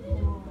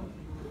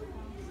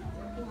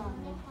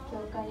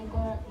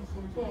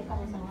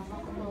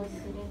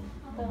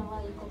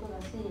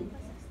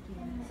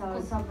 So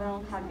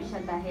sobrang happy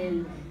siya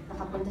dahil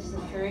nakapunta sa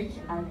church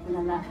at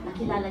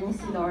nakilala niya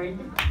si Lord.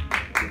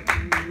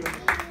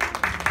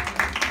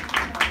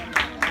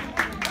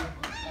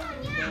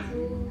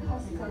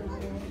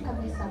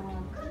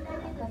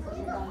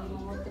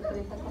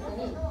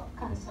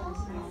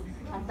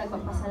 At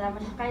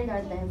nagpapasalamat siya kay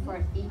Lord dahil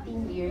for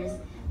 18 years,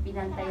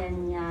 binantayan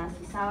niya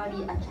si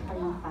Saori at saka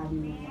yung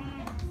family niya.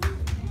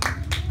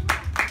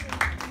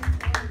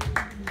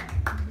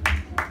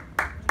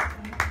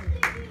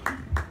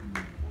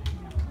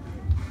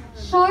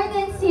 Short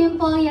and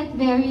simple yet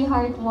very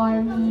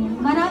heartwarming.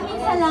 Maraming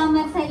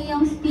salamat sa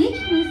iyong speech,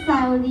 Miss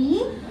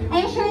Saori.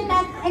 I'm sure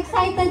na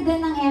excited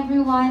din ang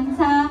everyone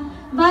sa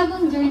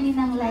bagong journey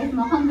ng life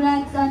mo.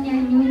 Congrats on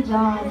your new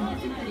job.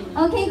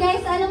 Okay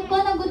guys, alam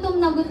ko na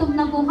gutom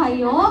na po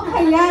kayo.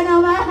 Kaya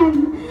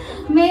naman,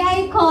 may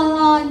I call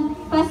on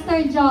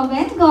Pastor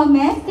Joven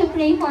Gomez to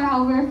pray for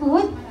our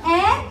food.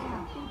 And,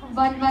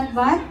 but,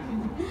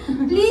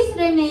 please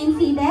remain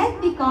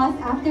seated because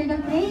after the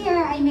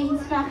prayer ay may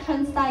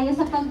instructions tayo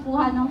sa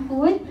pagkuha ng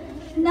food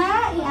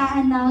na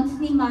i-announce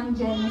ni Ma'am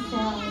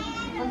Jennifer.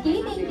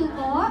 Okay, thank you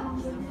po.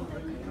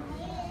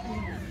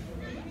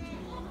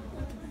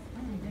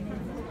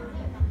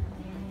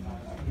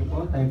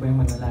 po, tayo po yung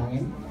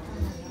manalangin.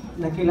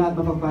 Nakila at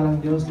mapagpalang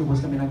Diyos,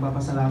 lubos kami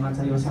nagpapasalamat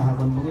sa iyo sa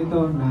hapon po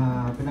ito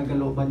na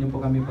pinagkalooban niyo po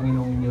kami,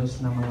 Panginoong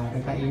Diyos, ng mga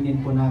kakainin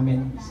po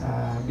namin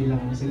sa bilang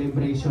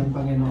celebration,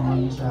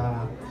 Panginoon,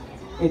 sa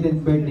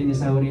 18th birthday ni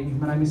Saori.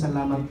 Maraming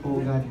salamat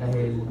po, God,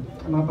 dahil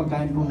ang mga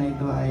pagkain po na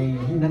ito ay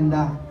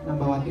hinanda ng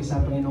bawat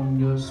isa,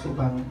 Panginoong Diyos,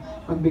 upang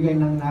magbigay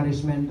ng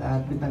nourishment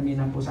at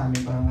vitamina po sa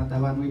aming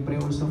pangangatawan. We pray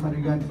also, Father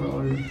God, for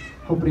all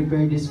who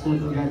prepare this food,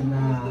 O God,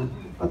 na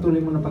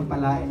patuloy mo na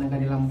pagpalain ng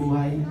kanilang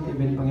buhay.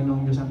 Even,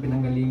 Panginoong Diyos, ang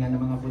pinanggalingan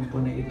ng mga food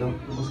po na ito.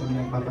 Lubos kami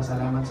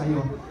nagpapasalamat sa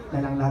iyo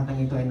dahil ang lahat ng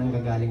ito ay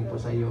nanggagaling po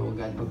sa iyo,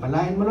 God.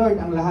 Pagpalain mo, Lord,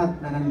 ang lahat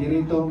na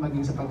nandirito,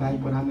 maging sa pagkain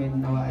po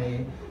namin, nawa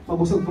ay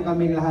mabusog po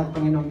kami lahat,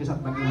 Panginoong Diyos,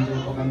 at mag-enjoy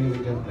po kami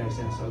with your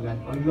presence, O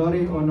God. All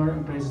glory, honor,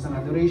 and praises and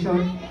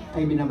adoration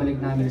ay binabalik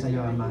namin sa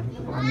iyo, Ama.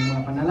 Ito po aming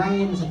mga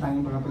panalangin sa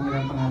tanging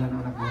pagkapangirang pangalan ng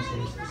anak mo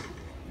si Jesus.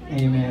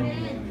 Amen.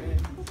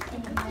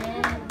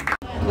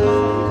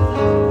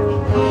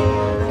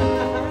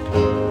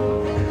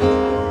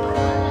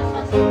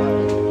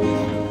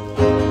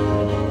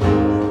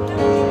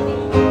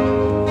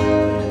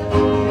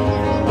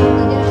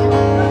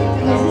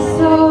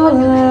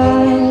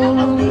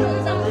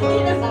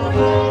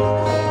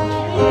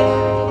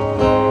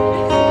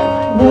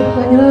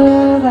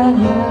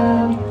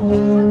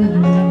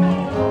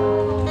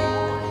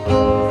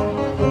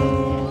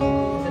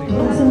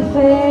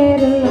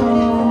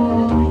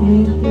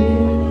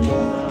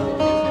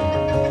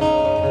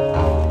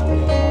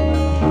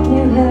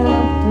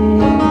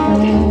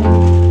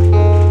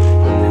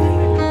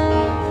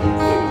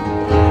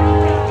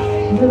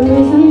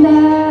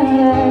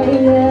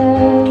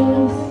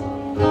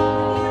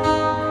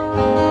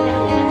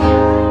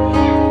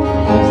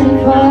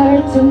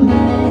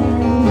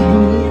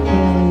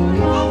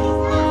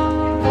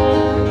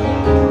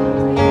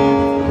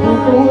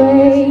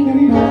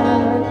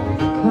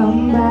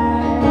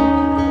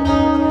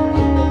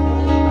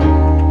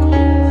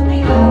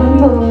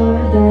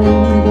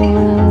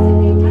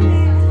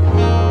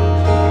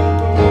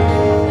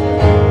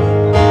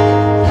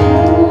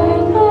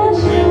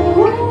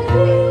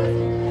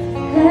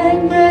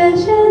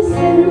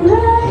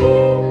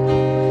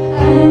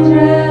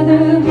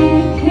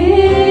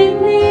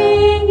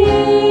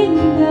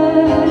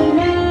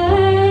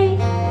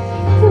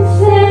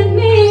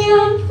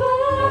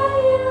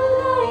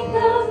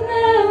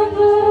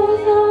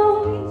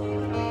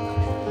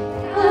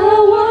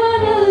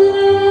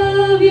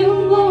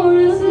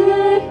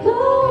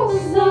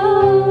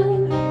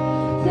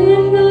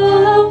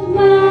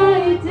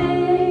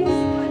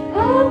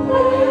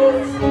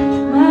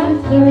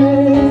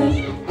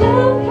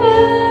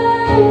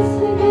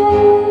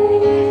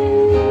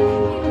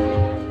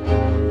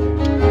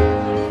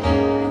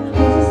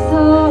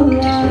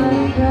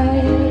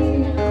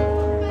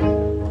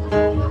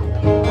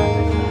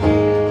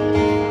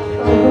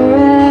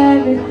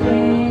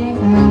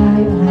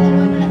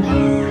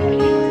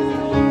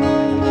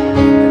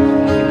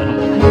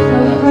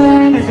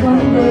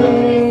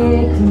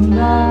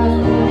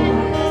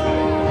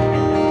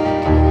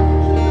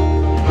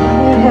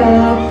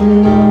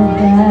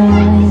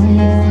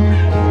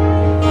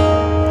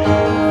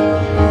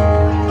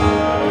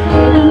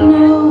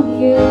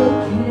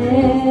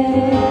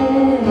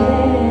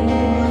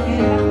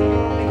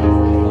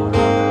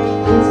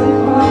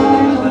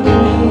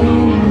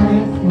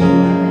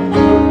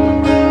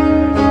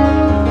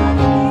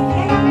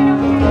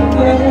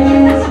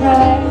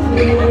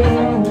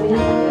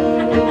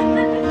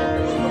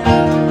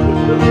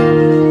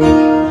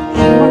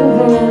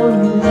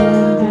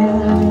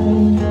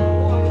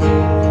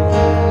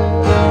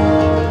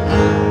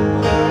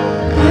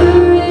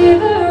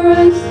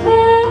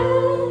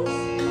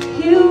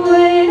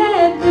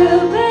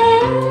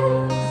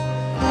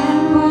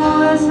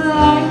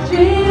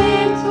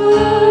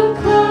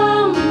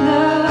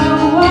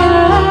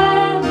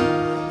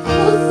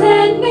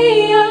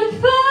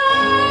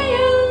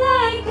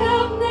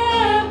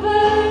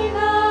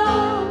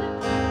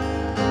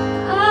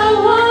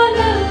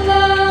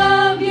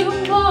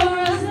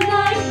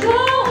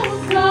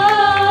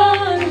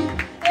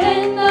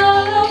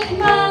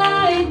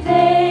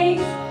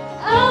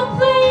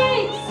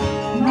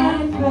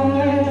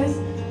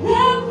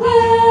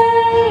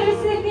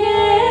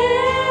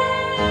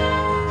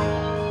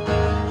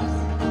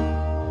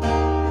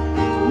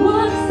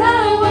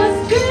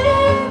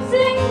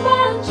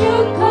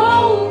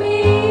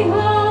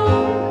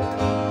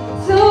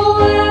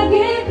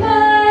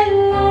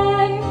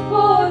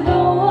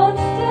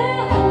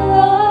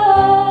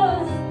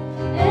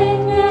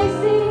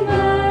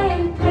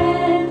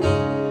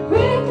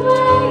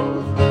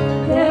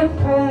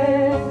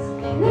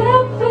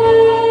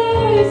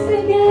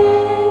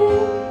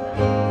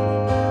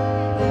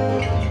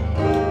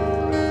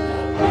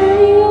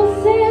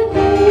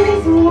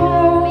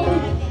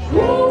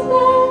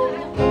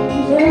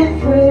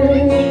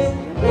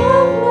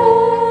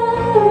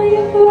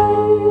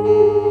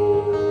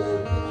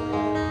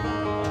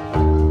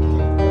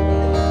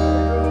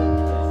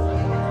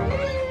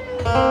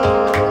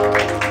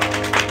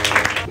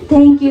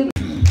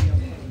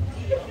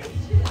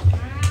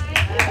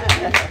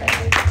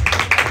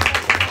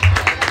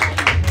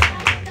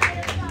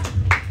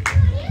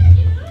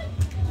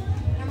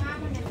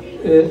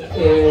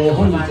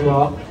 本日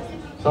は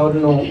沙織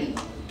の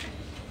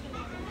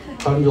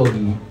誕生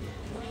日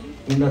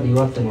みんなで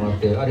祝ってもらっ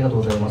てありがと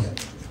うございます。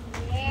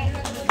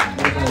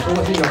皆さん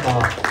忙しい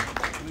中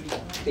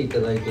来ていた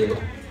だいて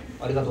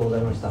ありがとうござ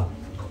いました。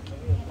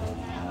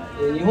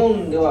日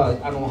本では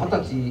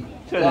20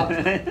歳が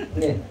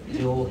ね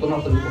一応大人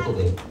ということ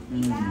で、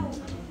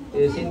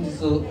先日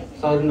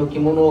沙織の着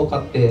物を買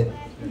って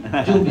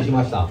準備し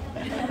ました。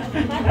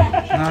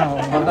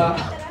また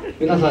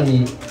皆さん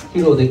に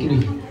披露できる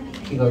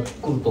日が来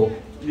ると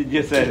いい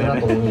か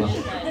なと思います。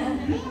す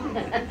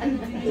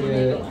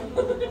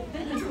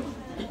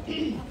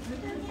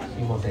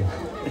いません。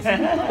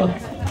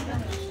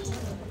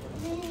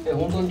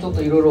本当にちょっ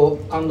といろいろ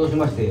感動し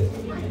まして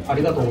あ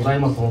りがとうござい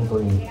ます。本当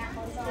に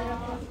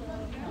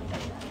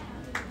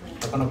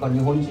なかなか日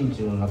本人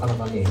中のなかな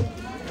かね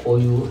こう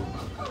いう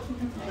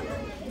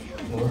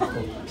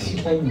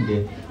しないん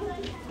で、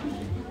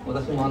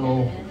私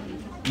も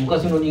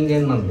昔の人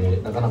間なんで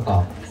なかな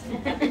か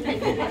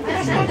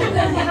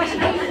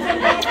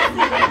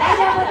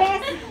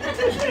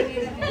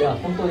いや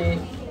本当に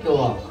今日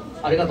は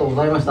ありがとうご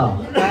ざいました。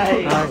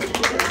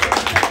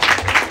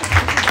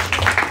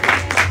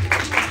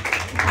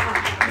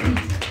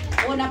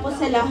Una po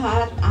sa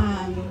lahat,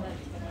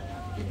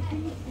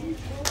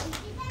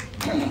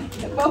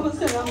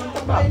 nagpapasalamat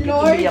ako kay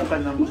Lord. Iyak ka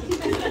naman.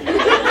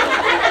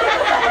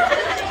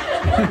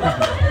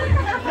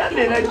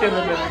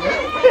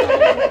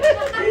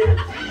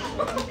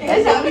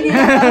 Sabi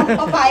nila parang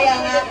papaya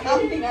nga,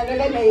 kaunting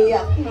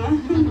naiyak na.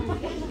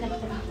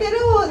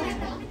 Pero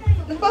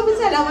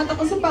nagpapasalamat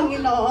ako sa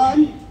Panginoon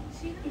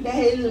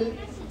dahil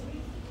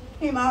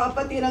may mga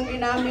kapatirang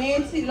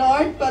ginamit si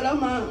Lord para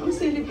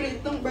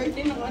ma-celebrate ng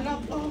birthday ng anak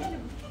ko.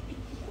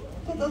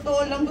 Sa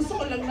totoo lang, gusto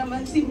ko lang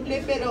naman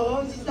simple,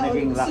 pero si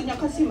Saori gusto niya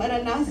kasi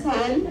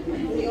maranasan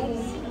yung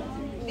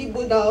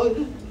libo daw,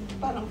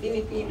 parang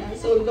Pilipinas.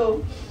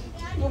 Although,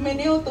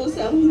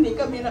 gumineutosan, hindi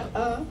kami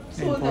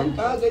nakasodan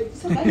kaagad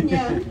sa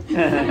kanya.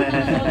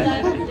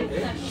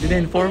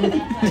 Dina-inform? い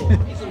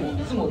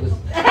つもです。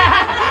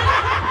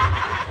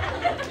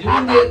自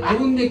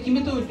分で決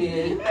めとい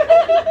て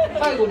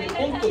最後に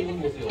ポンと言う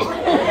んですよ。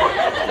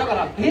だか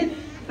らびっく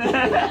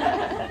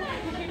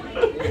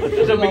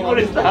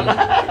りした。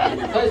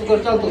最初から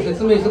ちゃんと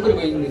説明してくれ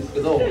ばいいんですけ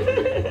ど、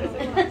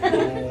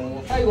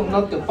最後に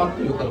なってパッ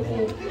と言うから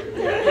もう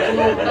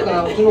だか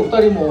らうちの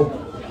2人も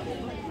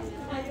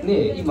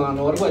ね今ア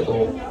ルバイト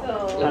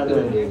やって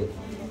るんで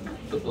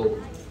ちょっと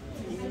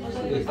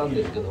失礼したん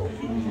ですけど。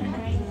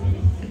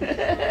い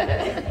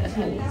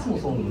つも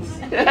そうなんです。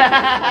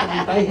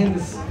大変で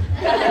す。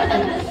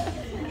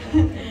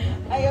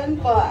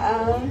Ayun po,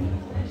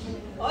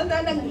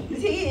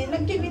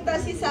 nagkimita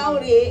si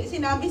Saori,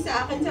 sinabi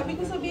sa akin, sabi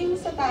ko sabihin mo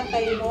sa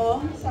tatay mo,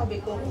 sabi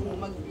ko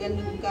kung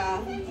mag-ganun ka,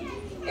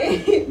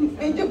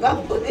 medyo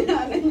gampo din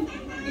namin,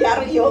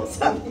 yariyo,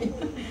 sabi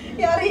niya.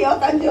 Yariyo,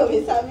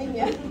 tanjobi, sabi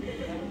niya.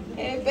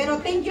 Pero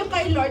thank you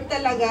kay Lord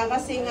talaga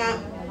kasi nga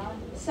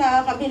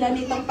sa kabila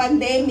nitong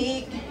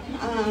pandemic,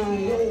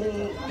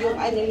 yung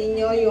ano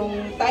ninyo, yung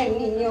time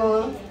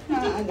ninyo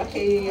na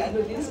laki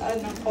din sa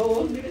anak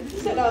ko.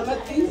 Salamat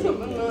din sa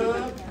mga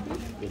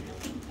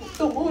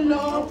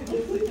tumulong.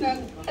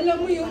 Alam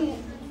mo yung,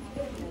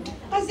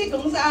 kasi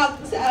kung sa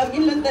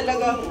amin lang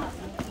talagang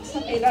sa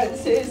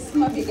finances,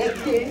 mabigat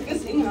din.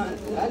 Kasi nga,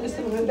 lalo sa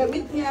mga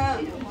damit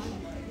niya.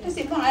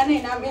 Kasi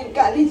panganay namin,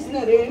 college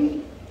na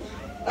rin.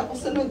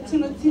 Tapos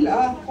sunod-sunod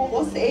sila,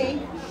 kukose.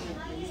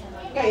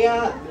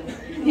 Kaya,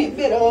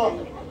 pero,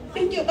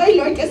 thank you kay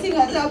Lord kasi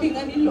nga sabi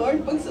nga ni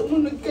Lord, pag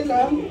sumunod ka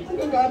lang,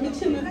 gagamit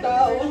siya ng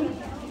tao.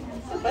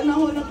 Sa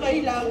panahon ng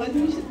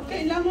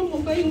kailangan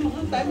mo ba yung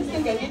mga times na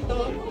ganito?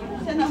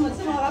 Salamat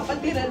sa mga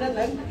kapatira na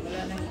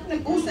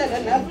nag-usa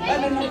na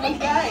ng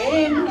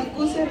pagkain,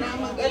 nag-usa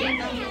na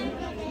ng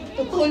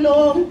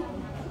tutulong.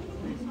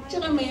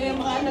 Tsaka may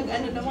mga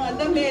ng mga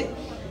damit.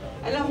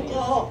 Alam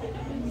ko,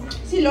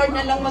 si Lord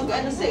na lang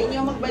sa inyo,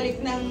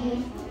 magbalik ng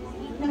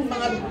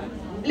mga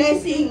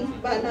blessing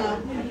pa na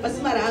mas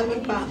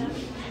marami pa.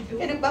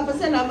 Kaya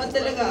nagpapasalamat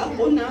talaga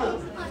ako na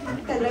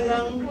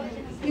talagang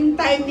yung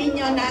time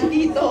ninyo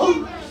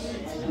nandito.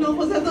 No,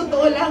 kung sa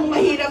totoo lang,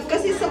 mahirap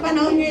kasi sa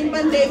panahon ngayon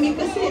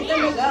pandemic kasi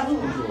talagang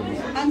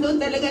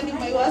andun talaga hindi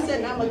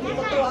maiwasan na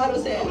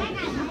magpapatuwaro sa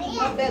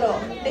pero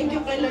thank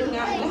you kay Lord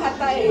nga. Lahat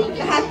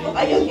po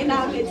kayo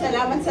ginamit.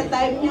 Salamat sa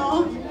time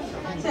nyo.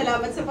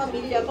 Salamat sa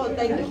pamilya ko.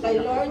 Thank you kay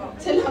Lord.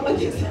 Salamat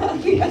din sa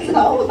aking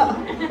asawa.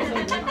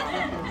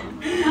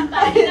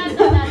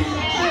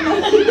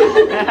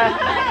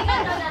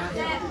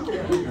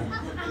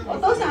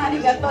 Otosan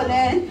arigato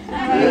nen.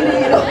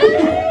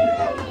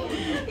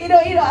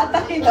 Iro-iro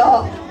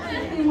atakido.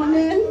 Imo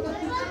nen.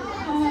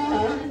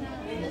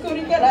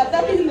 Kurikara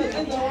atakido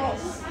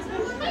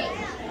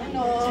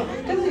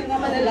kasi nga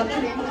malalaki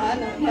ng mga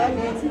anak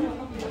namin.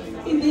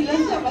 Hindi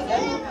lang siya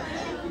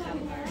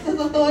sa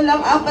totoo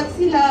lang, 4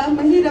 sila.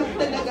 Mahirap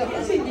talaga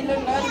kasi hindi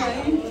lang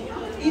nanay.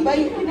 Iba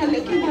yung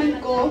pinalakihan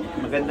ko.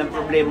 Magandang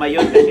problema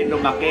yun kasi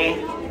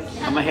lumaki.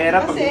 Ang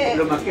mahirap pag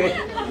lumaki.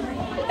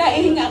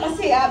 Dahil nga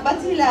kasi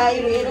apat sila,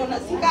 iro-iro na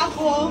si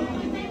Kako.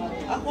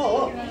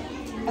 Ako,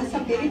 sa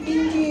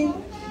Philippines,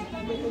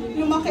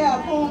 lumaki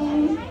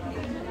akong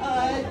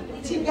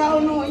sigaw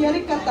no,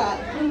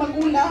 yarikata, ng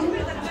magulang.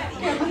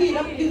 Kaya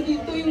mahirap din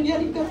dito yung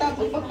yarikata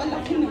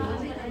pagpapalaki ng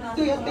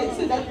tuyate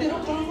sa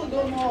datero ka ako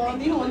doon mo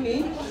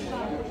nihoni.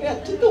 Kaya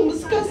chuto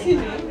muskasi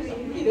ne,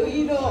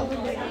 iro-iro.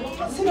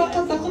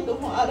 Surakata ko doon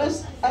mo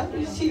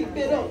arashi,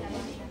 pero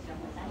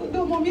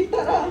doon mo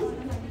mitara,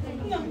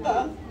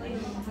 naka,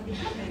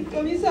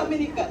 kami sa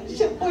Amerika,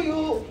 siya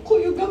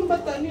koyo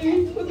gambata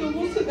ni, doon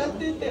mo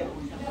sudatete.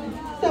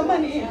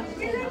 Tama ni.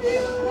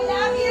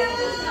 Love you!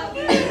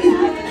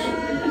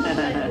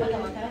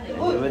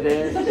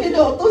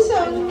 Pero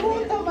otosan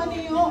mo, tama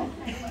niyo.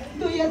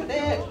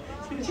 Tuyate,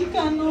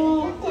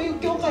 chikano, koyo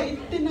kyokai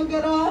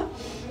tinagara.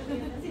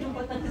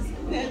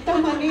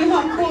 Tama ni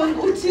hapon,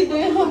 uchi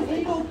de,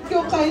 hapon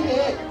kyokai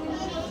de.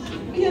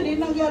 Yari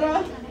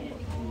nagara.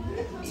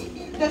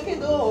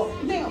 Dakedo,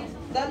 ne,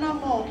 dana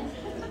mo,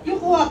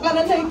 yoko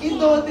wakaranai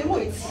kedo, demo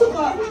itsu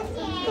ka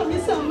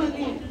kami-sama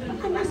ni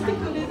kumashite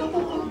kureru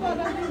kokoか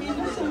ら皆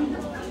さん。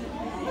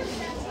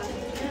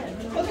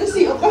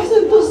私、お母さ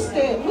んとし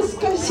て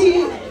難し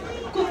い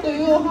こと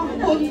よ、半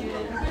分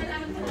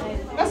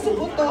ガス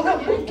こと、半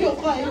分教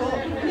会を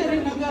や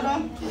りながら。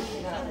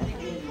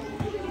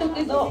だ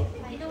けど、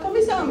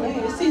神様を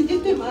信じ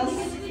てま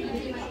す。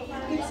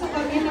さ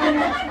kamiの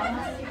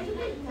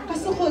カ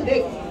スコ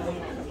で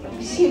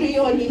知る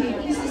ように、イ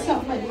エス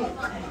様に。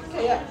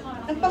Kaya,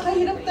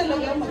 napakahirap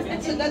talaga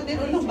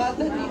magsadadero ng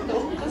bata dito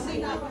kasi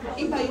nga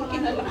iba yung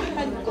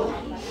kinalakihan ko.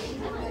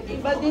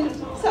 Iba din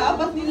sa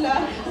apat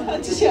nila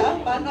at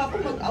siya, paano ako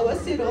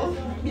mag-awasiro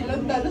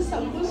bilang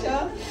danasang ko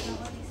siya.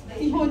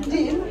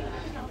 Ihonjin,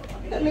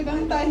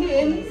 talagang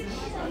tahin.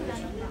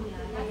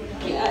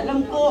 Kaya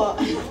alam ko,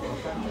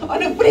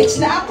 nag-preach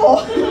na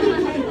ako.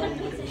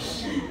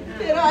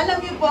 Pero alam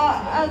niyo po,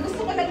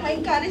 gusto ko lang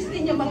ma-encourage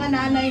din yung mga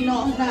nanay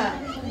no, na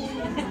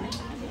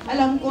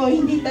alam ko,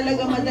 hindi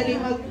talaga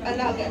madali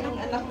mag-alaga ng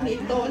anak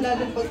nito,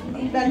 lalo pag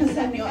ang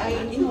danasan nyo ay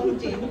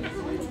ihonjin.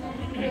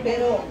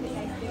 Pero,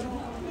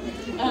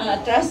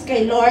 trust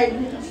kay Lord.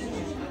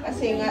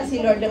 Kasi nga,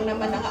 si Lord lang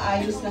naman ang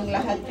aayos ng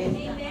lahat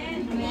din.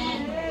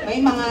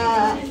 May mga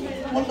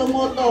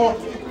moto-moto,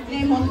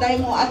 may monday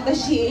mo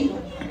atashi,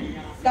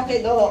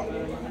 dakedo,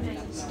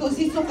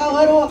 sukusi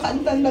sukawaro,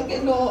 kantan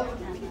dakedo,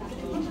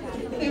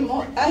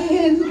 demo,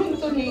 ahen,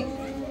 honto ni,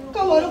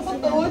 変わるこ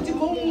とは自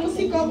分も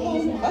しかも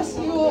足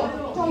を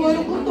変わ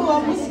ることは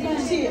難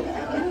しい。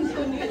本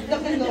当に。だ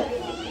けど、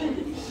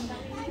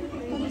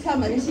神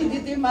様に信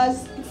じてま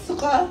す。いつ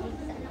か、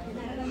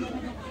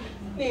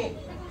ね、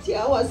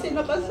幸せ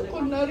な家族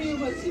になり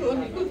ますよう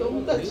に、子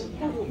供たち。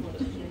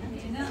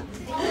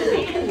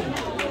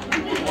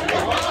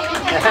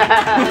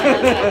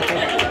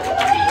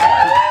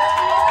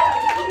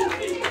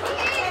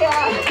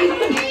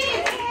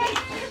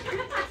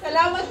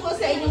Salamat po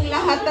sa inyong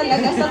lahat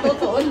talaga sa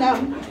totoo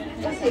lang.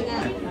 Kasi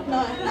nga,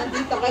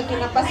 nandito kayo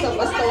kinapas sa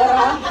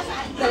pastora,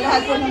 sa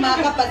lahat po ng mga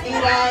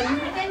kapatiran,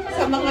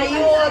 sa mga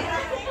youth.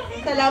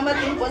 Salamat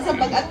din po sa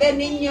pag-attend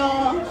ninyo.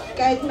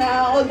 Kahit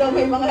na, although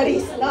may mga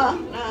risk na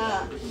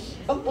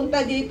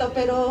pagpunta dito.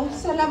 Pero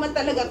salamat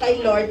talaga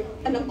kay Lord.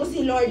 Alam ko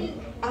si Lord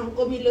ang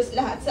kumilos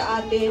lahat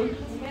sa atin.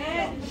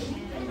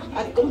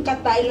 At kung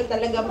katay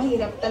talaga,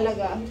 mahirap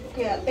talaga.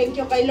 Kaya thank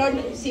you kay Lord.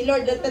 Si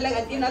Lord na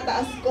talaga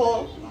tinataas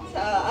ko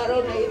sa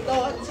araw na ito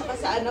at saka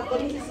sa anak ko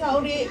ni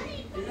Saori.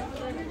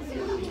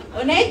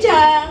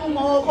 Onechan,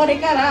 mo kore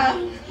kara,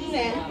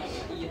 ne,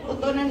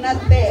 utonan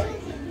natte.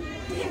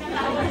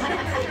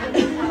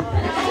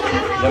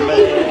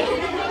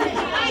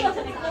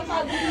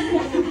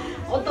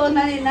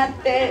 Utonan ni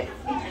natte,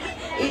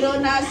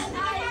 ironas,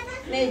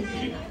 ne,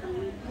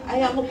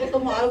 ayaw mo po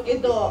tumaaraw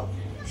kido,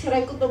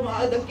 siray ko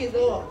tumaaraw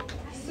kido,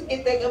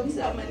 sukite kami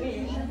sama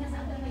ni.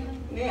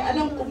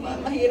 Alam ko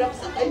mahirap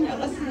sa kanya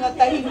kasi nga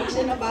tahimik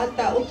siya na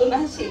bata,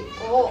 utonashi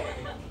ko.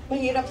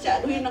 Mahirap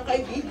siya anuhin ng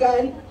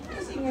kaibigan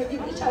kasi nga di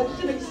masyado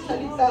siya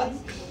nagsasalita.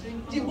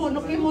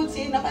 Jibono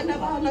kimotsi,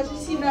 nakanakahan na si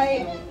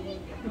Sinay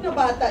na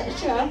bata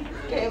siya.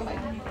 Kaya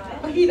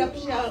mahirap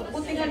siya.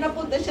 Buti nga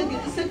napunta siya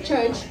dito sa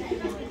church.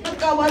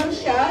 Nagkawalo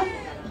siya.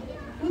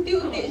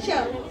 Unti-unti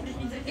siya.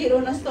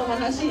 Iro na sto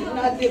na si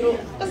Natiro.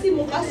 Kasi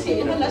mukha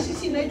siya na si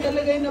Sinay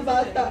talaga yung na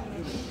bata.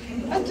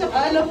 At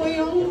saka alam mo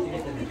yung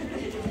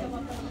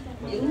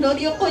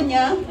noryo ko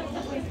niya,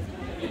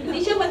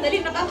 hindi siya madali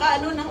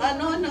nakakaano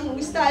ng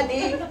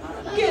study.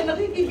 Kaya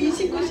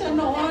nakikibisi ko siya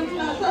noon,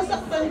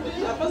 nasasaktan ko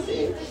siya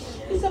kasi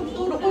isang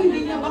turo ko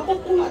hindi niya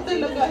makukuha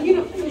talaga,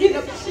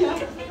 hirap siya.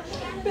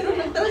 Pero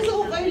nagtrust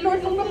ako kay Lord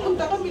nung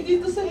napunta kami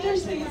dito sa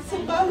church na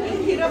Itsuka,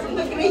 hirap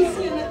na grace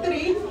niya na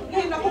 3,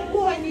 ngayon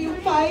nakukuha niya yung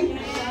 5.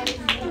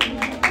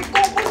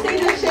 Nagkukustay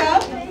na siya,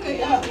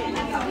 kaya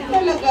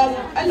talagang,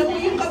 alam mo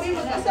yung kami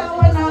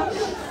mag-asawa na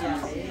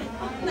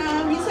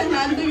minsan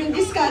nando yung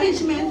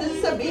discouragement na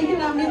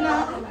sasabihin namin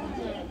na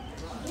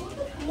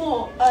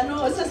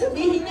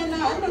sasabihin niya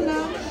na na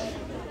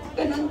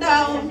ganun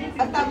daw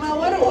at tama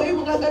waro po,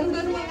 yung mga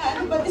ganun-ganun mga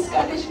ano,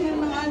 pa-discourage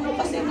ng mga ano,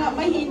 kasi nga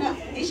mahina,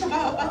 hindi siya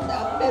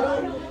kakakanta. Pero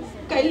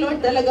kay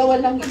Lord talaga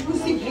walang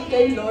imposible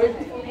kay Lord.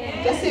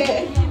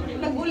 Kasi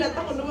nagulat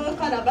ako ng mga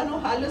karakano,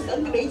 halos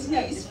ang grades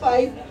niya is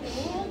 5.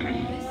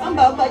 Ang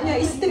baba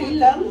niya is 3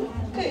 lang.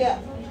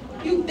 Kaya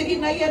yung 3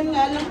 na yan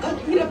nga lang,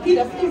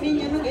 hirap-hirap tunin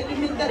niya ng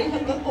elementary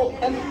hanggang ko,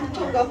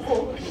 ko.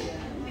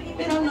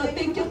 Pero no,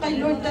 thank you kay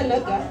Lord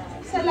talaga.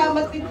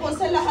 Salamat din po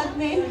sa lahat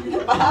na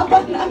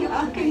napahaba na ang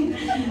aking.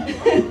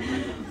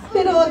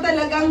 Pero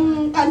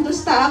talagang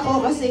kandusta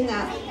ako kasi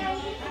nga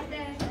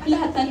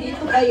lahat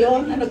nandito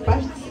kayo na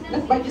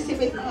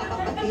nag-participate mga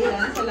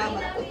kapatiran.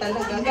 Salamat po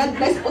talaga. God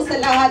bless po sa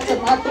lahat sa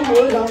mga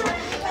tumulong.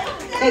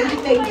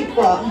 Thank you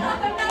po.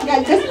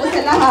 God bless po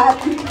sa lahat.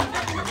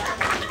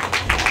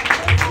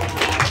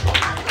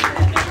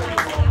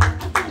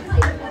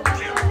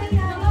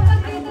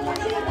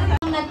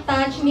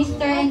 Nag-touch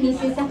Mr. and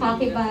Mrs.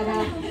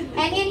 Sakakibara.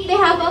 And in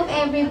behalf of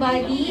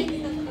everybody,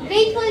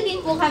 grateful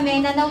din po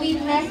kami na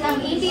na-witness ang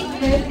 18th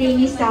birthday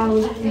ni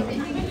Saori.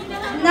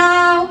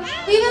 Now,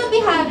 we will be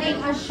having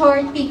a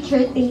short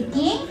picture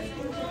taking.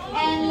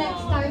 And let's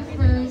start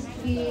first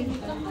with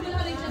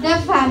the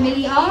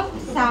family of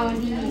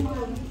Saori.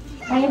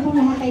 Kaya po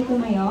lahat ay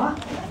tumayo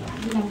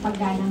bilang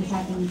paggalang sa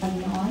ating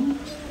Panginoon.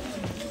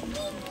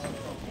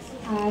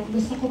 At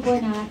gusto ko po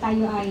na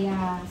tayo ay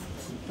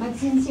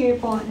mag-sincere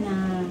po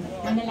na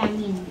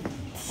manalangin.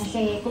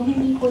 Kasi kung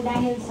hindi po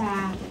dahil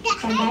sa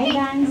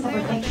guidance, sa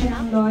protection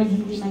ng Lord,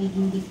 hindi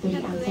magiging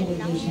victory ang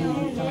celebration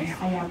nito.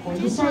 Kaya po,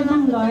 deserve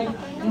ng Lord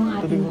yung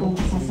ating pong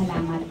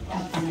pasasalamat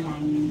at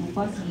panalangin.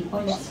 Po, sige po,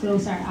 let's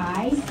close our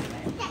eyes.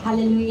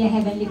 Hallelujah,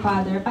 Heavenly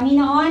Father.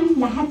 Panginoon,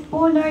 lahat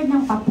po, Lord,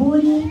 ng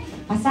papuri,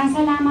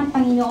 pasasalamat,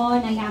 Panginoon,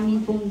 ay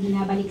amin pong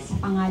binabalik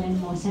sa pangalan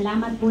mo.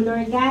 Salamat po,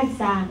 Lord God,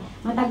 sa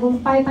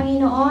matagumpay,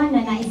 Panginoon,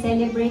 na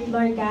na-celebrate,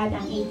 Lord God,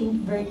 ang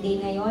 18th birthday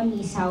ngayon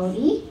ni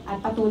Saori.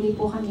 At patuloy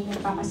po kami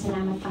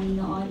nagpapasalamat,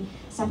 Panginoon,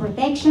 sa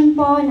protection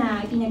po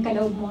na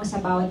pinagkaloob mo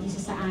sa bawat isa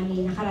sa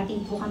amin.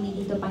 Nakarating po kami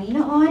dito,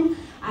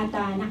 Panginoon, at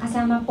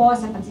nakasama po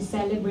sa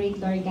pag-celebrate,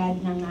 Lord God,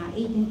 ng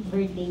 18th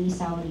birthday ni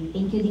Saori.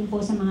 Thank you din po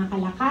sa mga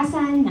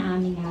kalakasan na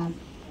aming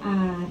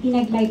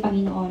pinaglay,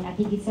 Panginoon. At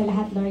higit sa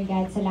lahat, Lord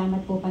God,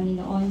 salamat po,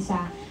 Panginoon,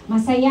 sa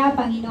masaya,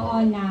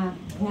 Panginoon, na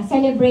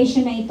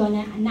celebration na ito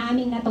na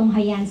aming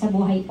natunghayan sa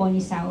buhay po ni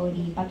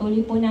Saori.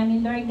 Patuloy po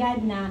namin, Lord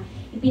God, na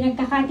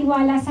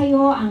ipinagkakatiwala sa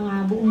iyo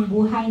ang buong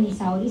buhay ni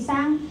Saori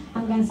Sang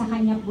hanggang sa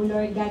kanya po,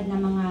 Lord God, na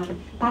mga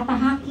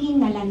tatahakin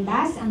na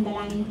landas. Ang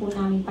dalangin po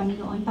namin,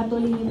 Panginoon,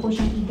 patuloy niyo po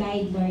siyang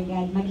i-guide, Lord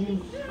God, maging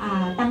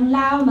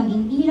tanglaw,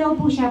 maging ilaw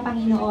po siya,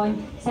 Panginoon,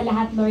 sa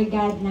lahat, Lord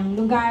God, ng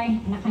lugar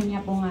na kanya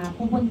pong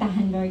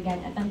pupuntahan, Lord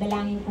God. At ang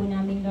dalangin po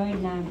namin, Lord,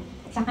 na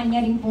sa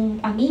kanya rin pong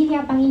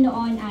pamilya,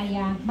 Panginoon, ay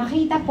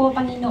makita po,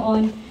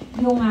 Panginoon,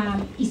 yung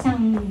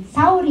isang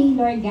Saori,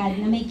 Lord God,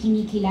 na may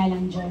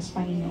kinikilalang Diyos,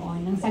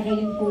 Panginoon. Nang sa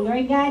gayon po,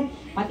 Lord God,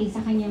 pati sa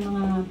kanyang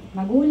mga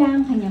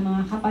magulang, kanyang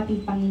mga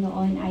kapatid,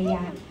 Panginoon, ay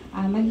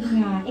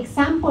maging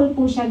example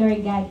po siya,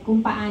 Lord God,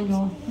 kung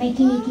paano may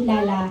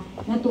kinikilala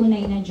na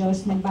tunay na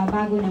Diyos,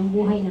 nagbabago ng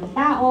buhay ng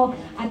tao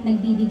at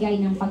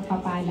nagbibigay ng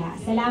pagpapala.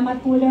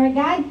 Salamat po, Lord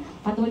God.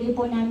 Patuloy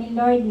po namin,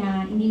 Lord,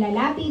 na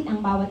inilalapit ang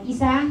bawat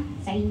isa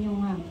sa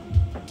inyong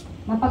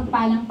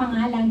mapagpalang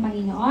pangalan,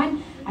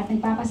 Panginoon. At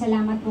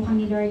nagpapasalamat po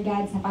kami, Lord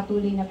God, sa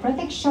patuloy na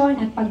proteksyon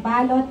at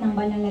pagbalot ng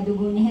banal na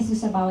dugo ni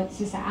Jesus sa bawat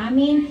isa sa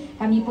amin.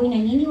 Kami po'y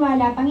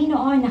naniniwala,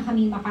 Panginoon, na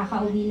kami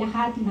makakauwi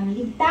lahat ng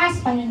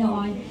ligtas,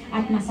 Panginoon,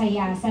 at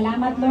masaya.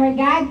 Salamat, Lord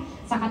God,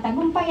 sa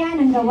katagumpayan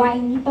ng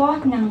gawain nito,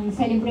 ng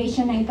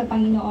celebration na ito,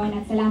 Panginoon.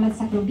 At salamat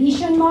sa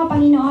provision mo,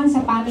 Panginoon,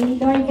 sa family,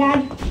 Lord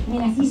God, ni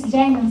Sis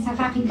Jen ng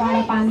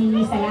Sakakibara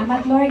family.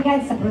 Salamat, Lord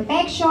God, sa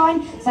protection,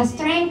 sa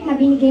strength na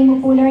binigay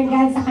mo po, Lord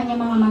God, sa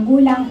kanyang mga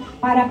magulang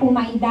para po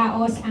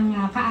maidaos ang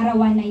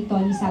kaarawan na ito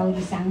ni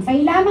Saori Sang. Sa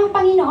iyo lamang,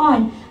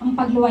 Panginoon, ang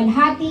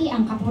pagluwalhati,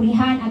 ang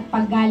kapurihan at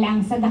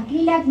paggalang sa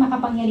dakilat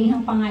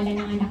makapangyarihang pangalan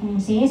ng anak mong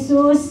si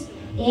Jesus.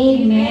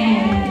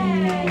 Amen.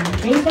 Amen.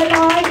 Praise the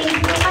Lord.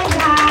 Thank you, my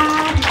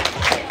God.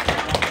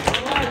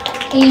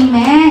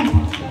 Amen.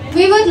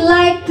 We would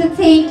like to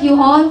thank you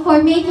all for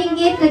making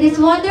it to this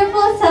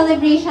wonderful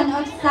celebration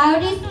of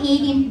Saori's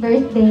 18th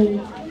birthday.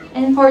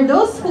 And for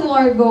those who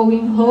are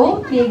going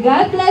home, may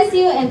God bless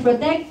you and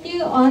protect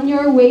you on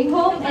your way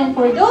home. And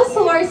for those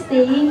who are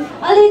staying,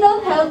 a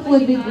little help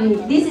would be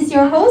great. This is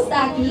your host,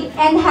 Aki,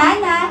 and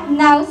Hannah,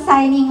 now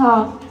signing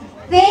off.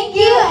 Thank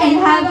you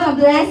and have a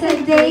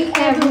blessed day,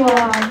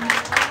 everyone.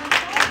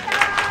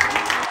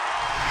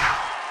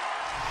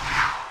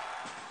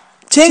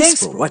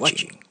 Thanks for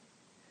watching.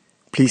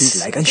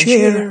 Please like and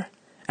share.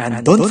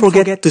 And don't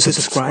forget to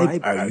subscribe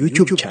our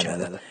YouTube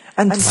channel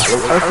and follow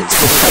our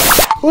Facebook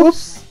page.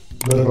 Oops!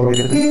 Don't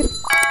forget to hit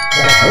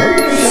that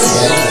notification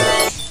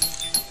bell.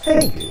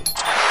 Thank you.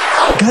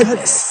 God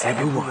bless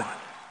everyone.